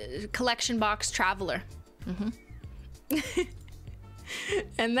collection box traveler.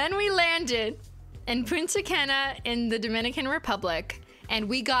 And then we landed in Punta Cana in the Dominican Republic, and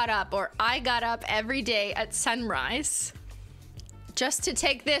we got up, or I got up every day at sunrise just to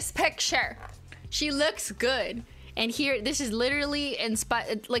take this picture. She looks good. And here, this is literally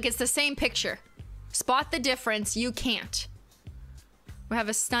like it's the same picture. Spot the difference, you can't. We have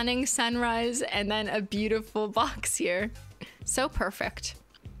a stunning sunrise and then a beautiful box here. So perfect.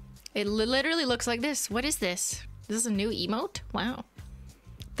 It literally looks like this. What is this? This is a new emote? Wow.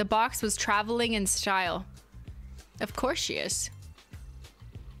 The box was traveling in style. Of course she is.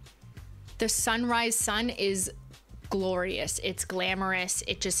 The sunrise sun is glorious. It's glamorous.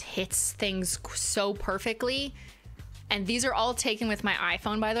 It just hits things so perfectly. And these are all taken with my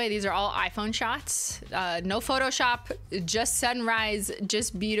iPhone, by the way. These are all iPhone shots. No Photoshop, just sunrise,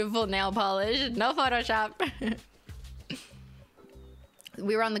 just beautiful nail polish. No Photoshop.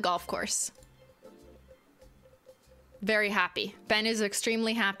 We were on the golf course. Very happy. Ben is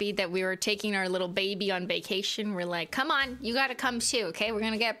extremely happy that we were taking our little baby on vacation. We're like, come on, you gotta come too, okay? We're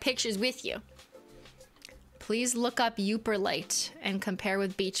gonna get pictures with you. Please look up Yooperlite and compare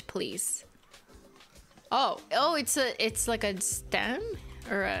with Beach Please. Oh, it's like a stem?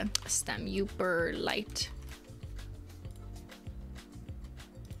 or a stem, Yooperlite.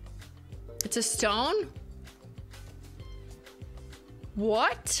 It's a stone?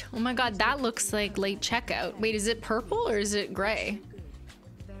 What? Oh my god, that looks like late checkout. Wait, is it purple or is it gray?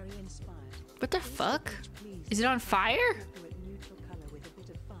 Very inspired. What the fuck? Is it on fire? Neutral color with a bit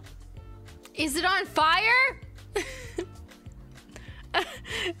of fun. Is it on fire?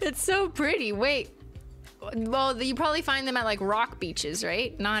 It's so pretty. Wait. Well, you probably find them at like rock beaches,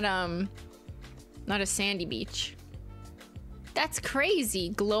 right? Not a sandy beach. That's crazy.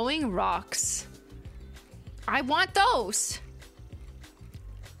 Glowing rocks. I want those.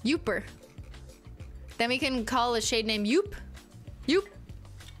 Yooper. Then we can call a shade name Yoop. Yoop.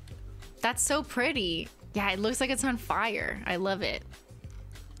 That's so pretty. Yeah, it looks like it's on fire. I love it.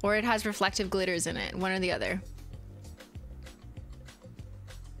 Or it has reflective glitters in it. One or the other.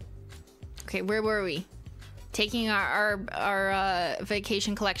 Okay, where were we? Taking our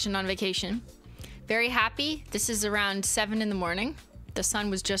vacation collection on vacation. Very happy. This is around 7 in the morning. The sun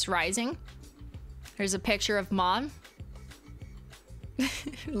was just rising. There's a picture of mom.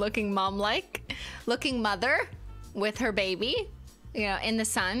 Looking mom-like. Looking mother with her baby, you know, in the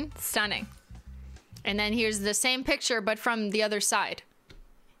sun. Stunning. And then here's the same picture, but from the other side.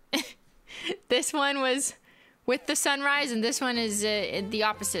 This one was with the sunrise, and this one is the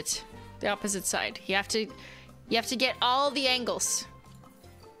opposite side. You have to get all the angles.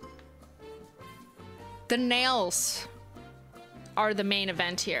 The nails are the main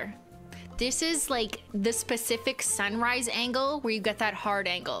event here. This is like the specific sunrise angle where you get that hard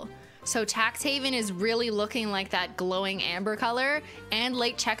angle. So Tax Haven is really looking like that glowing amber color, and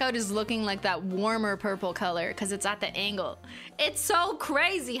Late Checkout is looking like that warmer purple color because it's at the angle. It's so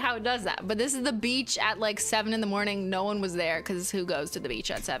crazy how it does that. But this is the beach at like 7 in the morning. No one was there because who goes to the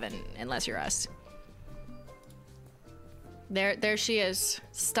beach at 7 unless you're us? There she is.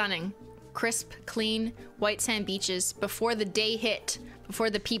 Stunning. Crisp, clean, white sand beaches before the day hit, before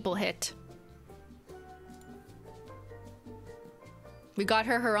the people hit. We got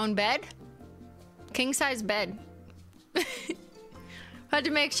her own bed. King size bed. Had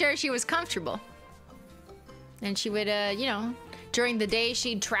to make sure she was comfortable. And she would, you know, during the day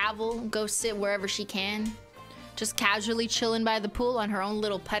she'd travel, go sit wherever she can. Just casually chilling by the pool on her own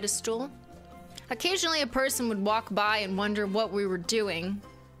little pedestal. Occasionally a person would walk by and wonder what we were doing.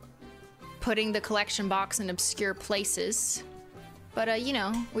 Putting the collection box in obscure places. But, you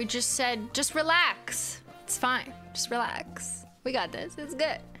know, we just said, just relax. It's fine. Just relax. We got this. It's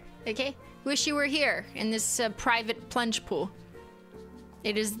good. Okay? Wish you were here in this private plunge pool.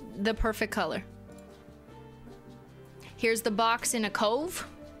 It is the perfect color. Here's the box in a cove,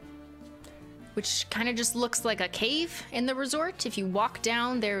 which kind of just looks like a cave in the resort. If you walk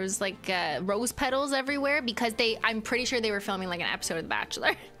down, there's like rose petals everywhere because I'm pretty sure they were filming like an episode of The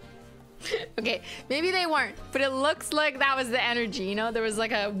Bachelor. Okay, maybe they weren't, but it looks like that was the energy, you know? There was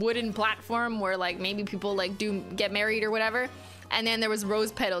like a wooden platform where like maybe people like do get married or whatever, and then there was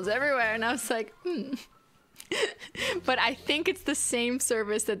rose petals everywhere, and I was like, But I think it's the same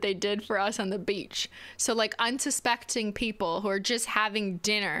service that they did for us on the beach. So like unsuspecting people who are just having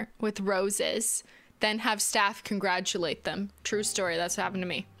dinner with roses, then have staff congratulate them. True story, that's what happened to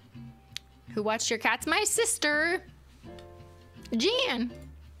me. Who watched your cats? My sister, Jan.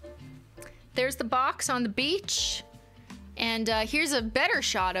 There's the box on the beach, and here's a better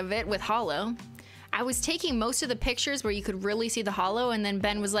shot of it with Holo. I was taking most of the pictures where you could really see the Holo, and then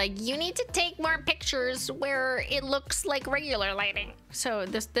Ben was like, you need to take more pictures where it looks like regular lighting. So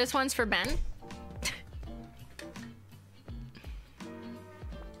this one's for Ben.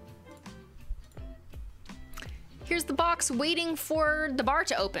 Here's the box waiting for the bar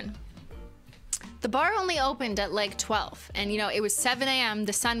to open. The bar only opened at like 12, and you know, it was 7 a.m.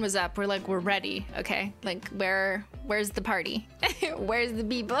 The sun was up. We're like, we're ready, okay? Like, where's the party? Where's the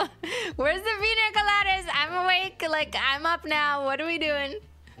people? Where's the pina coladas? I'm awake, like, I'm up now. What are we doing?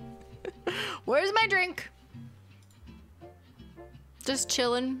 Where's my drink? Just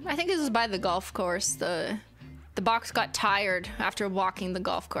chilling. I think this is by the golf course. The box got tired after walking the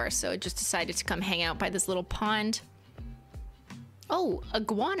golf course, so it just decided to come hang out by this little pond. Oh,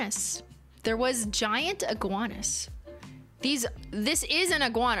 iguanas. There was giant iguanas. This is an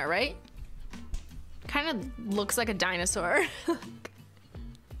iguana, right? Kind of looks like a dinosaur.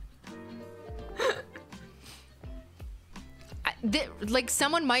 Like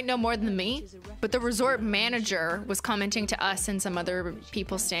someone might know more than me, but the resort manager was commenting to us and some other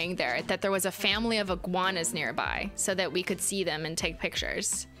people staying there that there was a family of iguanas nearby so that we could see them and take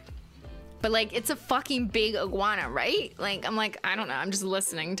pictures. But like, it's a fucking big iguana, right? Like, I'm like, I don't know. I'm just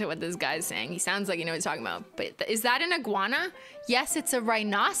listening to what this guy's saying. He sounds like he knows what he's talking about. But is that an iguana? Yes, it's a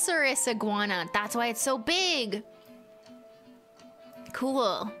rhinoceros iguana. That's why it's so big.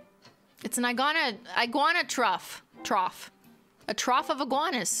 Cool. It's an iguana trough. A trough of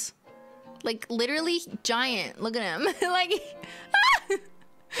iguanas. Like, literally giant. Look at him. Like,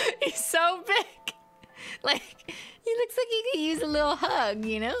 he's so big. Like, he looks like he could use a little hug,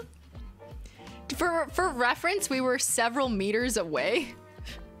 you know? For reference, we were several meters away.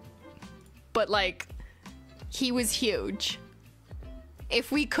 But, like, he was huge.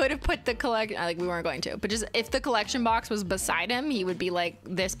 If we could have put the collection... Like, we weren't going to. But just, if the collection box was beside him, he would be, like,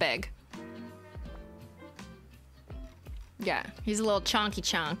 this big. Yeah, he's a little chonky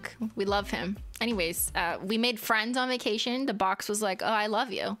chunk. We love him. Anyways, we made friends on vacation. The box was like, oh, I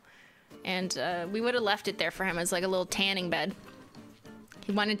love you. And we would have left it there for him as like a little tanning bed.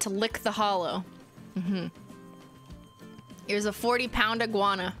 He wanted to lick the hollow. Here's a 40-pound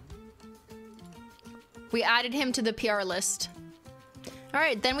iguana. We added him to the PR list. All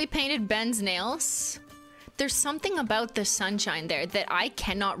right, then we painted Ben's nails. There's something about the sunshine there that I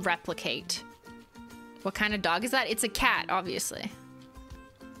cannot replicate. What kind of dog is that? It's a cat, obviously.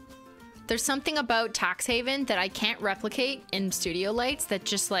 There's something about Tax Haven that I can't replicate in studio lights that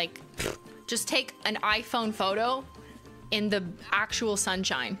just like, just take an iPhone photo in the actual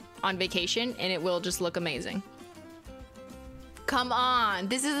sunshine on vacation and it will just look amazing. Come on,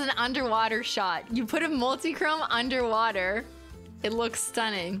 this is an underwater shot. You put a multi-chrome underwater, it looks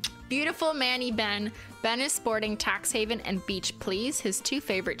stunning. Beautiful Manny Ben. Ben is sporting Tax Haven and Beach Please, his two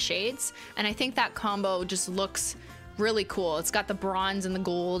favorite shades. And I think that combo just looks really cool. It's got the bronze and the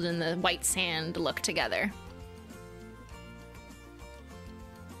gold and the white sand look together.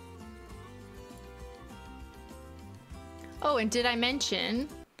 Oh, and did I mention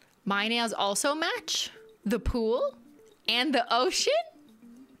my nails also match the pool and the ocean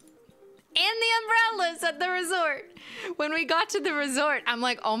and the umbrellas at the resort? When we got to the resort, I'm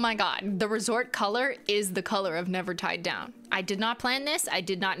like, oh my God, the resort color is the color of Never Tied Down. I did not plan this. I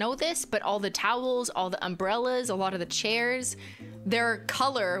did not know this, but all the towels, all the umbrellas, a lot of the chairs, their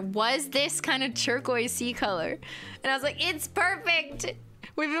color was this kind of turquoise sea color. And I was like, it's perfect.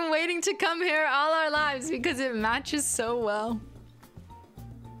 We've been waiting to come here all our lives because it matches so well.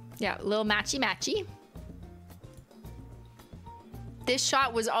 Yeah, a little matchy-matchy. This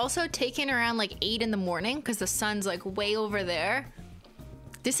shot was also taken around like 8 in the morning because the sun's like way over there.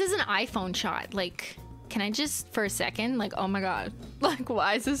 This is an iPhone shot. Like, can I just for a second, like, oh my God, like,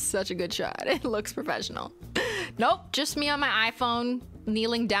 why is this such a good shot? It looks professional. Nope, just me on my iPhone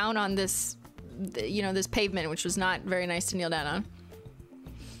kneeling down on this, you know, this pavement, which was not very nice to kneel down on.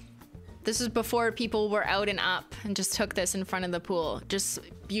 This was before people were out and up and just took this in front of the pool. Just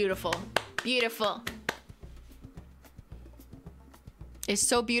beautiful, beautiful. It's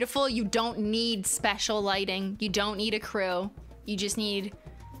so beautiful. You don't need special lighting. You don't need a crew. You just need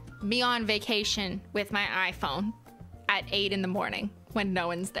me on vacation with my iPhone at 8 in the morning when no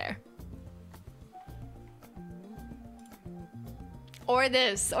one's there. Or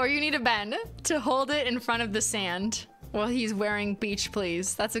this, or you need a Ben to hold it in front of the sand while he's wearing Beach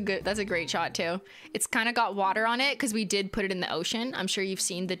Please. That's a great shot too. It's kind of got water on it because we did put it in the ocean. I'm sure you've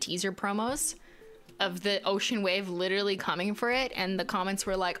seen the teaser promos of the ocean wave literally coming for it, and the comments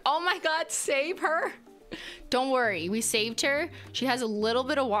were like, oh my God, save her. Don't worry, we saved her. She has a little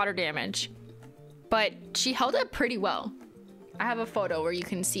bit of water damage, but she held up pretty well. I have a photo where you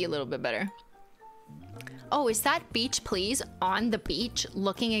can see a little bit better. Oh, is that Beach Please on the beach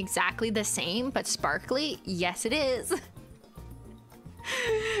looking exactly the same but sparkly? Yes, it is.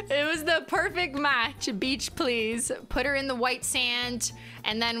 It was the perfect match. Beach Please. Put her in the white sand,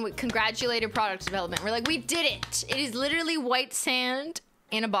 and then we congratulated product development. We're like, we did it. It is literally white sand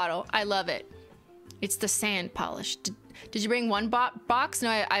in a bottle. I love it. It's the sand polish. Did you bring one box?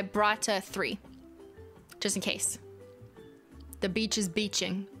 No, I brought 3. Just in case. The beach is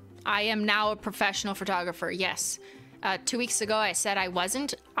beaching. I am now a professional photographer. Yes. 2 weeks ago, I said I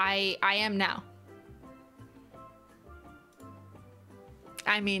wasn't. I am now.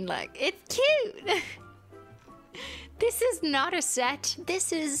 I mean, like, it's cute. This is not a set.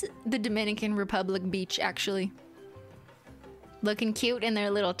 This is the Dominican Republic beach, actually. Looking cute in their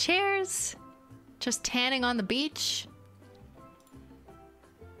little chairs. Just tanning on the beach.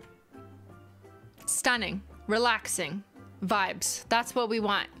 Stunning. Relaxing. Vibes. That's what we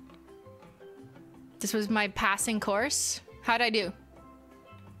want. This was my passing course. How'd I do?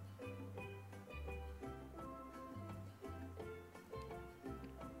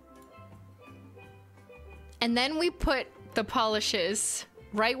 And then we put the polishes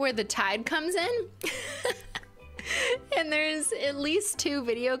right where the tide comes in. And there's at least 2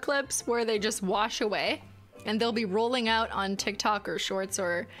 video clips where they just wash away, and they'll be rolling out on TikTok or Shorts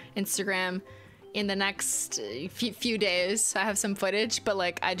or Instagram in the next few days. I have some footage, but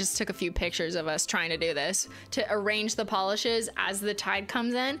like I just took a few pictures of us trying to do this, to arrange the polishes as the tide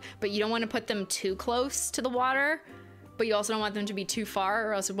comes in, but you don't want to put them too close to the water, but you also don't want them to be too far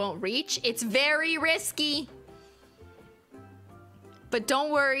or else it won't reach. It's very risky. But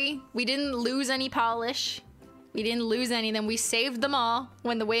don't worry, we didn't lose any polish. We didn't lose any of them. We saved them all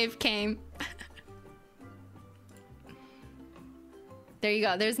when the wave came. There you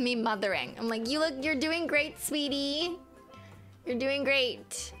go. There's me mothering. I'm like, you're doing great, sweetie. You're doing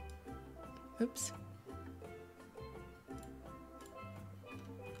great. Oops.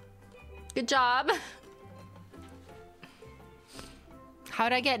 Good job.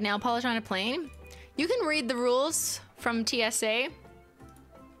 How'd I get nail polish on a plane? You can read the rules from TSA.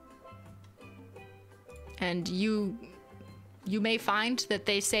 And you may find that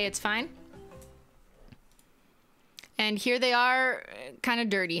they say it's fine. And here they are, kind of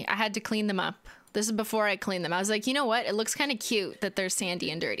dirty. I had to clean them up. This is before I cleaned them. I was like, you know what? It looks kind of cute that they're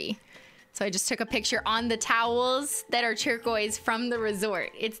sandy and dirty. So I just took a picture on the towels that are turquoise from the resort.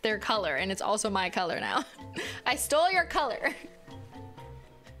 It's their color, and it's also my color now. I stole your color.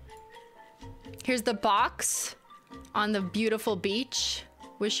 Here's the box on the beautiful beach.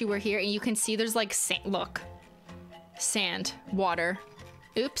 Wish you were here. And you can see there's like sand. Look. Sand. Water.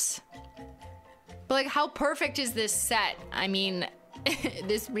 Oops. But like, how perfect is this set? I mean,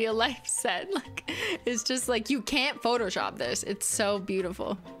 this real life set. Like, it's just like, you can't Photoshop this. It's so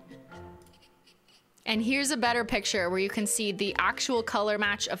beautiful. And here's a better picture where you can see the actual color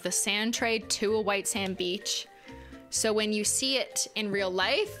match of the sand tray to a white sand beach. So when you see it in real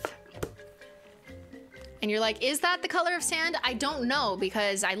life, and you're like, is that the color of sand? I don't know,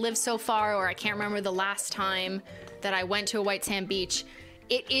 because I live so far, or I can't remember the last time that I went to a white sand beach.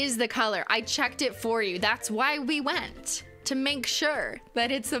 It is the color. I checked it for you. That's why we went, to make sure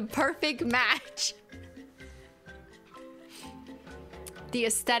that it's a perfect match. The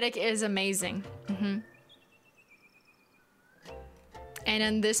aesthetic is amazing. And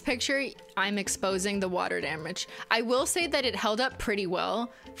in this picture, I'm exposing the water damage. I will say that it held up pretty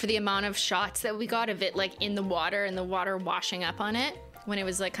well for the amount of shots that we got of it like in the water and the water washing up on it when it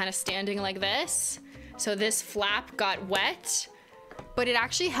was like kind of standing like this. So this flap got wet, but it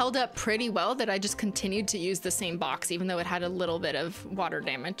actually held up pretty well that I just continued to use the same box even though it had a little bit of water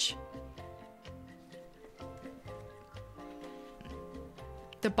damage.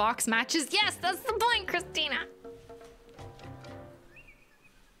 The box matches. Yes, that's the point, Christina.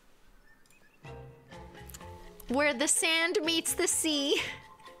 Where the sand meets the sea.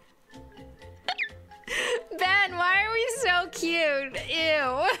 Ben, why are we so cute?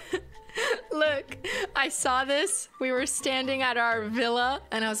 Ew. Look, I saw this. We were standing at our villa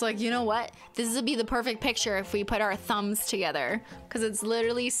and I was like, you know what? This would be the perfect picture if we put our thumbs together, because it's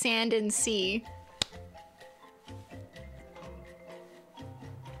literally sand and sea.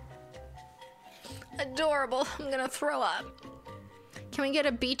 Adorable. I'm gonna throw up. Can we get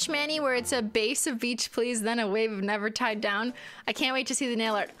a beach mani where it's a base of beach, please, then a wave of never tied down? I can't wait to see the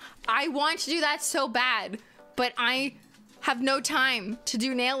nail art. I want to do that so bad, but I have no time to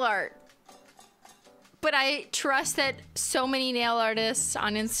do nail art. But I trust that so many nail artists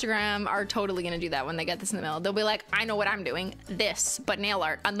on Instagram are totally gonna do that when they get this in the mail. They'll be like, I know what I'm doing, this, but nail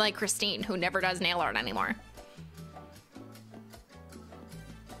art, unlike Christine, who never does nail art anymore.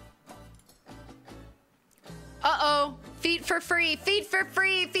 Uh-oh, feet for free, feet for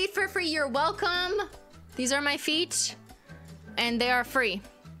free, feet for free, you're welcome. These are my feet, and they are free.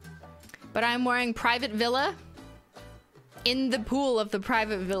 But I'm wearing private villa in the pool of the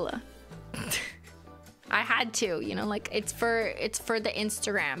private villa. I had to, you know, like it's for the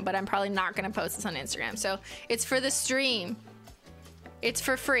Instagram, but I'm probably not gonna post this on Instagram. So it's for the stream. It's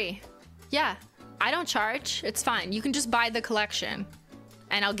for free. Yeah, I don't charge, it's fine. You can just buy the collection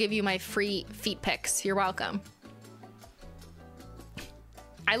and I'll give you my free feet pics. You're welcome.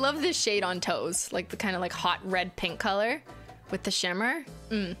 I love this shade on toes, like the kind of like hot red pink color with the shimmer.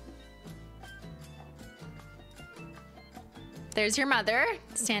 There's your mother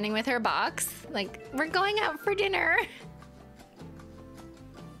standing with her box. Like, we're going out for dinner.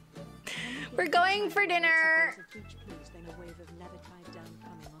 We're going for dinner.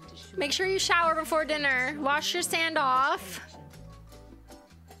 Make sure you shower before dinner. Wash your sand off.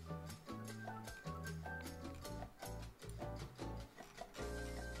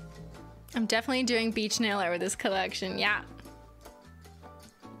 I'm definitely doing beach nail art with this collection, yeah.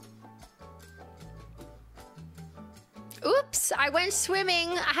 Oop! Whoops, I went swimming.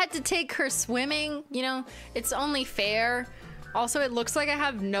 I had to take her swimming. You know, it's only fair. Also, it looks like I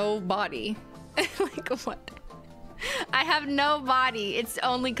have no body. Like, what? I have no body. It's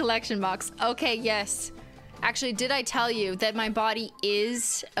only collection box. Okay, yes. Actually, did I tell you that my body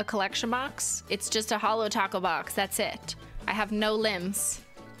is a collection box? It's just a Holo Taco box. That's it. I have no limbs.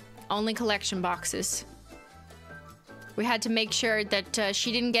 Only collection boxes. We had to make sure that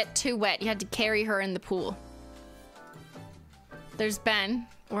she didn't get too wet. You had to carry her in the pool. There's Ben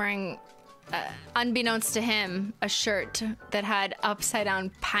wearing, unbeknownst to him, a shirt that had upside down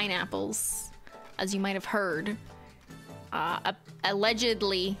pineapples, as you might have heard.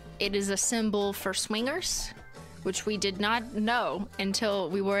 Allegedly, it is a symbol for swingers, which we did not know until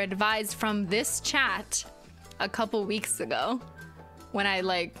we were advised from this chat a couple weeks ago when I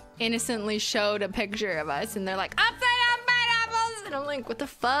like innocently showed a picture of us and they're like, upside down pineapples! And I'm like, what the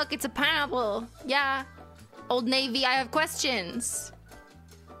fuck? It's a pineapple. Yeah. Old Navy, I have questions.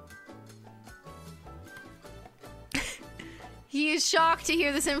 He is shocked to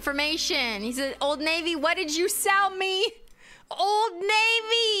hear this information. He said, Old Navy, what did you sell me? Old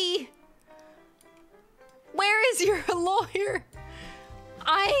Navy! Where is your lawyer?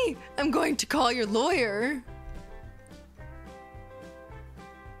 I am going to call your lawyer.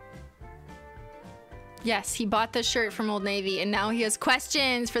 Yes, he bought the shirt from Old Navy and now he has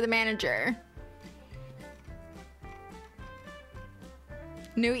questions for the manager.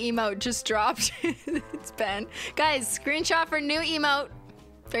 New emote just dropped. It's Ben. Guys, screenshot for new emote.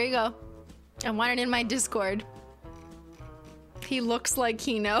 There you go. I want it in my Discord. He looks like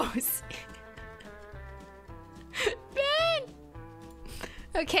he knows. Ben!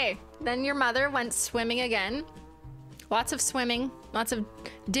 Okay, then your mother went swimming again. Lots of swimming. Lots of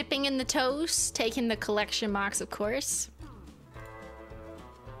dipping in the toes. Taking the collection box, of course.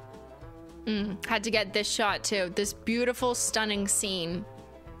 Had to get this shot too. This beautiful, stunning scene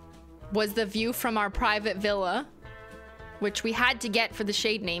was the view from our private villa, which we had to get for the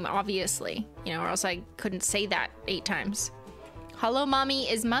shade name, obviously. You know, or else I couldn't say that 8 times. Hello, Mommy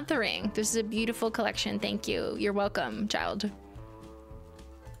is mothering. This is a beautiful collection. Thank you. You're welcome, child.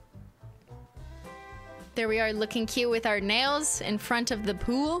 There we are, looking cute with our nails in front of the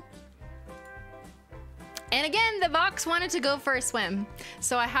pool. And again, the box wanted to go for a swim.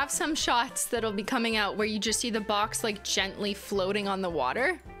 So I have some shots that'll be coming out where you just see the box like gently floating on the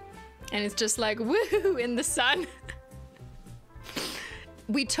water. And it's just like, woohoo, in the sun.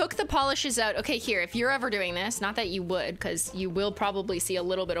 We took the polishes out. Okay, here, if you're ever doing this, not that you would, because you will probably see a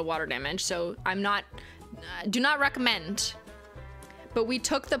little bit of water damage. So I'm not, do not recommend. But we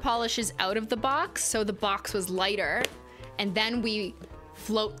took the polishes out of the box, so the box was lighter. And then we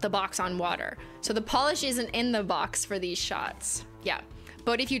float the box on water. So the polish isn't in the box for these shots. Yeah,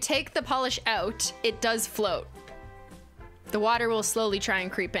 but if you take the polish out, it does float. The water will slowly try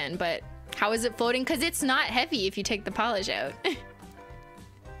and creep in, but how is it floating? Because it's not heavy if you take the polish out.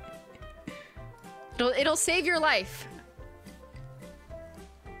 It'll save your life.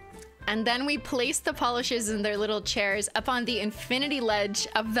 And then we placed the polishes in their little chairs up on the infinity ledge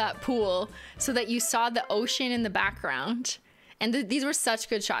of that pool so that you saw the ocean in the background. And these were such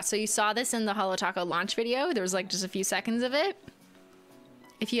good shots. So you saw this in the Holo Taco launch video. There was like just a few seconds of it.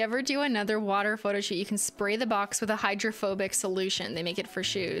 If you ever do another water photo shoot, you can spray the box with a hydrophobic solution. They make it for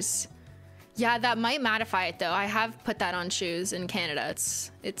shoes. Yeah, that might mattify it though. I have put that on shoes in Canada.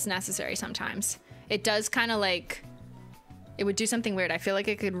 It's necessary sometimes. It does kind of like, it would do something weird. I feel like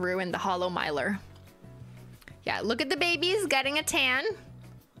it could ruin the Holo Miler. Yeah, look at the babies getting a tan.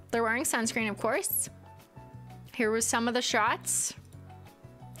 They're wearing sunscreen, of course. Here was some of the shots.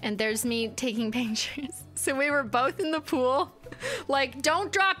 And there's me taking pictures. So we were both in the pool. Like,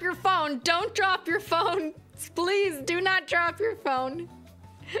 don't drop your phone. Don't drop your phone. Please do not drop your phone.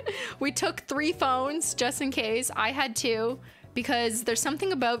 We took 3 phones just in case. I had 2 because there's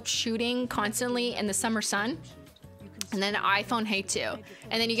something about shooting constantly in the summer sun. And then the iPhone hates you.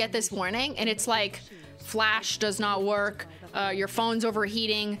 And then you get this warning and it's like, flash does not work. Your phone's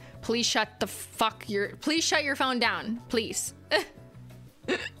overheating. Please shut your phone down, please.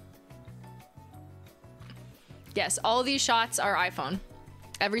 Yes, all these shots are iPhone.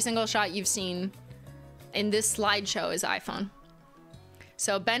 Every single shot you've seen in this slideshow is iPhone.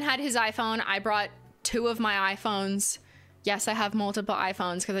 So Ben had his iPhone. I brought 2 of my iPhones. Yes, I have multiple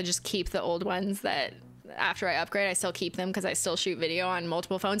iPhones because I just keep the old ones that after I upgrade, I still keep them because I still shoot video on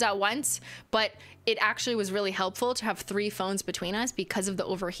multiple phones at once. But it actually was really helpful to have 3 phones between us because of the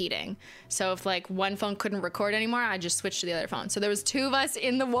overheating. So if like one phone couldn't record anymore, I just switched to the other phone. So there was 2 of us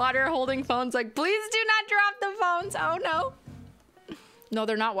in the water holding phones like, please do not drop the phones. Oh no. No,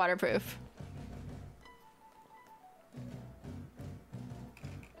 they're not waterproof.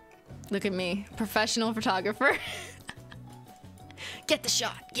 Look at me, professional photographer. Get the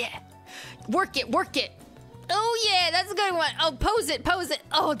shot, yeah. Work it, work it. Oh yeah, that's a good one. Oh, pose it, pose it.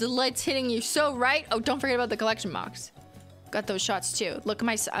 Oh, the light's hitting you so right. Oh, don't forget about the collection box. Got those shots too. Look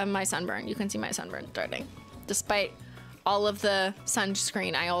at my sunburn. You can see my sunburn starting. Despite all of the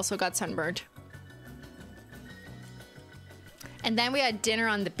sunscreen, I also got sunburned. And then we had dinner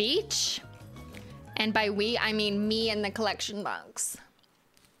on the beach. And by we, I mean me and the collection box.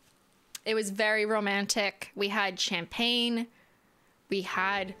 It was very romantic. We had champagne. We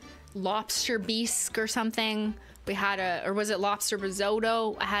had lobster bisque or something. We had or was it lobster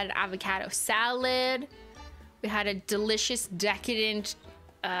risotto? I had avocado salad. We had a delicious, decadent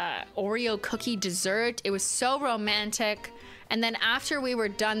Oreo cookie dessert. It was so romantic. And then after we were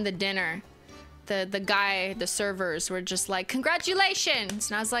done the dinner, the servers were just like, congratulations.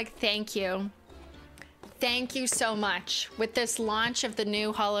 And I was like, thank you. Thank you so much. With this launch of the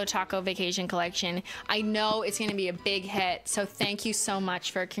new Holo Taco Vacation Collection, I know it's gonna be a big hit. So thank you so much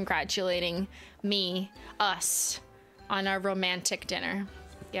for congratulating us, on our romantic dinner.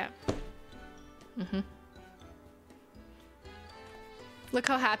 Yeah. Look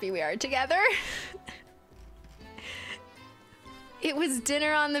how happy we are together. It was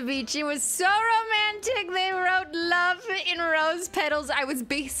dinner on the beach. It was so romantic. They wrote love in rose petals. I was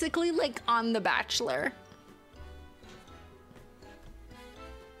basically like on The Bachelor.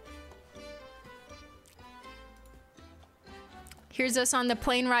 Here's us on the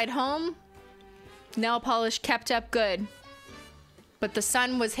plane ride home. Nail polish kept up good. But the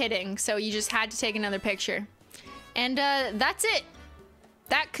sun was hitting, so you just had to take another picture. And that's it.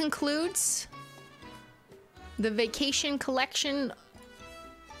 That concludes the vacation collection.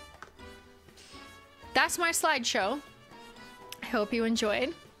 That's my slideshow. I hope you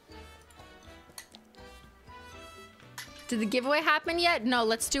enjoyed. Did the giveaway happen yet? No,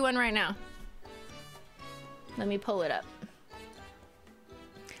 let's do one right now. Let me pull it up.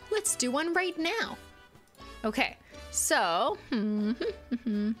 Let's do one right now. Okay, so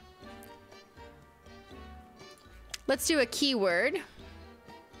let's do a keyword.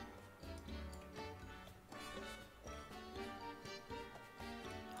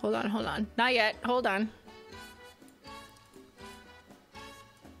 Hold on. Not yet. Hold on.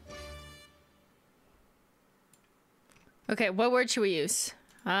 Okay, what word should we use?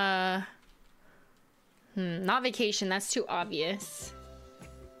 Not vacation. That's too obvious.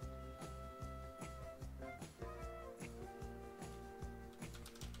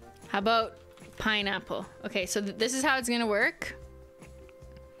 How about pineapple? Okay, so this is how it's gonna work.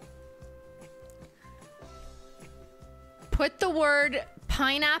 Put the word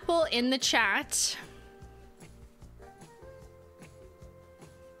pineapple in the chat.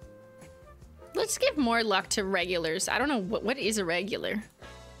 Let's give more luck to regulars. I don't know, what is a regular?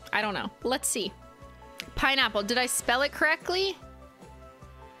 I don't know. Let's see. Pineapple, did I spell it correctly?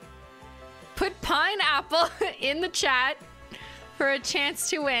 Put pineapple in the chat for a chance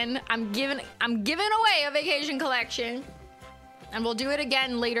to win. I'm giving away a vacation collection. And we'll do it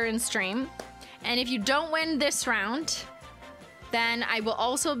again later in stream. And if you don't win this round, then I will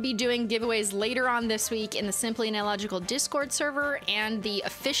also be doing giveaways later on this week in the Simply Nailogical Discord server and the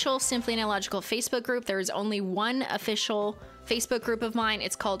official Simply Nailogical Facebook group. There is only one official Facebook group of mine.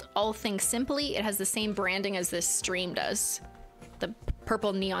 It's called All Things Simply. It has the same branding as this stream does. The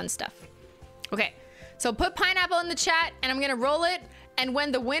purple neon stuff. Okay, so put pineapple in the chat and I'm gonna roll it. And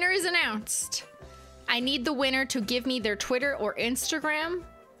when the winner is announced, I need the winner to give me their Twitter or Instagram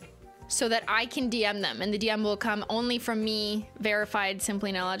so that I can DM them, and the DM will come only from me verified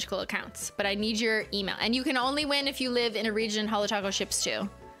Simply Nailogical accounts. But I need your email, and you can only win if you live in a region Holo Taco ships to,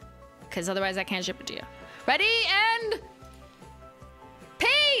 because otherwise I can't ship it to you. Ready? And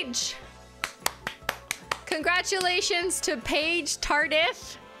Paige! Congratulations to Paige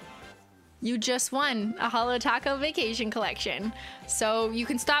Tardif. You just won a Holo Taco vacation collection. So you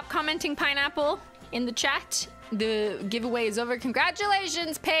can stop commenting pineapple in the chat. The giveaway is over.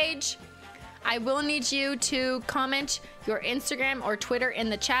 Congratulations, Paige. I will need you to comment your Instagram or Twitter in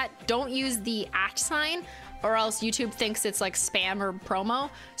the chat. Don't use the @ or else YouTube thinks it's like spam or promo.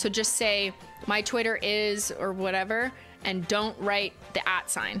 So just say my Twitter is or whatever, and don't write the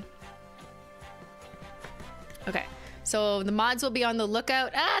 @. Okay. So the mods will be on the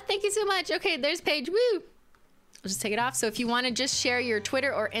lookout. Thank you so much. Okay, there's Paige. Woo! I'll just take it off. So if you want to just share your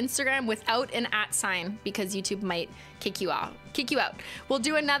Twitter or Instagram without an @ because YouTube might kick you out. We'll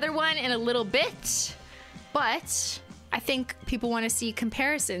do another one in a little bit, but I think people want to see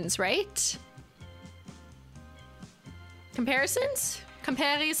comparisons, right? Comparisons?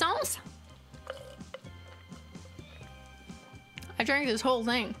 I drank this whole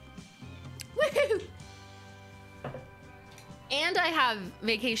thing. Woohoo! And I have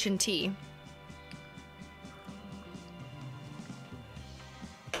vacation tea.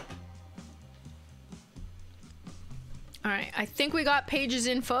 All right, I think we got Paige's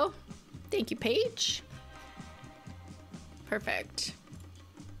info. Thank you, Paige. Perfect.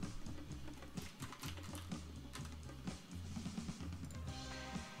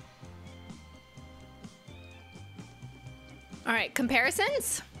 All right,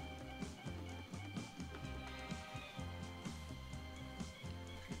 comparisons.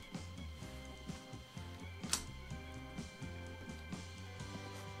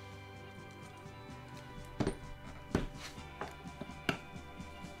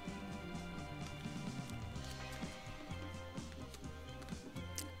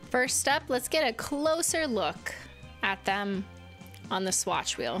 First up, let's get a closer look at them on the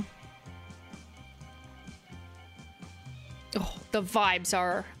swatch wheel. Oh, the vibes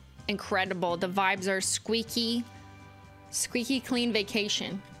are incredible. The vibes are squeaky, squeaky clean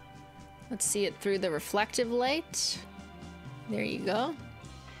vacation. Let's see it through the reflective light. There you go.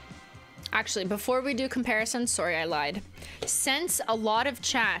 Actually, before we do comparisons, sorry, I lied. Since a lot of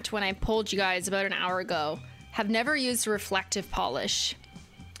chat, when I polled you guys about an hour ago, have never used reflective polish,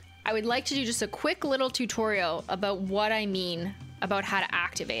 I would like to do just a quick little tutorial about what I mean about how to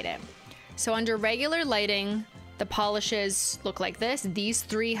activate it. So under regular lighting, the polishes look like this. These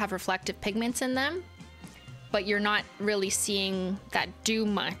three have reflective pigments in them, but you're not really seeing that do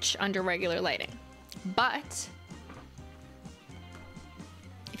much under regular lighting. But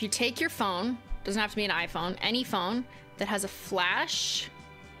if you take your phone, doesn't have to be an iPhone, any phone that has a flash,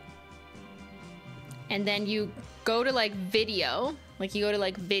 and then you go to like video, like you go to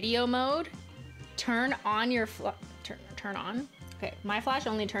like video mode, turn on your turn on. Okay, my flash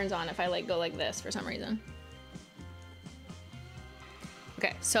only turns on if I like go like this for some reason.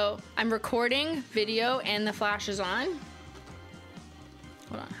 Okay, so I'm recording video and the flash is on.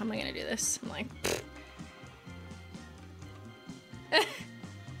 Hold on, how am I gonna do this? I'm like, this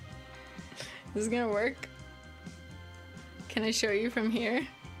is gonna work. Can I show you from here?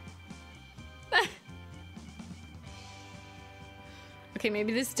 Okay,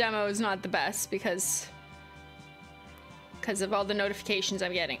 maybe this demo is not the best because of all the notifications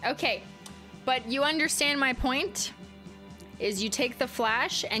I'm getting. Okay, but you understand my point? Is you take the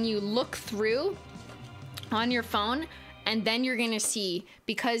flash and you look through on your phone, and then you're gonna see,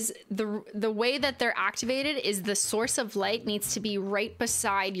 because the way that they're activated is the source of light needs to be right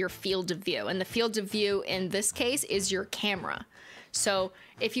beside your field of view, and the field of view in this case is your camera. So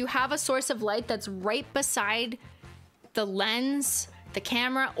if you have a source of light that's right beside the lens, the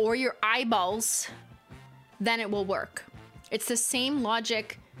camera, or your eyeballs, then it will work. It's the same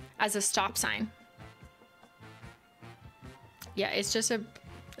logic as a stop sign. Yeah, it's just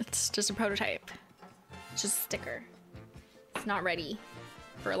a prototype. It's just a sticker. It's not ready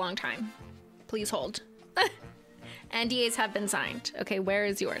for a long time. Please hold. NDAs have been signed. Okay, where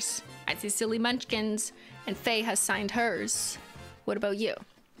is yours? I see Silly Munchkins and Faye has signed hers. What about you?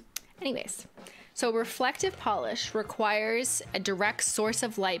 Anyways. So reflective polish requires a direct source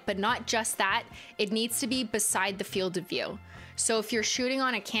of light, but not just that, it needs to be beside the field of view. So if you're shooting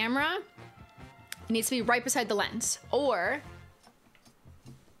on a camera, it needs to be right beside the lens, or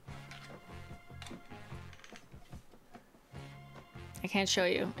I can't show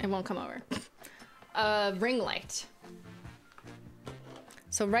you, it won't come over. A ring light.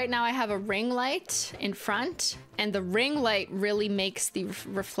 So right now I have a ring light in front, and the ring light really makes the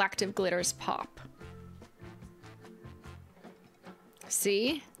reflective glitters pop.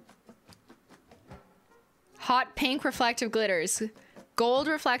 See? Hot pink reflective glitters, gold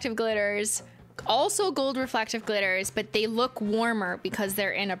reflective glitters, also gold reflective glitters, but they look warmer because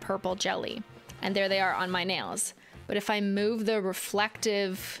they're in a purple jelly. And there they are on my nails. But if I move the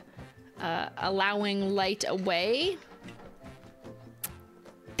reflective, allowing light away,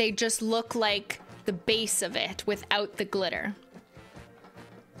 they just look like the base of it without the glitter.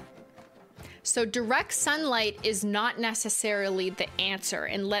 So direct sunlight is not necessarily the answer,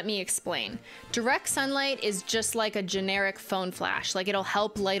 and let me explain. Direct sunlight is just like a generic phone flash. Like, it'll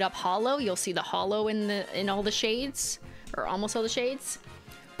help light up holo. You'll see the holo in all the shades, or almost all the shades.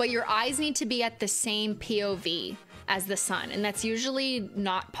 But your eyes need to be at the same POV as the sun, and that's usually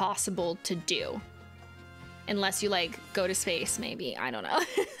not possible to do. Unless you like go to space, maybe, I don't know.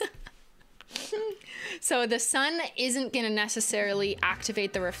 So the sun isn't gonna necessarily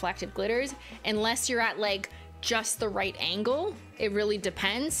activate the reflective glitters unless you're at like just the right angle. It really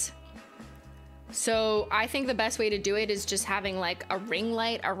depends. So I think the best way to do it is just having like a ring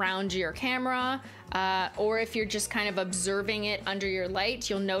light around your camera, or if you're just kind of observing it under your light,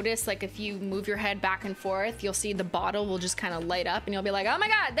 you'll notice like if you move your head back and forth, you'll see the bottle will just kind of light up and you'll be like, oh my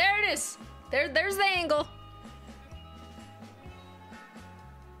God, there it is. There's the angle.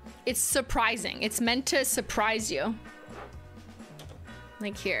 It's surprising. It's meant to surprise you.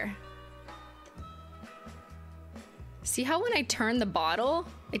 Like here. See how when I turn the bottle,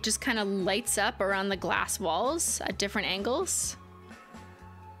 it just kind of lights up around the glass walls at different angles?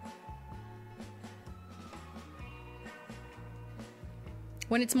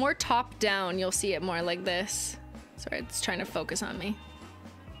 When it's more top down, you'll see it more like this. Sorry, it's trying to focus on me.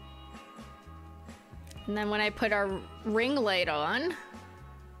 And then when I put our ring light on,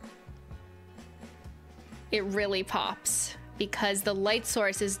 it really pops because the light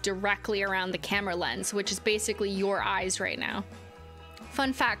source is directly around the camera lens, which is basically your eyes right now.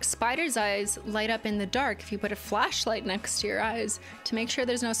 Fun fact, spiders' eyes light up in the dark. If you put a flashlight next to your eyes to make sure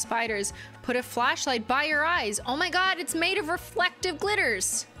there's no spiders, put a flashlight by your eyes. Oh my God, it's made of reflective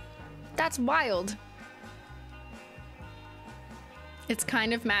glitters. That's wild. It's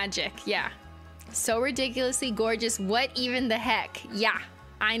kind of magic, yeah. So ridiculously gorgeous, what even the heck? Yeah,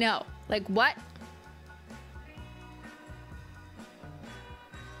 I know. Like what?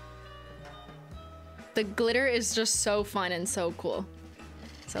 The glitter is just so fun and so cool.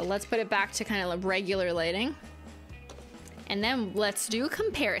 So let's put it back to kind of like regular lighting. And then let's do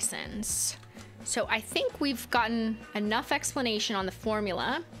comparisons. So I think we've gotten enough explanation on the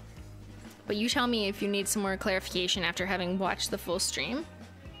formula, but you tell me if you need some more clarification after having watched the full stream.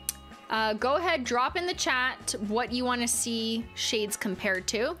 Go ahead, drop in the chat what you want to see shades compared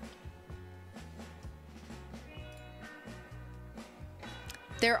to.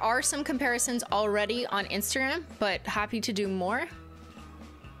 There are some comparisons already on Instagram, but happy to do more.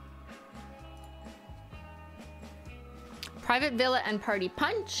 Private Villa and Party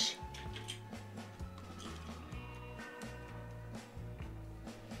Punch.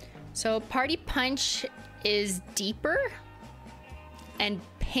 So Party Punch is deeper and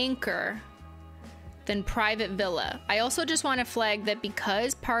pinker than Private Villa. I also just want to flag that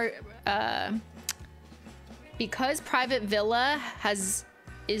because Private Villa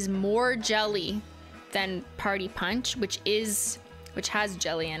is more jelly than Party Punch, which has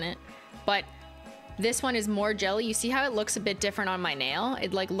jelly in it, but this one is more jelly. You see how it looks a bit different on my nail?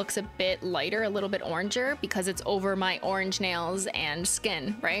 It like looks a bit lighter, a little bit oranger because it's over my orange nails and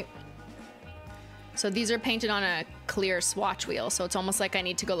skin, right? So these are painted on a clear swatch wheel, so it's almost like I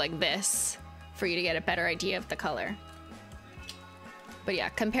need to go like this for you to get a better idea of the color. But yeah,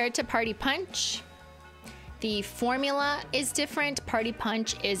 compared to Party Punch, the formula is different. Party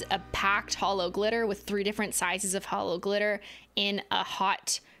Punch is a packed holo glitter with 3 different sizes of holo glitter in a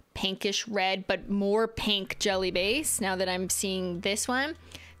hot pinkish red, but more pink jelly base. Now that I'm seeing this one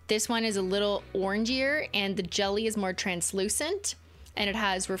is a little orangier and the jelly is more translucent and it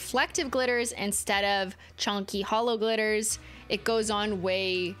has reflective glitters instead of chunky holo glitters. It goes on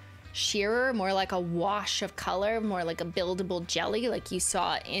way sheerer, more like a wash of color, more like a buildable jelly like you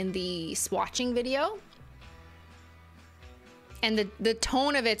saw in the swatching video. And the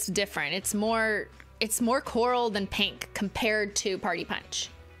tone of it's different. It's more coral than pink compared to Party Punch,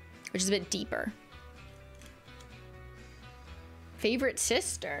 which is a bit deeper. Favorite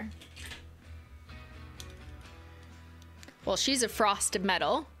sister? Well, she's a frosted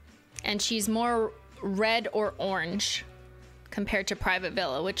metal, and she's more red or orange compared to Private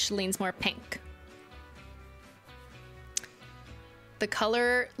Villa, which leans more pink. The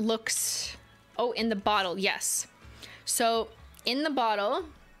color looks... Oh, in the bottle, yes. So... in the bottle,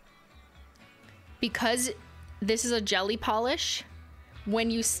 because this is a jelly polish,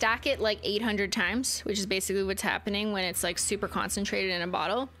 when you stack it like 800 times, which is basically what's happening when it's like super concentrated in a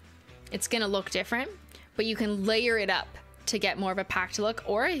bottle, it's gonna look different, but you can layer it up to get more of a packed look,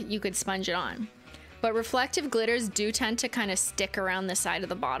 or you could sponge it on. But reflective glitters do tend to kind of stick around the side of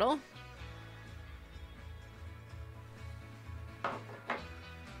the bottle.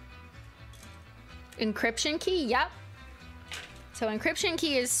 Encryption key, yep. So encryption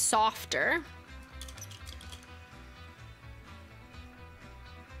key is softer.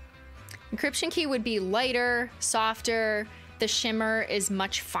 Encryption key would be lighter, softer. The shimmer is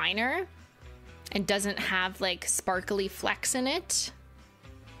much finer and doesn't have like sparkly flecks in it.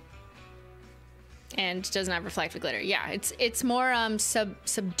 And doesn't have reflective glitter. Yeah, it's more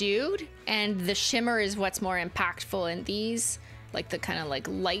subdued, and the shimmer is what's more impactful in these, like the kind of like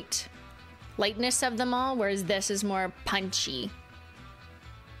lightness of them all, whereas this is more punchy.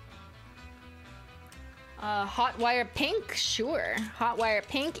 Hot wire pink, sure. Hot wire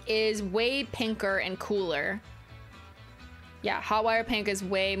pink is way pinker and cooler. Yeah, hot wire pink is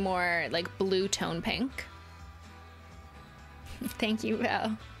way more like blue tone pink. Thank you,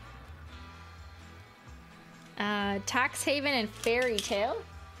 Val. Tax Haven and Fairy Tale.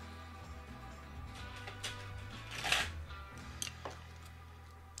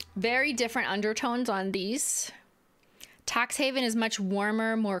 Very different undertones on these. Tax Haven is much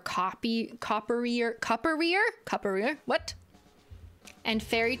warmer, more copperier, what? And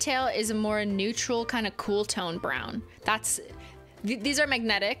Fairy Tale is a more neutral kind of cool tone brown. These are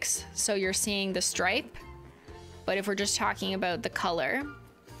magnetics, so you're seeing the stripe. But if we're just talking about the color,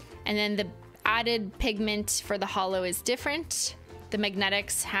 and then the added pigment for the holo is different. The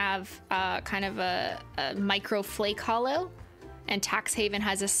magnetics have kind of a micro flake holo, and Tax Haven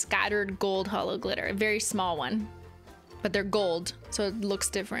has a scattered gold holo glitter, a very small one, but they're gold, so it looks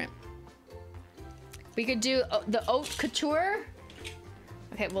different. We could do the Haute Couture.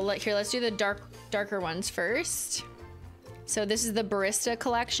 Okay, well, let's do the darker ones first. So this is the Barista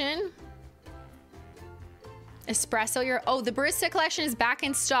collection. Espresso, oh, the Barista collection is back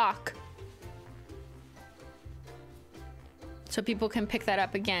in stock. So people can pick that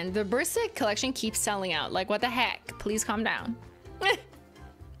up again. The Barista collection keeps selling out. Like, what the heck? Please calm down.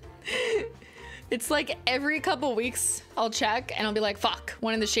 It's like every couple weeks I'll check and I'll be like, fuck,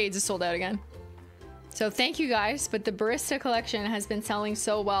 one of the shades is sold out again. So thank you guys, but the Barista collection has been selling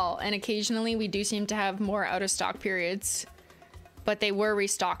so well, and occasionally we do seem to have more out of stock periods, but they were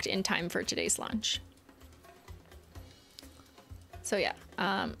restocked in time for today's launch. So yeah,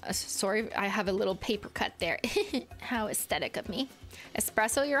 sorry, I have a little paper cut there. How aesthetic of me.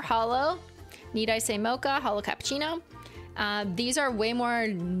 Espresso your holo. Need I say mocha, holo cappuccino. These are way more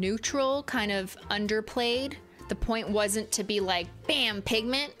neutral, kind of underplayed. The point wasn't to be like, bam,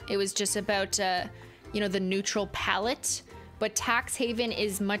 pigment. It was just about, you know, the neutral palette. But Tax Haven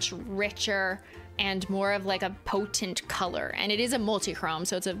is much richer and more of like a potent color. And it is a multi-chrome,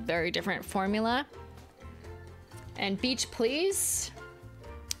 so it's a very different formula. And Beach Please.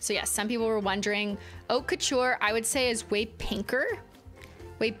 So yeah, some people were wondering. Haute Couture, I would say, is way pinker.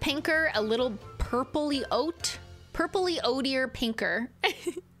 Way pinker, a little purpley oat. Purpley oatier pinker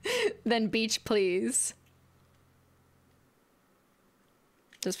than Beach Please.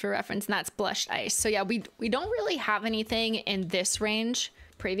 Just for reference, and that's Blushed Ice. So yeah, we don't really have anything in this range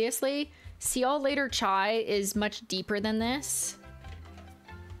previously. See Y'all Later Chai is much deeper than this.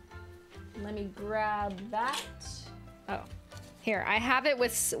 Let me grab that. Oh, here, I have it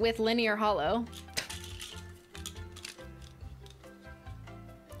with linear holo.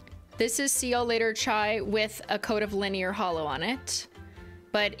 This is See Y'all Later Chai with a coat of linear holo on it,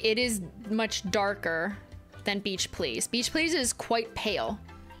 but it is much darker than Beach Please. Beach Please is quite pale.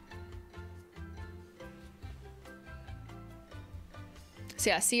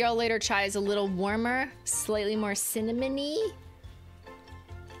 So yeah, See Y'all Later Chai is a little warmer, slightly more cinnamony.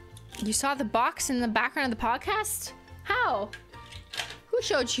 You saw the box in the background of the podcast? How? Who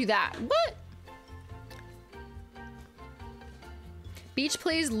showed you that? What? Beach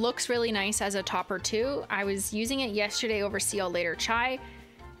Please looks really nice as a topper too. I was using it yesterday over See Y'all Later Chai.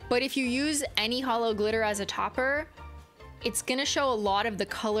 But if you use any holo glitter as a topper, it's gonna show a lot of the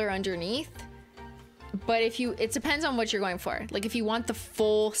color underneath. But it depends on what you're going for. Like if you want the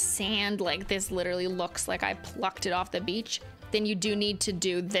full sand, like this literally looks like I plucked it off the beach, then you do need to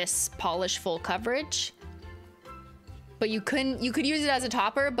do this polish full coverage. But you could use it as a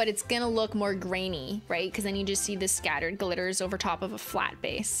topper, but it's gonna look more grainy, right? Because then you just see the scattered glitters over top of a flat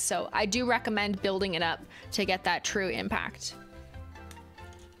base. So I do recommend building it up to get that true impact.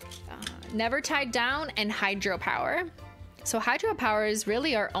 Never Tied Down and Hydro Power. So Hydro Power is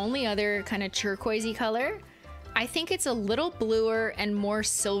really our only other kind of turquoisey color. I think it's a little bluer and more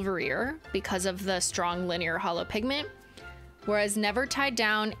silverier because of the strong linear holo pigment. Whereas Never Tied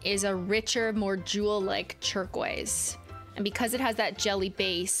Down is a richer, more jewel-like turquoise. And because it has that jelly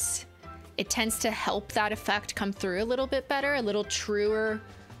base, it tends to help that effect come through a little bit better, a little truer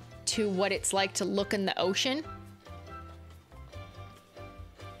to what it's like to look in the ocean.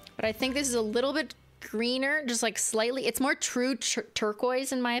 But I think this is a little bit greener, just like slightly. It's more true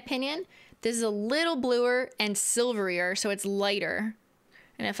turquoise in my opinion. This is a little bluer and silverier, so it's lighter.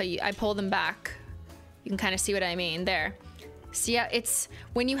 And if I pull them back, you can kind of see what I mean there. See, yeah, it's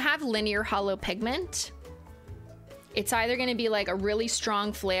when you have linear holo pigment, it's either going to be like a really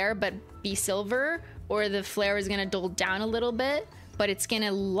strong flare but be silver, or the flare is going to dull down a little bit, but it's going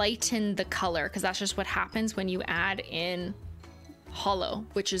to lighten the color because that's just what happens when you add in holo,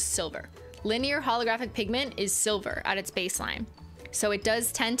 which is silver. Linear holographic pigment is silver at its baseline. So it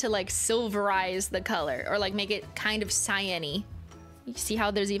does tend to like silverize the color or like make it kind of cyan-y. You see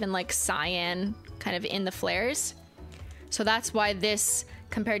how there's even like cyan kind of in the flares? So that's why this,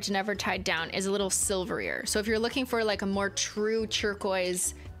 compared to Never Tied Down, is a little silverier. So if you're looking for like a more true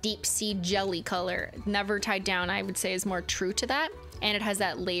turquoise, deep sea jelly color, Never Tied Down, I would say, is more true to that. And it has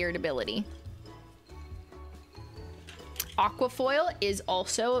that layered ability. Aquafoil is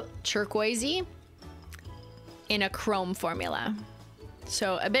also turquoisey in a chrome formula.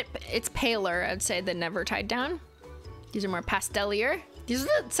 So a bit, it's paler, I'd say, than Never Tied Down. These are more pastelier. These are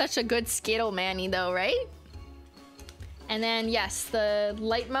such a good Skittle Manny though, right? And then yes, the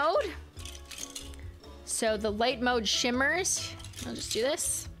light mode. So the light mode shimmers. I'll just do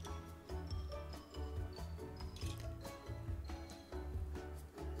this.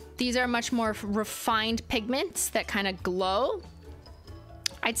 These are much more refined pigments that kind of glow.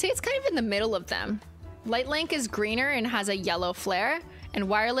 I'd say it's kind of in the middle of them. Light Link is greener and has a yellow flare, and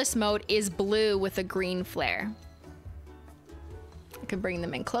wireless mode is blue with a green flare. I can bring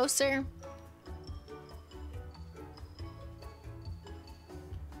them in closer.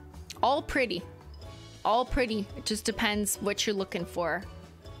 All pretty. All pretty. It just depends what you're looking for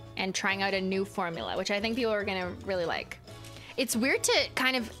and trying out a new formula, which I think people are gonna really like. It's weird to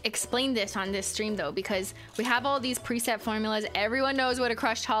kind of explain this on this stream though, because we have all these preset formulas. Everyone knows what a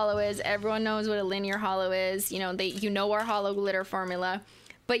crushed hollow is. Everyone knows what a linear hollow is. You know, you know our hollow glitter formula,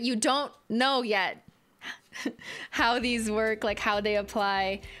 but you don't know yet how these work, like how they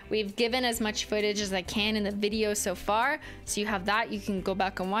apply. We've given as much footage as I can in the video so far, so you have that. You can go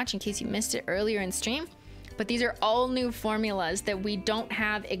back and watch in case you missed it earlier in stream. But these are all new formulas that we don't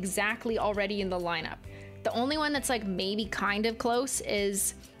have exactly already in the lineup. The only one that's like maybe kind of close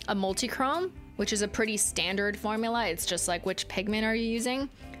is a multi-chrome, which is a pretty standard formula. It's just like which pigment are you using?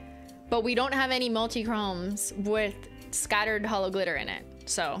 But we don't have any multi-chromes with scattered hollow glitter in it.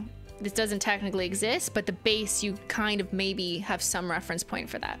 So this doesn't technically exist, but the base, you kind of maybe have some reference point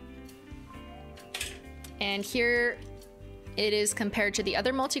for that. And here it is compared to the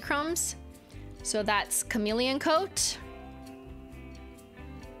other multi-chromes. So that's Chameleon Coat,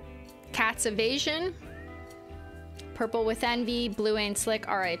 Cat's Evasion, Purple with Envy, Blue Ain't Slick,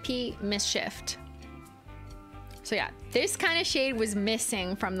 RIP, Mischief. So yeah, this kind of shade was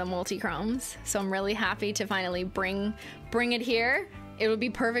missing from the multi-chromes. So I'm really happy to finally bring it here. It would be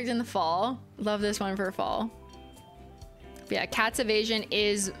perfect in the fall. Love this one for fall. But yeah, Cat's Evasion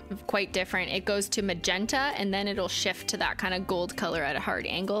is quite different. It goes to magenta and then it'll shift to that kind of gold color at a hard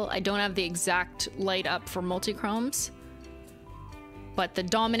angle. I don't have the exact light up for multi-chromes, but the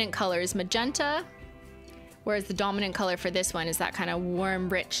dominant color is magenta, whereas the dominant color for this one is that kind of warm,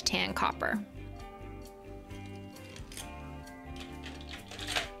 rich tan copper.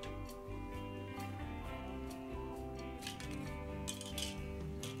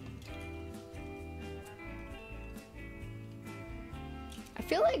 I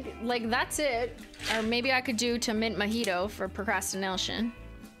feel like that's it. Or maybe I could do to Mint Mojito for procrastination.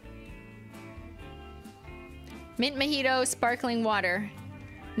 Mint Mojito sparkling water.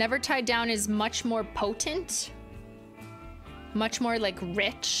 Never Tied Down is much more potent, much more like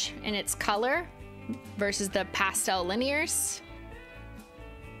rich in its color versus the pastel linears.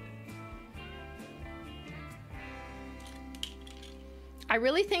 I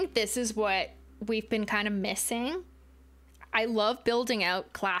really think this is what we've been kind of missing. I love building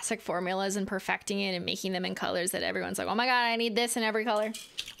out classic formulas and perfecting it and making them in colors that everyone's like, oh my God, I need this in every color.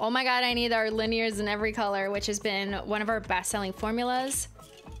 Oh my God, I need our linears in every color, which has been one of our best-selling formulas.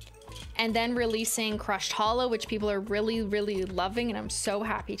 And then releasing Crushed Hollow, which people are really, really loving, and I'm so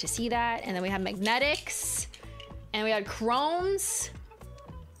happy to see that. And then we have Magnetics, and we had Chromes,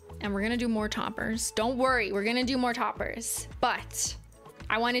 and we're gonna do more toppers. Don't worry, we're gonna do more toppers. But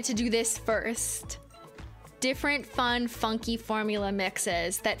I wanted to do this first. Different, fun, funky formula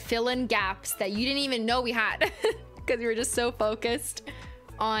mixes that fill in gaps that you didn't even know we had because we were just so focused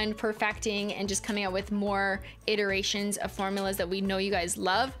on perfecting and just coming out with more iterations of formulas that we know you guys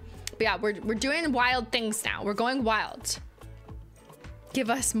love. But yeah, we're doing wild things now. We're going wild.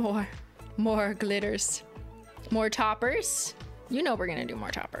 Give us more glitters, more toppers. You know we're gonna do more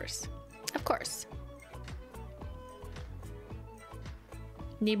toppers, of course.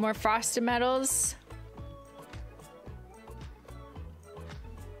 Need more frosted metals.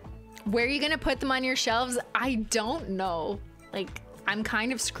 Where are you gonna put them on your shelves? I don't know. Like, I'm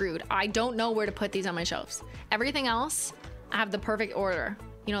kind of screwed. I don't know where to put these on my shelves. Everything else, I have the perfect order.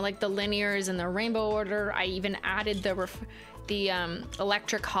 You know, like the linears and the rainbow order. I even added the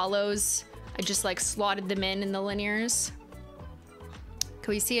electric hollows. I just like slotted them in the linears.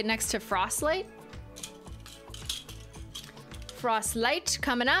 Can we see it next to Frostlight? Frostlight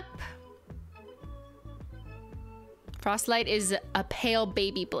coming up. Frostlight is a pale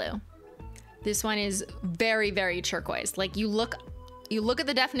baby blue. This one is very, very turquoise. Like you look at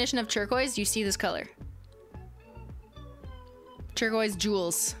the definition of turquoise, you see this color. Turquoise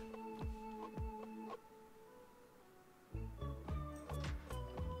jewels.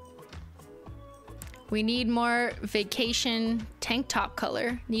 We need more vacation tank top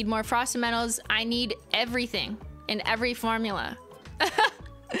color. Need more frosted metals. I need everything in every formula.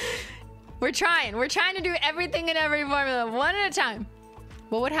 We're trying to do everything in every formula, one at a time.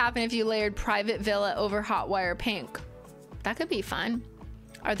 What would happen if you layered private villa over hot wire pink? That could be fun.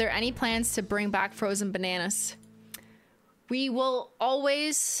 Are there any plans to bring back frozen bananas? We will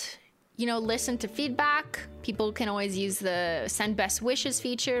always, you know, listen to feedback. People can always use the send best wishes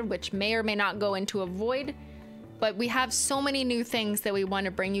feature, which may or may not go into a void. But we have so many new things that we want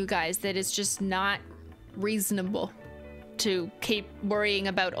to bring you guys that it's just not reasonable to keep worrying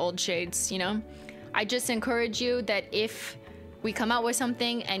about old shades, you know? I just encourage you that if we come out with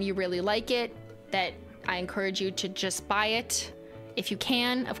something and you really like it, that I encourage you to just buy it if you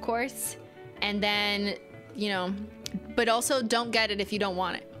can, of course. And then, you know, but also don't get it if you don't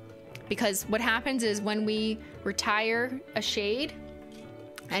want it. Because what happens is when we retire a shade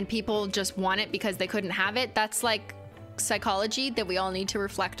and people just want it because they couldn't have it, that's like psychology that we all need to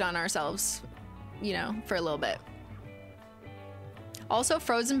reflect on ourselves, you know, for a little bit. Also,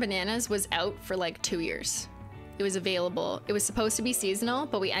 frozen bananas was out for like 2 years. It was available. It was supposed to be seasonal,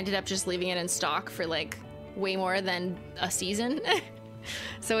 but we ended up just leaving it in stock for like way more than a season.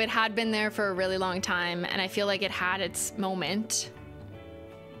 So it had been there for a really long time, and I feel like it had its moment.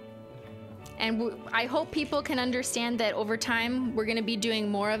 And I hope people can understand that over time, we're gonna be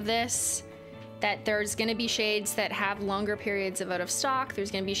doing more of this, that there's gonna be shades that have longer periods of out of stock.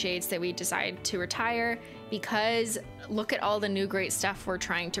 There's gonna be shades that we decide to retire because look at all the new great stuff we're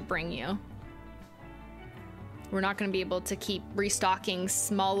trying to bring you. We're not gonna be able to keep restocking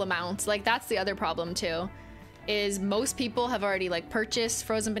small amounts. Like that's the other problem too, is most people have already like purchased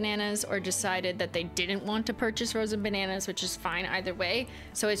frozen bananas or decided that they didn't want to purchase frozen bananas, which is fine either way.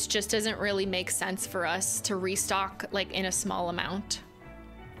 So it just doesn't really make sense for us to restock like in a small amount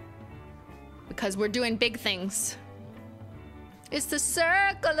because we're doing big things. It's the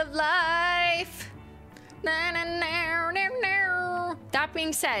circle of life. Na, na, na, na, na. That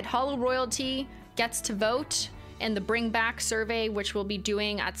being said, Holo Royalty gets to vote in the Bring Back survey, which we'll be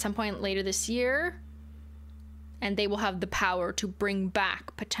doing at some point later this year. And they will have the power to bring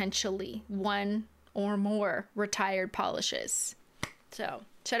back potentially one or more retired polishes. So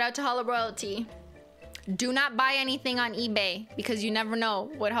shout out to Holo Royalty. Do not buy anything on eBay because you never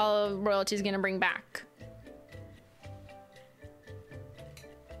know what Holo Royalty is gonna bring back.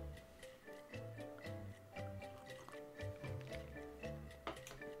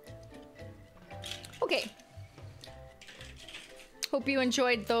 Okay. Hope you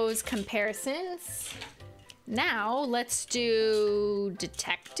enjoyed those comparisons. Now let's do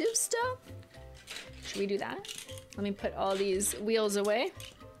detective stuff. Should we do that? Let me put all these wheels away.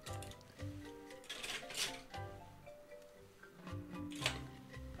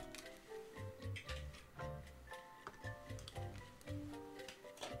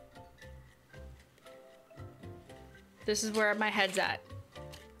 This is where my head's at.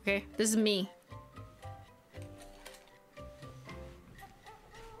 Okay, this is me.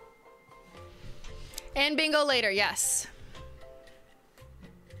 And bingo later, yes.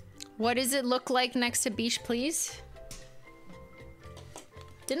 What does it look like next to beach, please?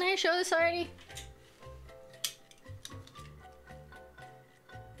 Didn't I show this already?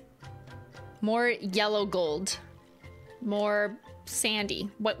 More yellow gold. More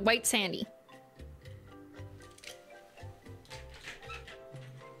sandy. White sandy.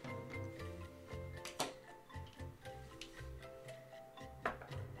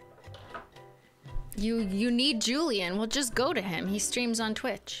 You need Julian. Well, just go to him. He streams on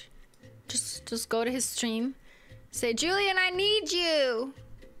Twitch. Just go to his stream. Say, Julian, I need you.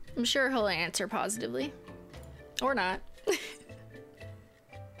 I'm sure he'll answer positively. Or not.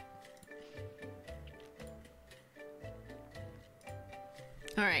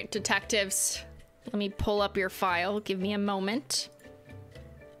 All right, detectives. Let me pull up your file. Give me a moment.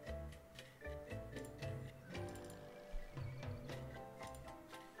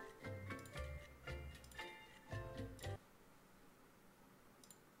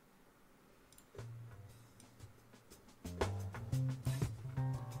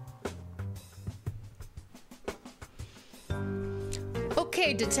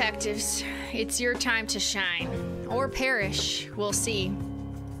 Okay, detectives, it's your time to shine. Or perish, we'll see.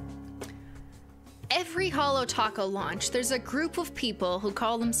 every Holo Taco launch, there's a group of people who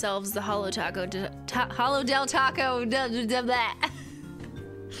call themselves the Holo Taco, Holo del Taco,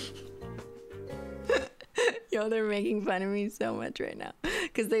 Yo, they're making fun of me so much right now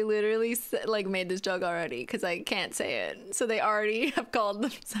because they literally like made this joke already because I can't say it. So they already have called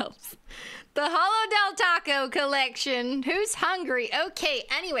themselves the Holo del Taco collection. Who's hungry? Okay,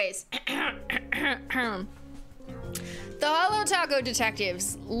 anyways. The Holo Taco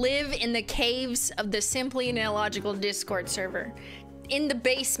detectives live in the caves of the Simplybeachlogical Discord server. In the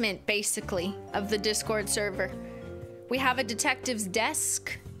basement, basically, of the Discord server. We have a detective's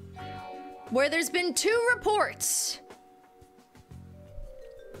desk where there's been 2 reports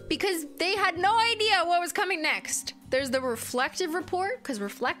because they had no idea what was coming next. There's the reflective report, because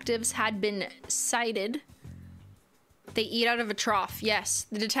reflectives had been sighted. They eat out of a trough. Yes,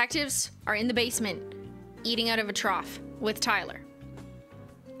 the detectives are in the basement eating out of a trough with Tyler,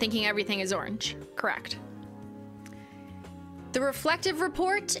 thinking everything is orange. Correct. The reflective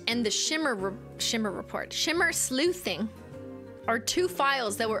report and the shimmer sleuthing are 2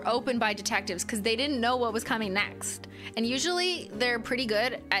 files that were opened by detectives because they didn't know what was coming next. And usually they're pretty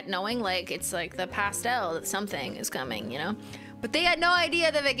good at knowing, like, it's like the pastel that something is coming, you know? But they had no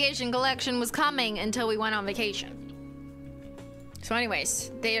idea the vacation collection was coming until we went on vacation. So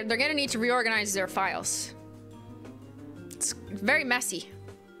anyways, they're gonna need to reorganize their files. It's very messy.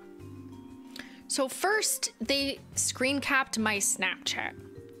 So first, they screen capped my Snapchat.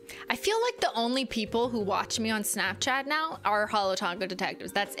 I feel like the only people who watch me on Snapchat now are Holo Taco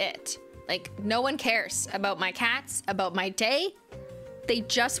detectives. That's it. Like, no one cares about my cats, about my day. They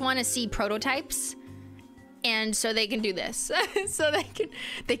just want to see prototypes, and so they can do this. So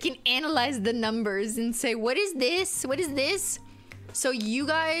they can analyze the numbers and say, what is this? What is this? So you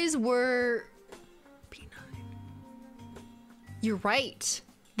guys were P9. You're right.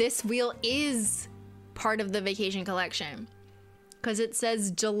 This wheel is part of the vacation collection. Because it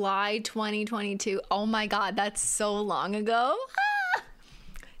says July 2022. Oh my god, that's so long ago. Ah!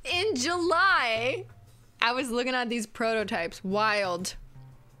 In July, I was looking at these prototypes. Wild.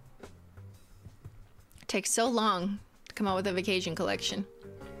 It takes so long to come out with a vacation collection.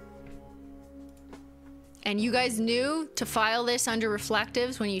 And you guys knew to file this under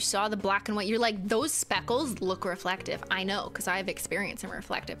reflectives when you saw the black and white. You're like, those speckles look reflective. I know, because I have experience in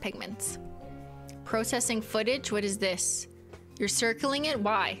reflective pigments. Processing footage, what is this? You're circling it?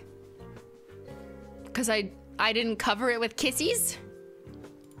 Why? Because I didn't cover it with kissies?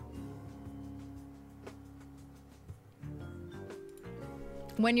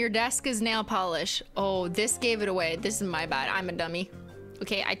 When your desk is nail polish. Oh, this gave it away. This is my bad. I'm a dummy.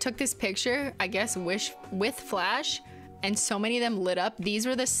 Okay, I took this picture, I guess, with flash, and so many of them lit up. These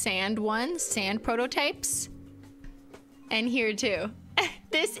were the sand ones, sand prototypes. And here too.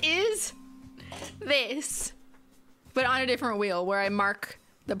 This is this. But on a different wheel where I mark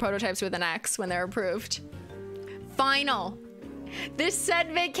the prototypes with an X when they're approved. Final. This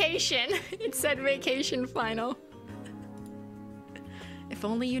said vacation. It said vacation final. If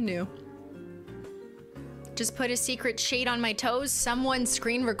only you knew. Just put a secret shade on my toes. Someone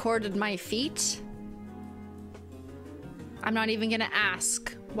screen recorded my feet. I'm not even gonna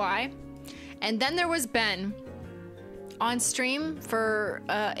ask why. And then there was Ben on stream for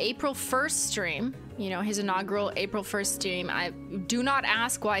April 1st stream. You know, his inaugural April 1st stream. I do not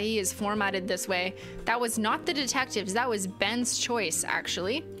ask why he is formatted this way. That was not the detectives. That was Ben's choice,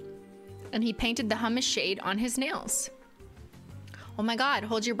 actually. And he painted the hummus shade on his nails. Oh my god,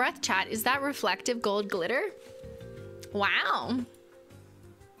 hold your breath, chat. Is that reflective gold glitter? Wow.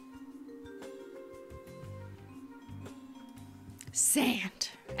 Sand.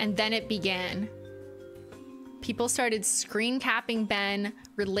 And then it began. People started screen capping Ben,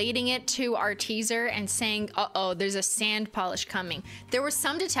 relating it to our teaser and saying, uh-oh, there's a sand polish coming. There were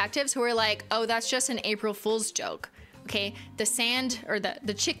some detectives who were like, oh, that's just an April Fool's joke. Okay, the sand, or the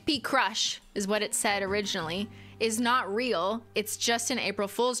chickpea crush is what it said originally, is not real. It's just an April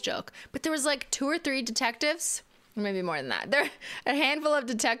Fool's joke. But there was like 2 or 3 detectives, maybe more than that. There, a handful of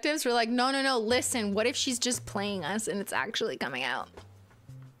detectives were like, no, listen, what if she's just playing us and it's actually coming out?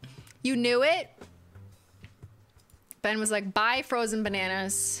 You knew it? Ben was like, bye frozen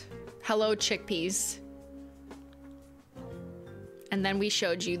bananas, hello chickpeas. And then we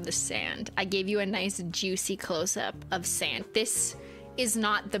showed you the sand. I gave you a nice juicy close-up of sand. This is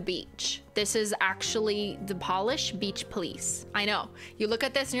not the beach. This is actually the polish beach police. I know. You look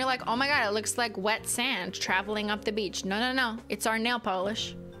at this and you're like, oh my god, it looks like wet sand traveling up the beach. No. It's our nail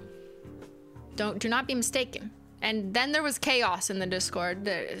polish. Do not be mistaken. And then there was chaos in the Discord.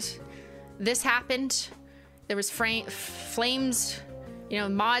 This happened. There was flames, you know,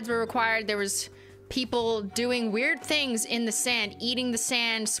 mods were required. There was people doing weird things in the sand, eating the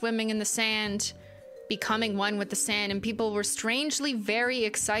sand, swimming in the sand, becoming one with the sand, and people were strangely very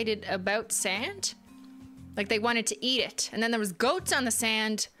excited about sand. Like they wanted to eat it. And then there was goats on the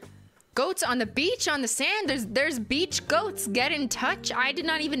sand. Goats on the beach on the sand. There's beach goats. Get in touch. I did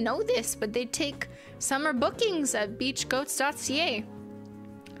not even know this, but they take summer bookings at beachgoats.ca.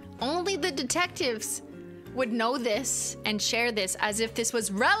 Only the detectives would know this and share this as if this was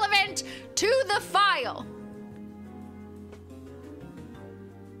relevant to the file.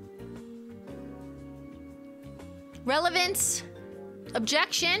 Relevance.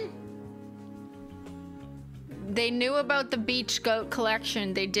 Objection. They knew about the beach goat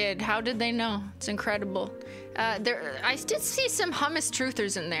collection. They did. How did they know? It's incredible. I did see some hummus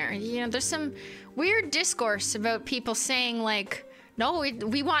truthers in there. You know, there's some weird discourse about people saying like, no,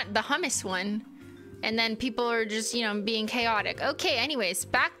 we want the hummus one. And then people are just, you know, being chaotic. Okay, anyways,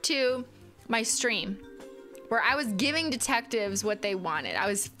 back to my stream where I was giving detectives what they wanted. I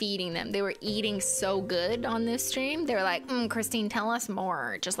was feeding them. They were eating so good on this stream. They were like, Christine, tell us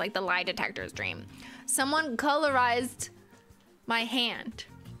more. Just like the lie detector stream. Someone colorized my hand.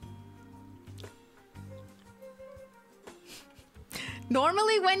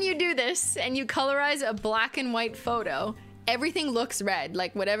 Normally when you do this and you colorize a black and white photo, everything looks red.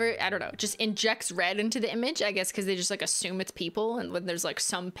 Like whatever, I don't know, just injects red into the image, I guess because they just like assume it's people and when there's like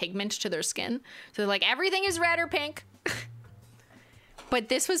some pigment to their skin. So like everything is red or pink. But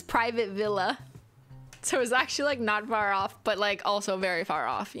this was private villa. So it was actually like not far off, but like also very far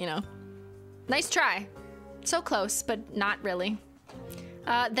off, you know. Nice try. So close, but not really.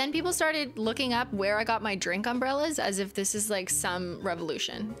 Then people started looking up where I got my drink umbrellas as if this is like some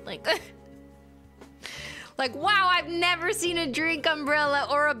revolution. Like, like, wow, I've never seen a drink umbrella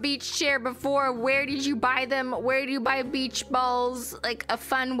or a beach chair before. Where did you buy them? Where do you buy beach balls? Like a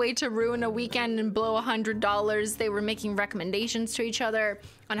fun way to ruin a weekend and blow $100. They were making recommendations to each other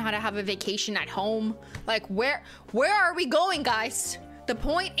on how to have a vacation at home. Like, where are we going, guys? The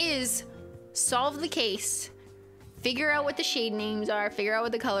point is, solve the case, figure out what the shade names are, figure out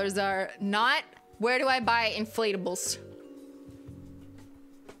what the colors are, not where do I buy inflatables.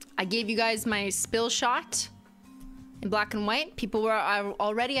 I gave you guys my spill shot in black and white. People were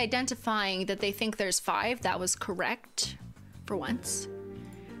already identifying that they think there's 5. That was correct for once.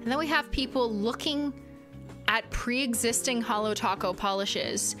 And then we have people looking at pre-existing Holo Taco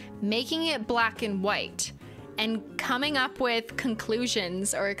polishes, making it black and white, and coming up with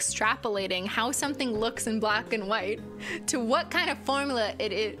conclusions or extrapolating how something looks in black and white to what kind of formula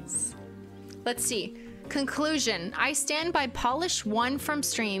it is. Let's see. Conclusion. I stand by polish 1 from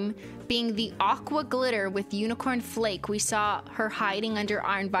stream being the aqua glitter with unicorn flake we saw her hiding under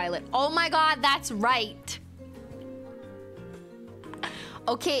iron violet. Oh my god, that's right.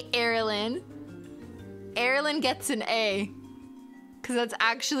 Okay, Erilyn. Erilyn gets an A. Because that's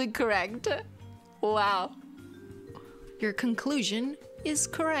actually correct. Wow. Your conclusion is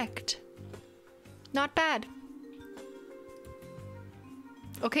correct. Not bad.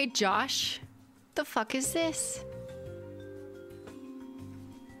 Okay, Josh. The fuck is this?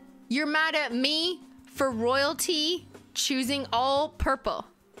 You're mad at me for royalty choosing all purple.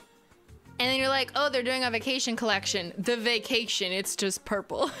 And then you're like, oh, they're doing a vacation collection. The vacation, it's just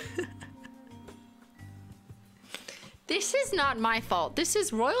purple. This is not my fault. This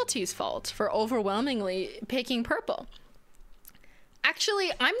is royalty's fault for overwhelmingly picking purple. Actually,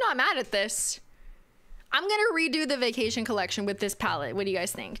 I'm not mad at this. I'm gonna redo the vacation collection with this palette. What do you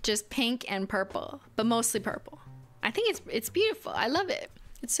guys think? Just pink and purple, but mostly purple. I think it's beautiful. I love it.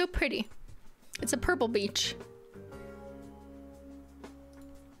 It's so pretty. It's a purple beach.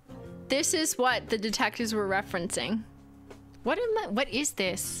 This is what the detectives were referencing. What is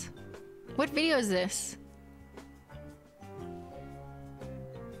this? What video is this?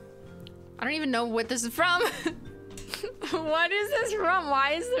 I don't even know what this is from. What is this from?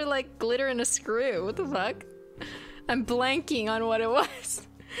 Why is there like glitter in a screw? What the fuck? I'm blanking on what it was.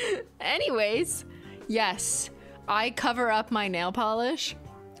 Anyways, yes, I cover up my nail polish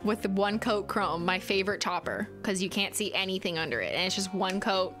with the 1 coat chrome, my favorite topper, because you can't see anything under it and it's just 1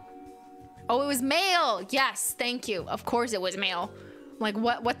 coat. Oh, it was mail. Yes, thank you. Of course it was mail. I'm like,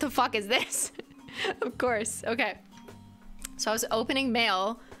 what the fuck is this? Of course. Okay. So I was opening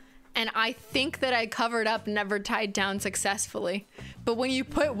mail and I think that I covered up, never tied down successfully. But when you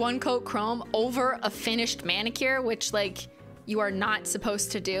put 1 coat chrome over a finished manicure, which like you are not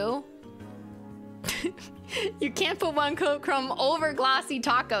supposed to do, you can't put 1 coat chrome over glossy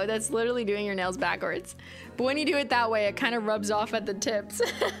taco. That's literally doing your nails backwards. But when you do it that way, it kind of rubs off at the tips.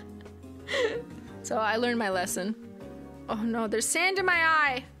 So I learned my lesson. Oh no, there's sand in my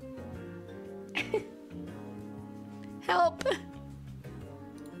eye. Help.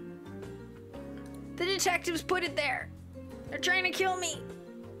 The detectives put it there. They're trying to kill me.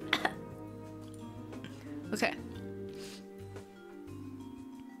 Okay.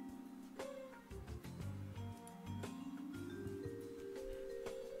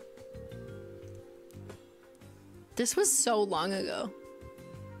 This was so long ago.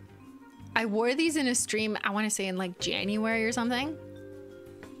 I wore these in a stream, I want to say in like January or something.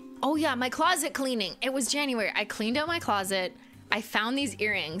 Oh yeah, my closet cleaning. It was January. I cleaned out my closet. I found these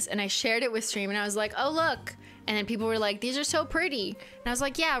earrings and I shared it with stream and I was like, oh look. And then people were like, these are so pretty. And I was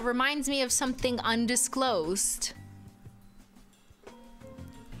like, yeah, it reminds me of something undisclosed.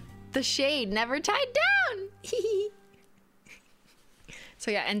 The shade never tied down.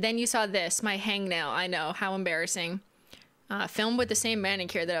 So yeah, and then you saw this, my hangnail. I know, how embarrassing. Filmed with the same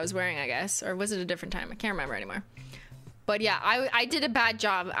manicure that I was wearing, I guess. Or was it a different time? I can't remember anymore. But yeah, I did a bad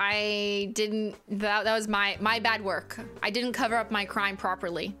job. I didn't, that was my bad work. I didn't cover up my crime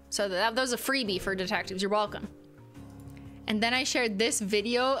properly. So that was a freebie for detectives, you're welcome. And then I shared this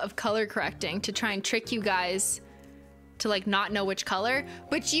video of color correcting to try and trick you guys to like not know which color.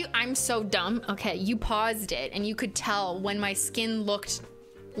 But I'm so dumb. Okay, you paused it and you could tell when my skin looked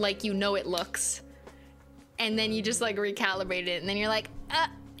like you know it looks. And then you just like recalibrated it and then you're like,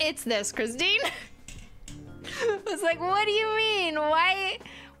 it's this, Christine. I was like, what do you mean? Why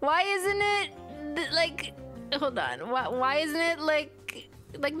isn't it like, hold on, why isn't it like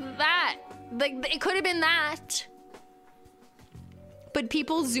that? Like, it could have been that. But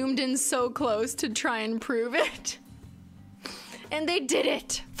people zoomed in so close to try and prove it. And they did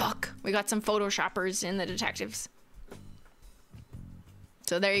it. Fuck, we got some photoshoppers in the detectives.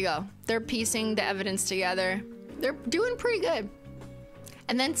 So there you go. They're piecing the evidence together. They're doing pretty good.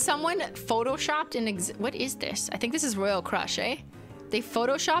 And then someone photoshopped an what is this? I think this is Royal Crush, eh? They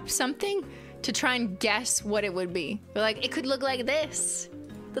photoshopped something to try and guess what it would be. They're like, it could look like this.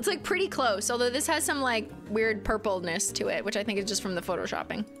 That's like pretty close, although this has some like weird purpleness to it, which I think is just from the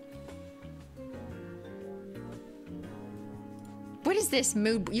photoshopping. What is this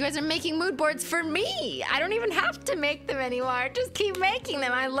mood? You guys are making mood boards for me. I don't even have to make them anymore. Just keep making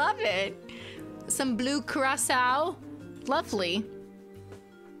them. I love it. Some blue curacao. Lovely.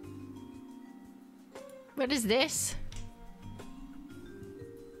 What is this?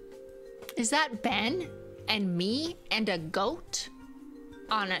 Is that Ben and me and a goat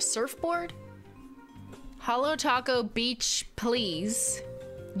on a surfboard? Holo Taco Beach, please.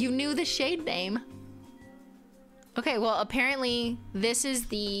 You knew the shade name. Okay, well, apparently this is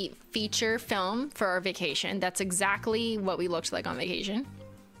the feature film for our vacation. That's exactly what we looked like on vacation.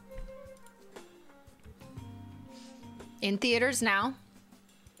 In theaters now.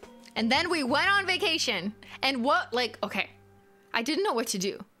 And then we went on vacation. And what, like, okay, I didn't know what to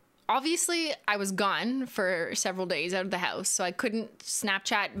do. Obviously, I was gone for several days out of the house, so I couldn't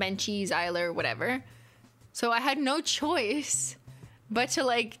Snapchat, Menchie's, Eiler, whatever. So I had no choice but to,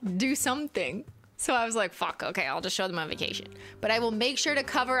 like, do something. So I was like, fuck, okay, I'll just show them on vacation. But I will make sure to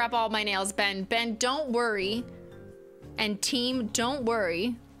cover up all my nails, Ben. Ben, don't worry. And team, don't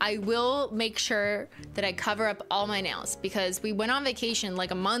worry. I will make sure that I cover up all my nails because we went on vacation like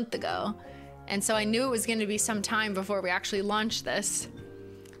a month ago. And so I knew it was going to be some time before we actually launched this.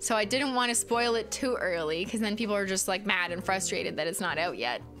 So I didn't want to spoil it too early because then people are just like mad and frustrated that it's not out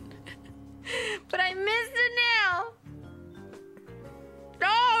yet. But I missed a nail.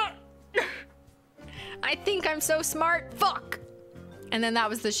 No! I think I'm so smart. Fuck. And then that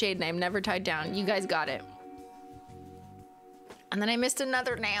was the shade name, never tied down. You guys got it. And then I missed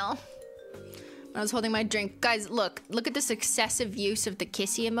another nail. I was holding my drink. Guys, look at this excessive use of the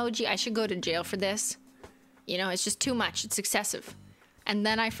kissy emoji. I should go to jail for this. You know, it's just too much. It's excessive. And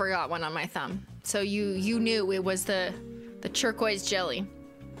then I forgot one on my thumb. So you knew it was the turquoise jelly.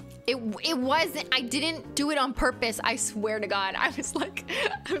 It wasn't, I didn't do it on purpose. I swear to God. I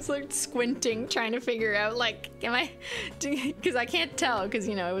was like squinting, trying to figure out like, because I can't tell because,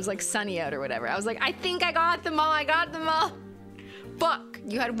 you know, it was like sunny out or whatever. I was like, I think I got them all. I got them all. Fuck,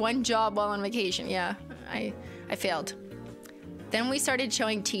 you had one job while on vacation. Yeah, I failed. Then we started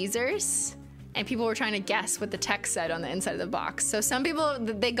showing teasers and people were trying to guess what the text said on the inside of the box. So some people,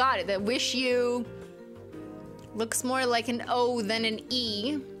 they got it. That wish you looks more like an O than an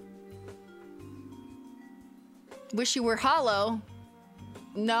E. Wish you were hollow.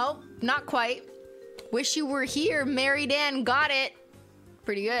 No, not quite. Wish you were here. Mary Dan got it.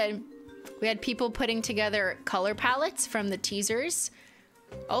 Pretty good. We had people putting together color palettes from the teasers.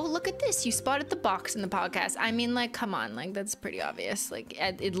 Oh, look at this. You spotted the box in the podcast. I mean, like, come on. Like, that's pretty obvious. Like,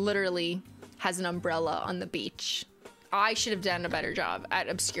 it literally has an umbrella on the beach. I should have done a better job at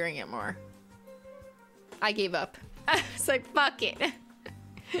obscuring it more. I gave up. It's like, fuck it.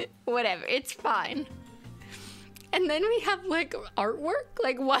 Whatever, it's fine. And then we have like artwork,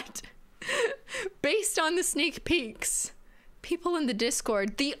 like what? Based on the sneak peeks. People in the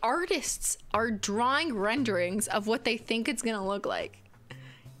Discord, the artists are drawing renderings of what they think it's gonna look like.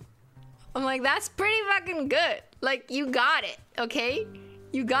 I'm like, that's pretty fucking good. Like, you got it, okay?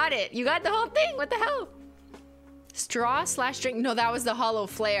 You got it. You got the whole thing. What the hell? Straw / drink. No, that was the hollow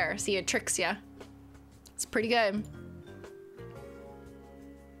flare. See, it tricks ya. It's pretty good.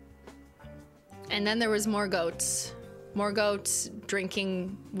 And then there was more goats. More goats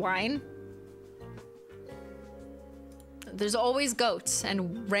drinking wine. There's always goats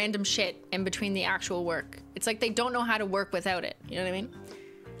and random shit in between the actual work. It's like they don't know how to work without it. You know what I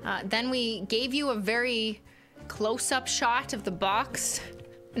mean? Then we gave you a very close-up shot of the box.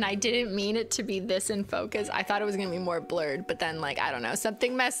 And I didn't mean it to be this in focus. I thought it was gonna be more blurred, but then like, I don't know,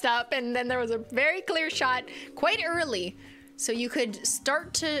 something messed up. And then there was a very clear shot quite early. So you could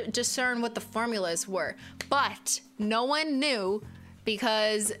start to discern what the formulas were. But no one knew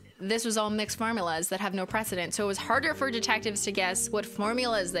because this was all mixed formulas that have no precedent. So it was harder for detectives to guess what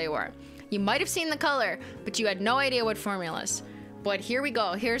formulas they were. You might have seen the color, but you had no idea what formulas. But here we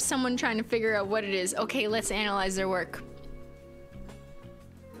go. Here's someone trying to figure out what it is. Okay, let's analyze their work.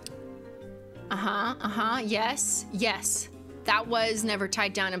 Yes, yes. That was never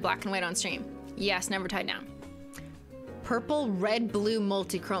tied down in black and white on stream. Yes, never tied down. Purple, red, blue,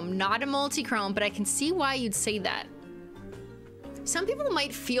 multichrome. Not a multichrome, but I can see why you'd say that. Some people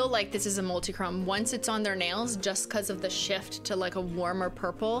might feel like this is a multichrome once it's on their nails just because of the shift to like a warmer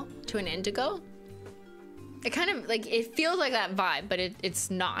purple to an indigo. It kind of like, it feels like that vibe, but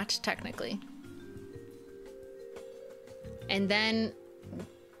it's not technically. And then,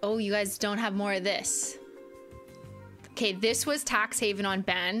 oh, you guys don't have more of this. Okay, this was Tax Haven on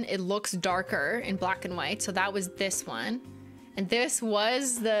Ben. It looks darker in black and white, so that was this one. And this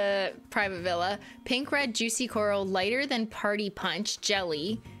was the private villa. Pink, red, juicy coral, lighter than party punch,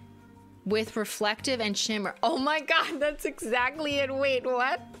 jelly, with reflective and shimmer. Oh my God, that's exactly it. Wait,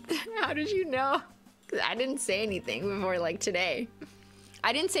 what? How did you know? I didn't say anything before like today.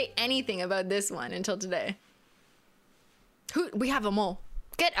 I didn't say anything about this one until today. We have them all.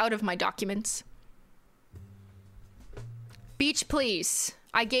 Get out of my documents. Beach, please.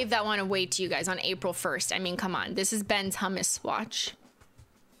 I gave that one away to you guys on April 1st. I mean, come on. This is Ben's hummus watch.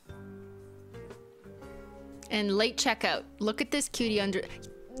 And late checkout. Look at this cutie under...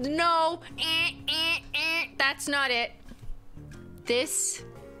 No! That's not it. This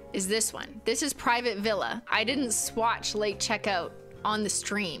is this one. This is private villa. I didn't swatch late checkout on the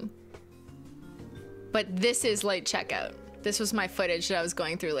stream. But this is late checkout. This was my footage that I was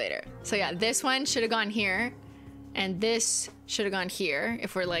going through later. So yeah, this one should have gone here. And this should have gone here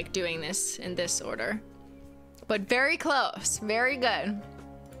if we're like doing this in this order. But very close. Very good.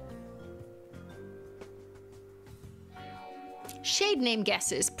 Shade name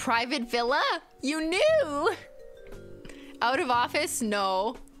guesses. Private villa? You knew! Out of office?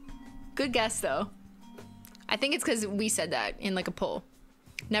 No. Good guess though. I think it's because we said that in like a poll.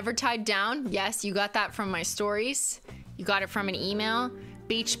 Never tied down? Yes, you got that from my stories. You got it from an email.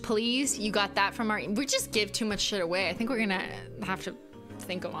 Beach, please. You got that from our... We just give too much shit away. I think we're gonna have to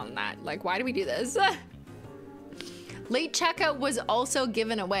think on that. Like, why do we do this? Late checkout was also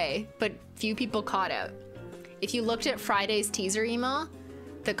given away, but few people caught it. If you looked at Friday's teaser email,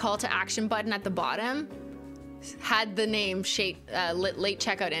 the call to action button at the bottom had the name late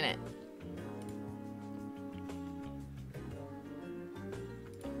checkout in it.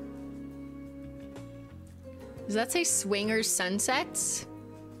 Does that say Swingers Sunsets?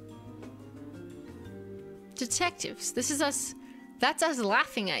 Detectives. This is us. That's us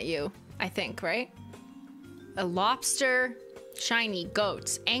laughing at you, I think, right? A lobster, shiny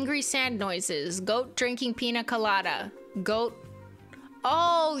goats, angry sand noises, goat drinking pina colada, goat.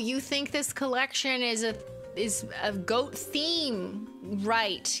 Oh, you think this collection is a goat theme?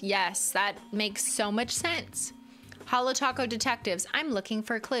 Right. Yes, that makes so much sense. Holo Taco detectives. I'm looking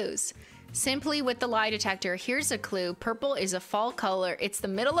for clues. Simply with the lie detector. Here's a clue. Purple is a fall color. It's the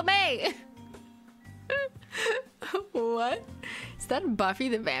middle of May. What? Is that Buffy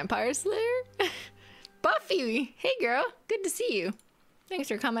the Vampire Slayer? Buffy! Hey girl, good to see you. Thanks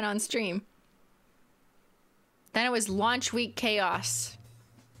for coming on stream. Then it was launch week chaos.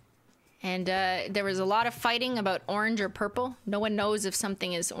 And there was a lot of fighting about orange or purple. No one knows if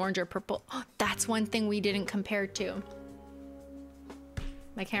something is orange or purple. Oh, that's one thing we didn't compare to.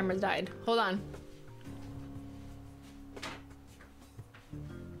 My camera died. Hold on.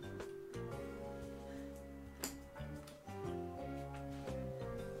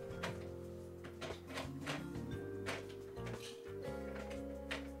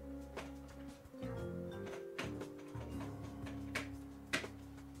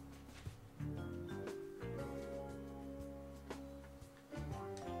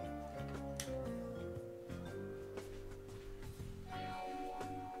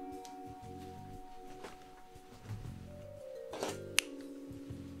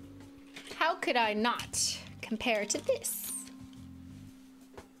 could I not compare to this?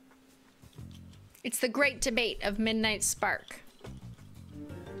 It's the great debate of Midnight Spark.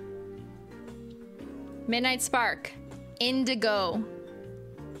 Midnight Spark, indigo.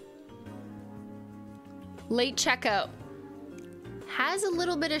 Late checkout. Has a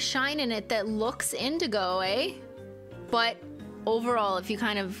little bit of shine in it that looks indigo, eh? But overall, if you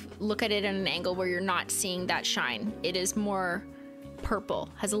kind of look at it at an angle where you're not seeing that shine, it is more purple.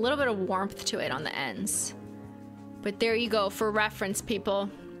 Has a little bit of warmth to it on the ends. But there you go for reference, people.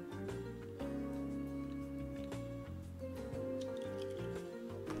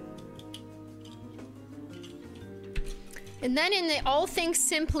 And then in the All Things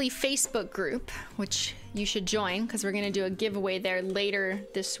Simply Facebook group, which you should join because we're going to do a giveaway there later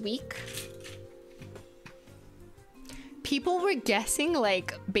this week. People were guessing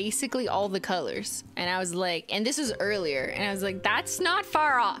like basically all the colors. And I was like, and this was earlier, and I was like, that's not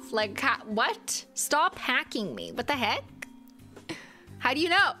far off. Like, what? Stop hacking me. What the heck? How do you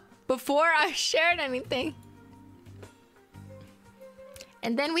know? Before I shared anything.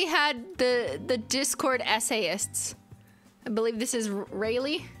 And then we had the Discord essayists. I believe this is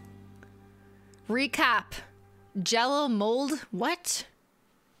Rayleigh. Recap. Jello mold. What?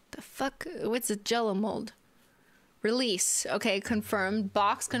 The fuck? What's a Jello mold? Release. Okay, confirmed.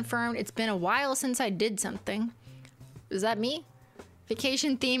 Box confirmed. It's been a while since I did something. Is that me?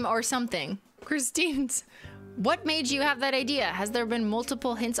 Vacation theme or something. Christine's. What made you have that idea? Has there been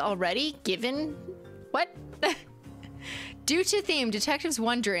multiple hints already given? What? Due to theme, detectives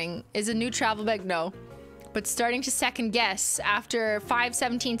wondering, is a new travel bag? No. But starting to second guess after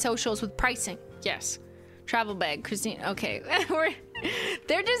 517 socials with pricing. Yes. Travel bag, Christine. Okay.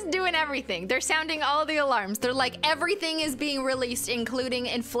 They're just doing everything. They're sounding all the alarms. They're like, everything is being released, including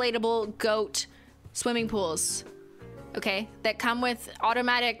inflatable goat swimming pools. Okay. That come with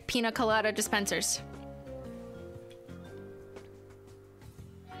automatic pina colada dispensers.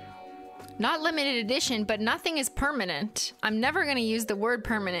 Not limited edition, but nothing is permanent. I'm never going to use the word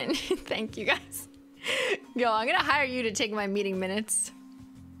permanent. Thank you guys. Yo, I'm gonna hire you to take my meeting minutes.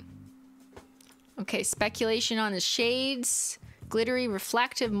 Okay, speculation on the shades. Glittery,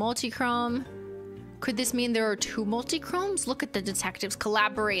 reflective, multichrome. Could this mean there are two multichromes? Look at the detectives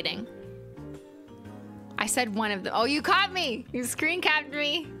collaborating. I said one of them. Oh, you caught me! You screen capped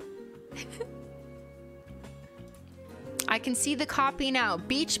me! I can see the copy now.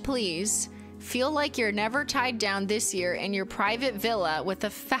 Beach, please. Feel like you're never tied down this year in your private villa with a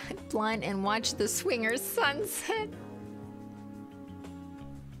fat blunt and watch the swingers sunset.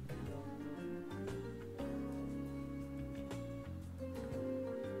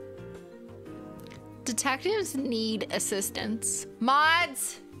 Detectives need assistance.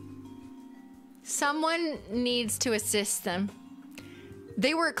 Mods! Someone needs to assist them.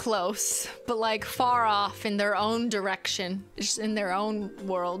 They were close, but like far off in their own direction, just in their own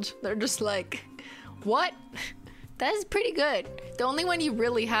world. They're just like, what? That is pretty good. The only one you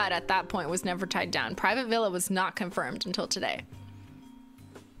really had at that point was never tied down. Private villa was not confirmed until today.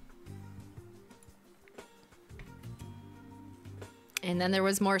 And then there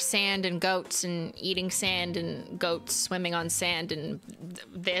was more sand and goats and eating sand and goats swimming on sand and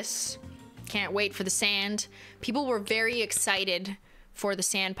this. Can't wait for the sand. People were very excited for the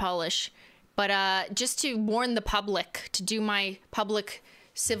sand polish, but just to warn the public, to do my public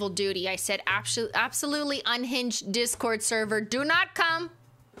civil duty, I said absolutely unhinged Discord server, do not come.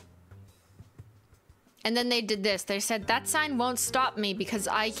 And then they did this. They said that sign won't stop me because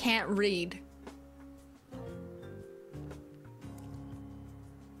I can't read.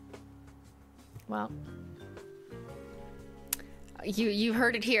 Well, you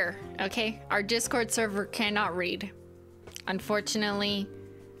heard it here, okay? Our Discord server cannot read. Unfortunately,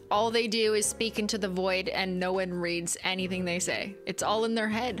 all they do is speak into the void and no one reads anything they say. It's all in their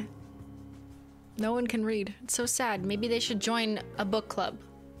head. No one can read. It's so sad. Maybe they should join a book club,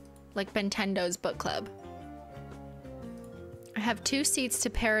 like Bentendo's book club. I have 2 seats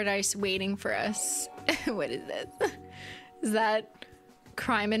to paradise waiting for us. What is this? Is that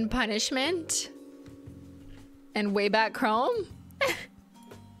Crime and Punishment? And Wayback Chrome?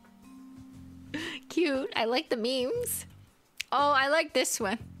 Cute. I like the memes. Oh, I like this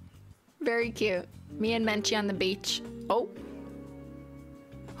one. Very cute. Me and Menchie on the beach. Oh.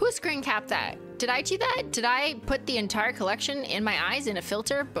 Who screen capped that? Did I do that? Did I put the entire collection in my eyes in a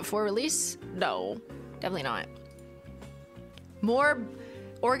filter before release? No, definitely not. More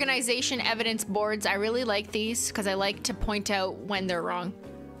organization evidence boards. I really like these because I like to point out when they're wrong.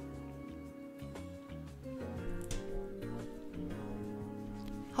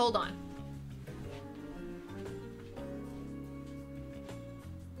 Hold on.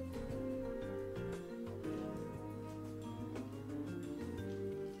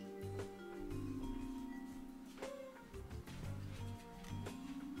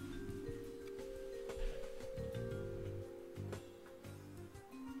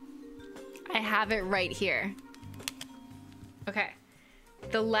 have it right here. Okay.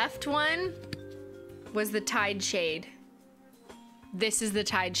 The left one was the Tide shade. This is the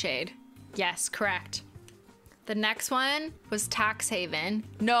Tide shade. Yes, correct. The next one was Tax Haven.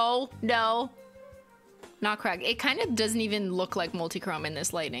 No, no. Not correct. It kind of doesn't even look like multichrome in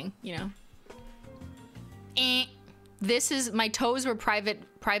this lighting, you know? This is, my toes were private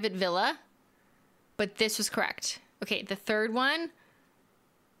villa, but this was correct. Okay, the third one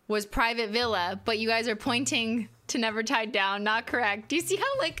was private villa, but you guys are pointing to never tied down. Not correct. Do you see how,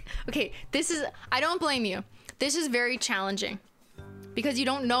 like, okay, this is, I don't blame you. This is very challenging because you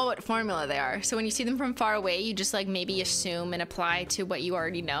don't know what formula they are. So when you see them from far away, you just like maybe assume and apply to what you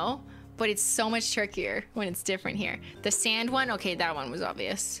already know, but it's so much trickier when it's different here. The sand one, okay, that one was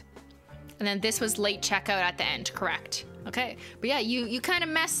obvious. And then this was late checkout at the end, correct. Okay, but yeah, you kind of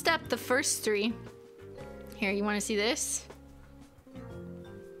messed up the first three. Here, you wanna see this?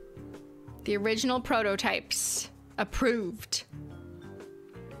 The original prototypes, approved.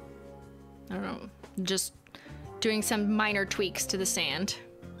 I don't know, just doing some minor tweaks to the sand.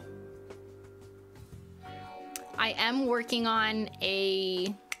 I am working on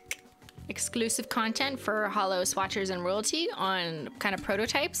a exclusive content for Holo Swatchers and Royalty on kind of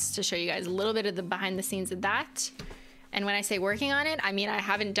prototypes to show you guys a little bit of the behind the scenes of that. And when I say working on it, I mean I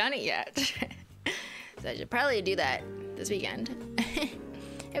haven't done it yet. So I should probably do that this weekend.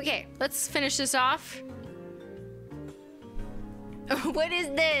 Okay, let's finish this off. What is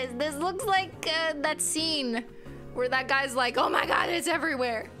this? This looks like that scene where that guy's like, oh my god, it's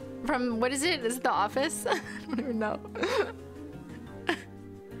everywhere. From, what is it? Is it The Office? I don't even know.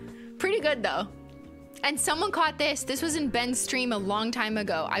 Pretty good though. And someone caught this. This was in Ben's stream a long time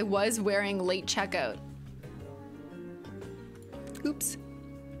ago. I was wearing late checkout. Oops.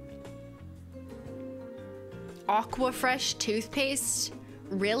 Aqua Fresh toothpaste?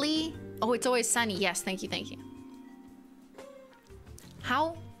 Really? Oh, it's always sunny. Yes, thank you, thank you.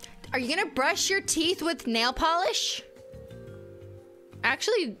 How? Are you gonna brush your teeth with nail polish? I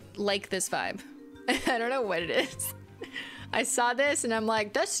actually like this vibe. I don't know what it is. I saw this and I'm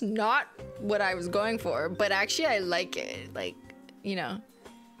like, that's not what I was going for, but actually I like it. Like, you know,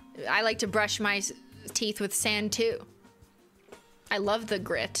 I like to brush my teeth with sand too. I love the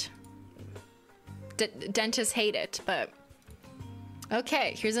grit. Dentists hate it, but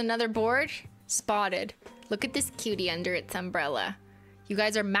okay, here's another board. Spotted. Look at this cutie under its umbrella. You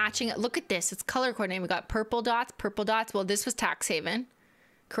guys are matching it. Look at this. It's color coordinated. We got purple dots, purple dots. Well, this was Tax Haven.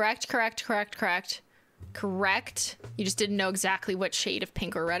 Correct, correct, correct, correct. Correct. You just didn't know exactly what shade of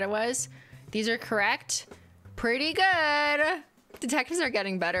pink or red it was. These are correct. Pretty good. Detectives are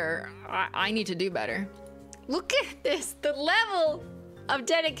getting better. I need to do better. Look at this. The level of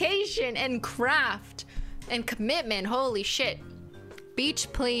dedication and craft and commitment. Holy shit.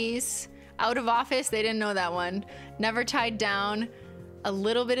 Beach, please. Out of office. They didn't know that one. Never tied down. A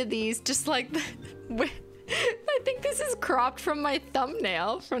little bit of these. Just like the... I think this is cropped from my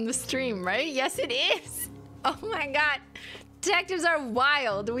thumbnail from the stream, right? Yes, it is. Oh my god. Detectives are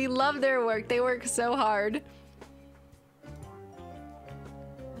wild. We love their work. They work so hard.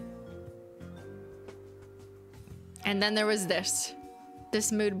 And then there was this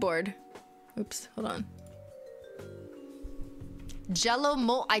mood board. Oops, hold on. Jello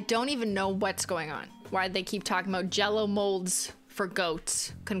mold. I don't even know what's going on. Why they keep talking about Jello molds for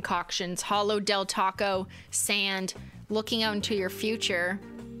goats, concoctions, Holo Taco, sand, looking out into your future.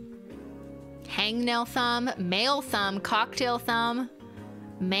 Hangnail thumb, male thumb, cocktail thumb,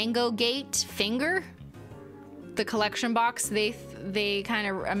 mango gate, finger. The collection box they kind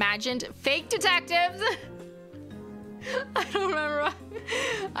of imagined. Fake detectives. I don't remember.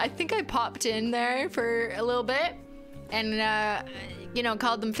 I think I popped in there for a little bit and, you know,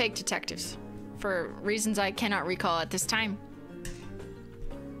 called them fake detectives for reasons I cannot recall at this time.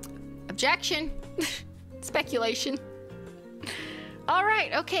 Objection. Speculation. All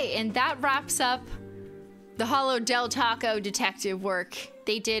right, okay, and that wraps up the Holo Taco detective work.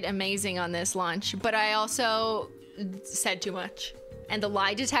 They did amazing on this launch, but I also said too much. And the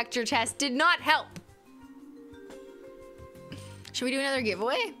lie detector test did not help. Should we do another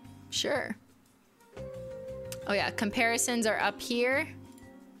giveaway? Sure. Oh yeah, comparisons are up here.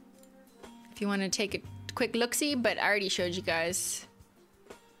 If you want to take a quick look-see, but I already showed you guys.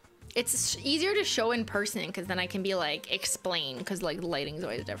 It's easier to show in person because then I can be like, explain, because like the lighting's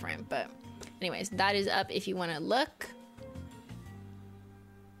always different. But anyways, that is up if you want to look.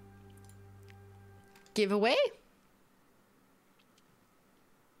 Giveaway.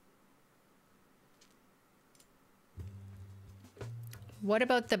 What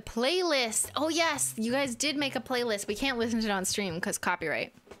about the playlist? Oh yes, you guys did make a playlist. We can't listen to it on stream because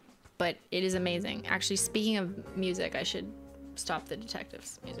copyright. but it is amazing. Actually, speaking of music, I should stop the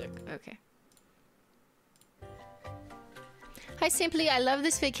detectives music. Okay. Hi Simply, I love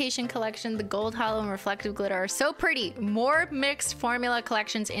this vacation collection. The gold, hollow, and reflective glitter are so pretty. More mixed formula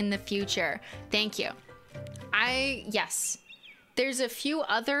collections in the future. Thank you. Yes. There's a few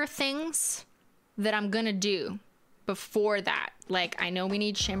other things that I'm gonna do before that. Like, I know we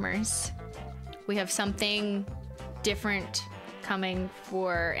need shimmers. We have something different coming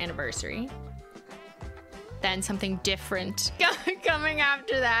for anniversary. Then something different coming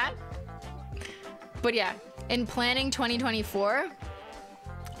after that. But yeah, in planning 2024,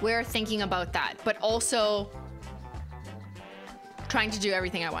 we're thinking about that, but also trying to do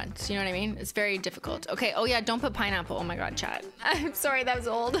everything at once. You know what I mean? It's very difficult. Okay, oh yeah, don't put pineapple. Oh my God, chat. I'm sorry, that was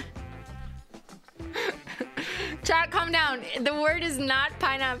old. Chat, calm down. The word is not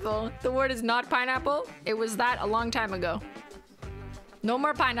pineapple. The word is not pineapple. It was that a long time ago. No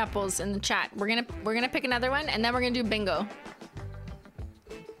more pineapples in the chat. We're gonna pick another one, and then we're gonna do bingo.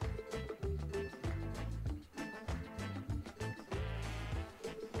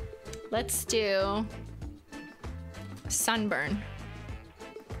 Let's do sunburn.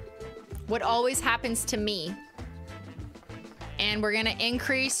 What always happens to me. And we're gonna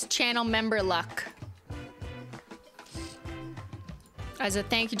increase channel member luck as a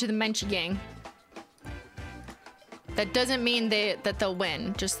thank you to the Menchie gang. That doesn't mean that they'll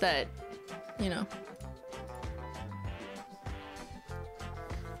win, just that, you know.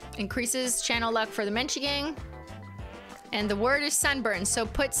 Increases channel luck for the Menchie gang. And the word is sunburn, so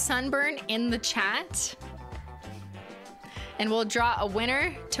put sunburn in the chat. And we'll draw a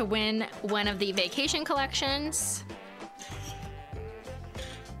winner to win one of the vacation collections.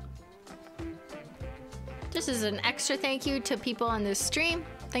 This is an extra thank you to people on this stream.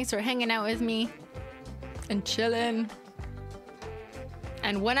 Thanks for hanging out with me and chilling.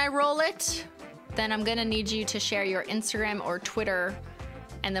 And when I roll it, then I'm gonna need you to share your Instagram or Twitter,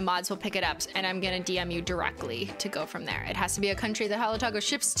 and the mods will pick it up, and I'm gonna DM you directly to go from there. It has to be a country that Holo Taco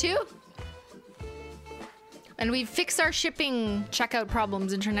ships to. And we've fixed our shipping checkout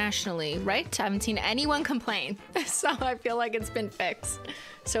problems internationally, right? I haven't seen anyone complain, so I feel like it's been fixed.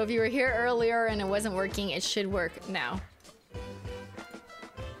 So if you were here earlier and it wasn't working, it should work now.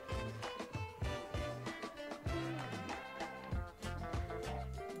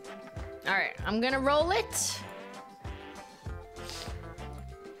 All right, I'm gonna roll it.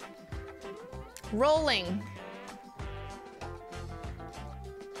 Rolling.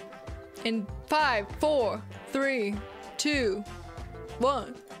 In 5, 4, 3, 2,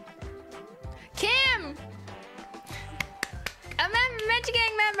 1. Kim! A Menchie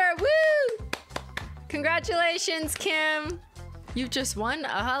gang member! Woo! Congratulations, Kim! You've just won a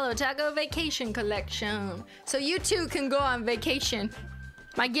Holo Taco vacation collection. So you too can go on vacation.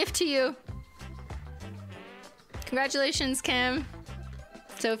 My gift to you. Congratulations, Kim.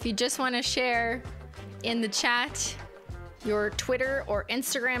 So if you just want to share in the chat your Twitter or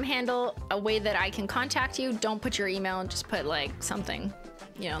Instagram handle, a way that I can contact you, don't put your email, just put like something,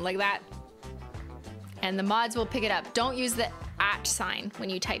 you know, like that. And the mods will pick it up. Don't use the @ sign when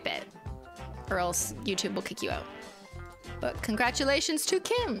you type it, or else YouTube will kick you out. But congratulations to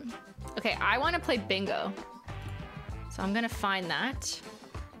Kim. Okay, I want to play bingo. So I'm gonna find that.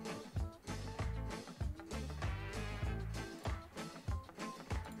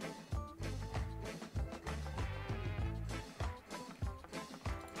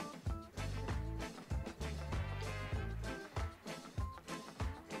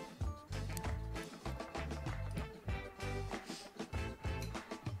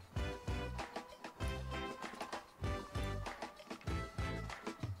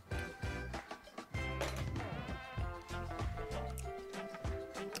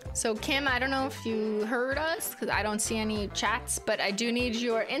 So Kim, I don't know if you heard us, because I don't see any chats, but I do need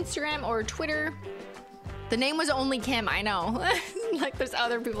your Instagram or Twitter. The name was only Kim, I know. Like there's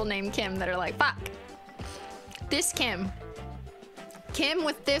other people named Kim that are like, fuck. This Kim. Kim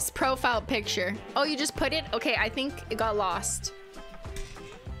with this profile picture. Oh, you just put it? Okay, I think it got lost.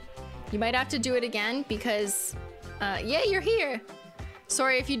 You might have to do it again because, yeah, you're here.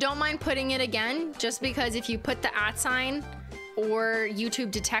 Sorry, if you don't mind putting it again, just because if you put the @ sign, or YouTube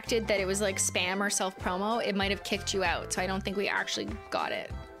detected that it was like spam or self-promo, it might have kicked you out. So I don't think we actually got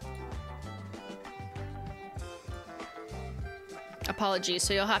it. Apologies,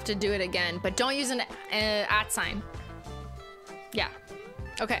 so you'll have to do it again, but don't use an @ sign. Yeah,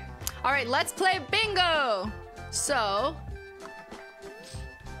 okay. All right, let's play bingo. So,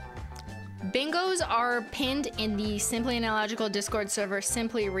 bingos are pinned in the Simply and Illogical Discord server,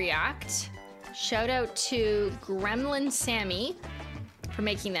 Simply React. Shout out to Gremlin Sammy for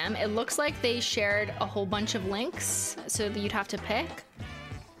making them. It looks like they shared a whole bunch of links so that you'd have to pick.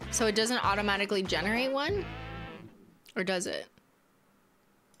 So it doesn't automatically generate one? Or does it?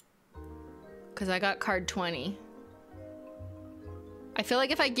 Because I got card 20. I feel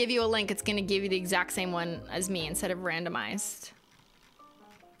like if I give you a link, it's gonna give you the exact same one as me instead of randomized.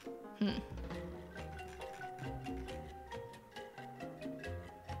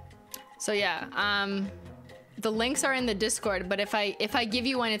 So yeah, the links are in the Discord, but if I give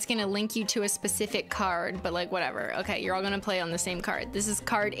you one, it's gonna link you to a specific card, but like whatever. Okay, you're all gonna play on the same card. This is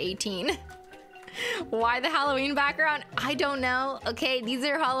card 18. Why the Halloween background? I don't know. Okay, these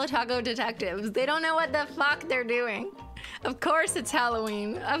are Holo Taco detectives. They don't know what the fuck they're doing. Of course it's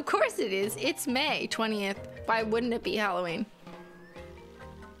Halloween. Of course it is. It's May 20th. Why wouldn't it be Halloween?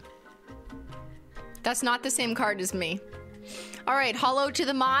 That's not the same card as me. All right, hello to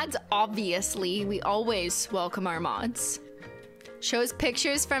the mods. Obviously, we always welcome our mods. Shows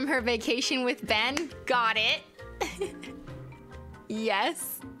pictures from her vacation with Ben. Got it.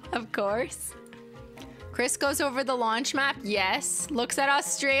 Yes, of course. Chris goes over the launch map. Yes. Looks at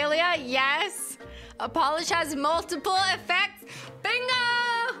Australia. Yes. A polish has multiple effects.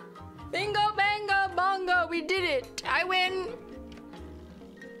 Bingo! Bingo, bango, bongo. We did it. I win.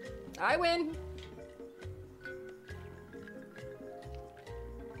 I win.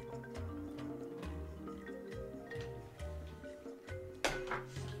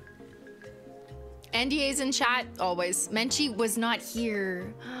 NDAs in chat, always. Menchie was not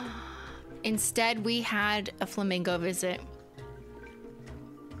here. Instead, we had a flamingo visit.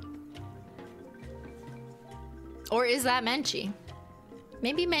 Or is that Menchie?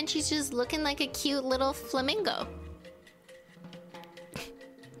 Maybe Menchie's just looking like a cute little flamingo.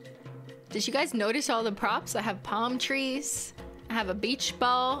 Did you guys notice all the props? I have palm trees. I have a beach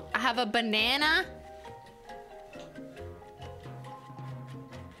ball. I have a banana.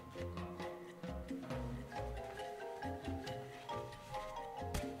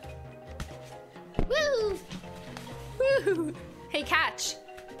 Woo! Woo! Hey, catch!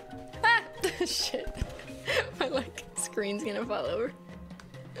 Ah! Shit. My like screen's gonna fall over.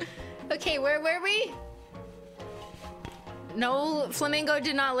 Okay, where were we? No, Flamingo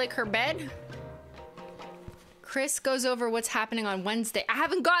did not lick her bed. Chris goes over what's happening on Wednesday. I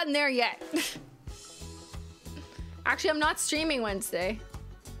haven't gotten there yet. Actually, I'm not streaming Wednesday.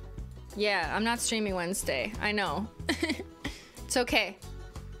 Yeah, I'm not streaming Wednesday. I know. It's okay.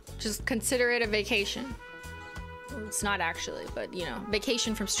 Just consider it a vacation. Well, it's not actually, but you know,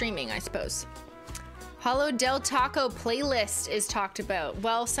 vacation from streaming, I suppose. Holo Taco playlist is talked about.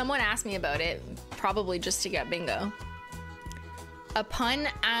 Well, someone asked me about it, probably just to get bingo. A pun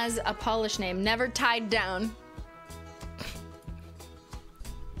as a polish name, never tied down.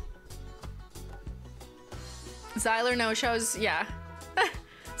 Zyler no-shows, yeah.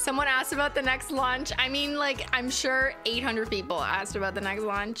 Someone asked about the next launch. I mean, like, I'm sure 800 people asked about the next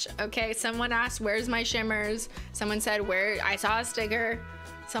launch. Okay, someone asked, where's my shimmers? Someone said, where, I saw a sticker.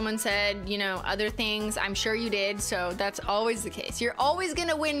 Someone said, you know, other things. I'm sure you did, so that's always the case. You're always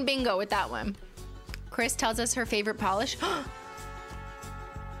gonna win bingo with that one. Chris tells us her favorite polish.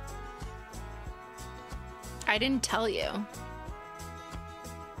 I didn't tell you.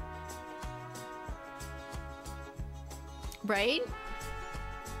 Right?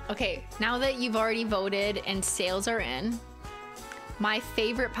 Okay, now that you've already voted and sales are in, my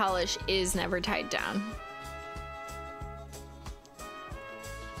favorite polish is Never Tied Down.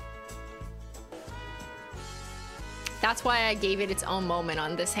 That's why I gave it its own moment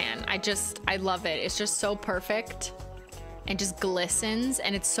on this hand. I love it. It's just so perfect and just glistens,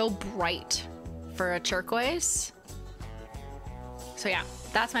 and it's so bright for a turquoise. So yeah,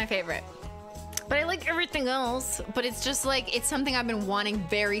 that's my favorite. But I like everything else, but it's just like, it's something I've been wanting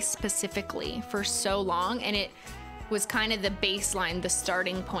very specifically for so long, and it was kind of the baseline, the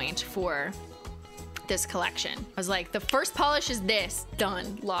starting point for this collection. I was like, the first polish is this,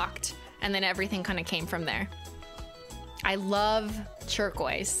 done, locked, and then everything kind of came from there. I love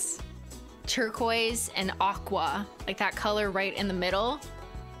turquoise. Turquoise and aqua, like that color right in the middle.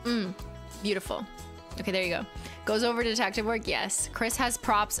 Beautiful. Okay, there you go. Goes over to detective work, yes. Chris has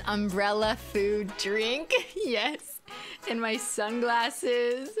props, umbrella, food, drink, yes. And my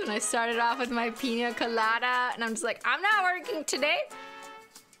sunglasses. And I started off with my pina colada. And I'm just like, I'm not working today.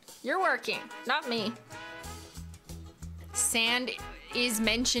 You're working, not me. Sand is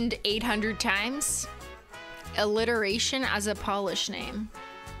mentioned 800 times. Alliteration as a polish name.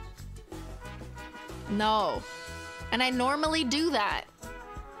 No. And I normally do that.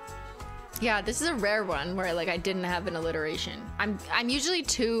 Yeah, this is a rare one where like I didn't have an alliteration. I'm usually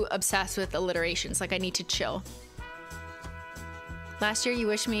too obsessed with alliterations, like I need to chill. Last year you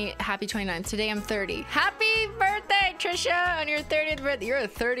wished me happy 29th. Today I'm 30. Happy birthday, Trisha, on your 30th birthday. You're a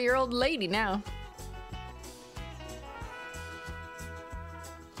 30-year-old lady now.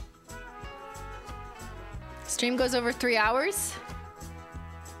 Stream goes over 3 hours.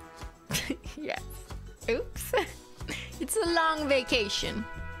 Yes. Oops. It's a long vacation.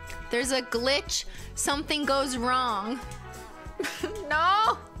 There's a glitch. Something goes wrong.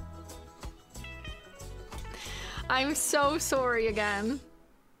 No. I'm so sorry again.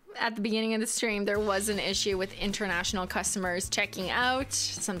 At the beginning of the stream, there was an issue with international customers checking out.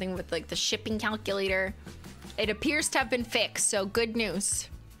 Something with like the shipping calculator. It appears to have been fixed, so good news.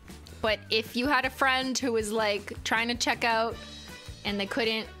 But if you had a friend who was like trying to check out and they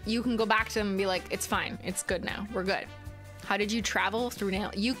couldn't, you can go back to them and be like, it's fine. It's good now. We're good. How did you travel through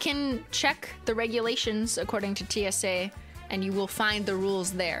now? You can check the regulations according to TSA and you will find the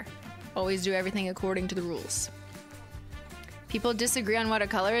rules there. Always do everything according to the rules. People disagree on what a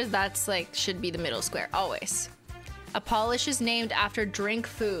color is. That's like, should be the middle square, always. A polish is named after drink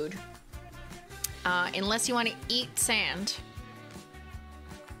food. Unless you want to eat sand.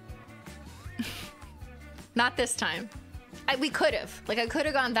 Not this time. We could have. Like I could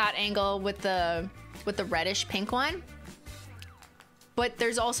have gone that angle with the reddish pink one. But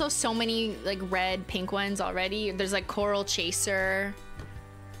there's also so many like red pink ones already. There's like Coral Chaser,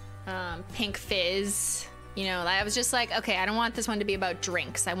 Pink Fizz. You know, I was just like, okay, I don't want this one to be about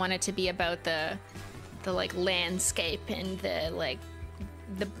drinks. I want it to be about the like landscape and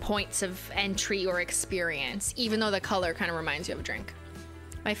the points of entry or experience, even though the color kind of reminds you of a drink.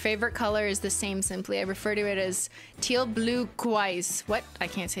 My favorite color is the same simply. I refer to it as teal blue quoise. What? I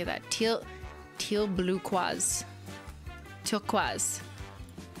can't say that. Teal blue quoise. Turquoise.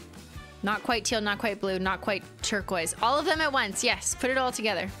 Not quite teal, not quite blue, not quite turquoise. All of them at once. Yes, put it all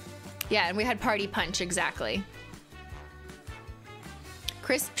together. Yeah, and we had party punch, exactly.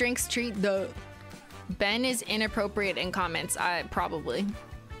 Chris drinks treat the... Ben is inappropriate in comments. Probably.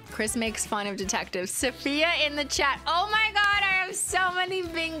 Chris makes fun of detectives. Sophia in the chat. Oh my god, I have so many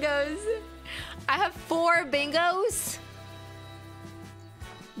bingos. I have 4 bingos.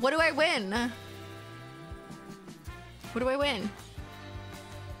 What do I win? What do I win?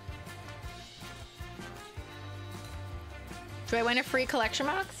 Do I win a free collection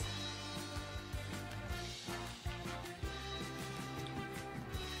box?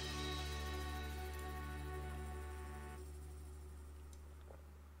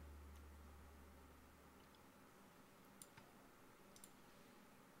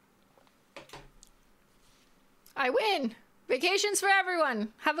 I win! Vacations for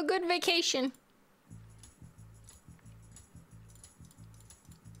everyone! Have a good vacation.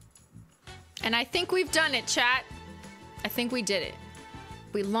 And I think we've done it, chat. I think we did it.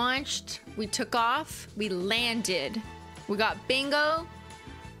 We launched, we took off, we landed. We got bingo.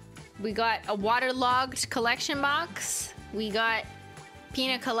 We got a waterlogged collection box. We got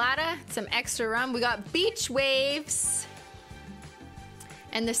pina colada, some extra rum. We got beach waves.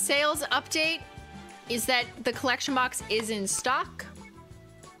 And the sales update is that the collection box is in stock.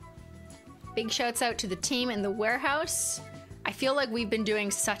 Big shouts out to the team in the warehouse. I feel like we've been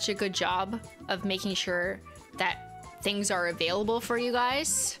doing such a good job of making sure that things are available for you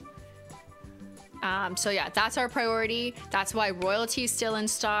guys. So yeah, that's our priority. That's why royalty is still in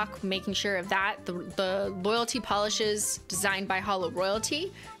stock, making sure of that. The loyalty polishes designed by Holo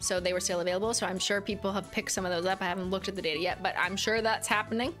Royalty, so they were still available. So I'm sure people have picked some of those up. I haven't looked at the data yet, but I'm sure that's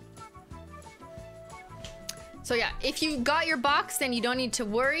happening. So yeah, if you got your box, then you don't need to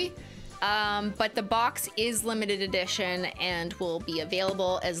worry. But the box is limited edition and will be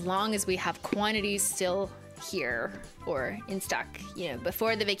available as long as we have quantities still here or in stock, you know,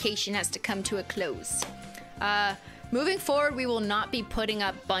 before the vacation has to come to a close. Moving forward, we will not be putting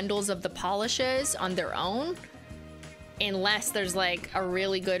up bundles of the polishes on their own unless there's like a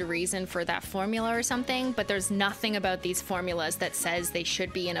really good reason for that formula or something, but there's nothing about these formulas that says they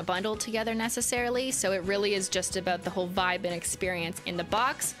should be in a bundle together necessarily. So it really is just about the whole vibe and experience in the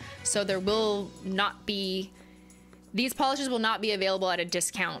box. So there will not be, these polishes will not be available at a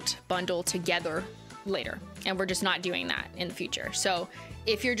discount bundle together later. And we're just not doing that in the future. So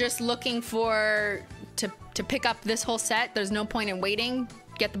if you're just looking for, to pick up this whole set, there's no point in waiting,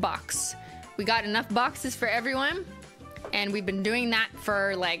 get the box. We got enough boxes for everyone. And we've been doing that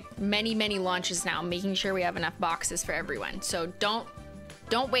for like many, many launches now, making sure we have enough boxes for everyone. So don't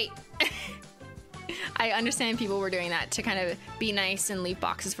wait. I understand people were doing that to kind of be nice and leave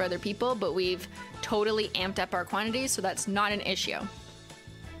boxes for other people, but we've totally amped up our quantities, so that's not an issue.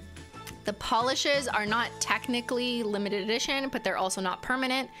 The polishes are not technically limited edition, but they're also not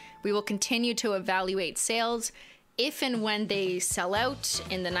permanent. We will continue to evaluate sales if and when they sell out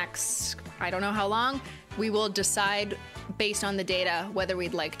in the next, I don't know how long, we will decide based on the data whether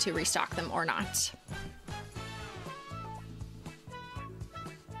we'd like to restock them or not.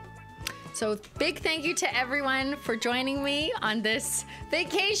 So big thank you to everyone for joining me on this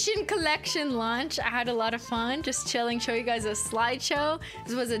vacation collection launch. I had a lot of fun just chilling, show you guys a slideshow.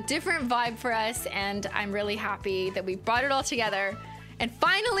 This was a different vibe for us, and I'm really happy that we brought it all together and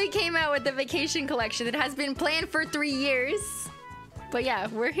finally came out with the vacation collection that has been planned for 3 years. But yeah,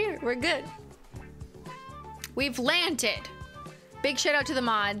 we're here, we're good. We've landed. Big shout out to the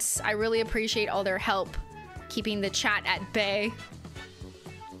mods. I really appreciate all their help keeping the chat at bay.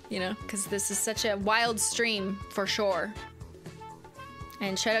 You know, because this is such a wild stream for sure.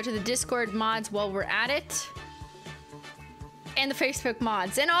 And shout out to the Discord mods while we're at it. And the Facebook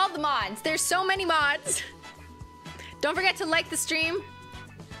mods and all the mods. There's so many mods. Don't forget to like the stream.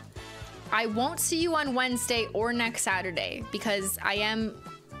 I won't see you on Wednesday or next Saturday because I am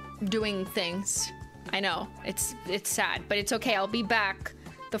doing things. I know, it's sad, but it's okay. I'll be back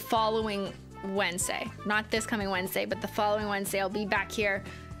the following Wednesday. Not this coming Wednesday, but the following Wednesday I'll be back here.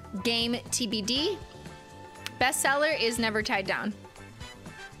 Game TBD. Bestseller is never tied down.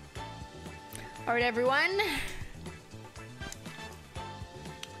 All right, everyone.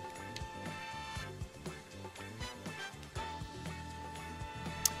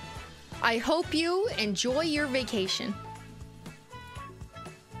 I hope you enjoy your vacation.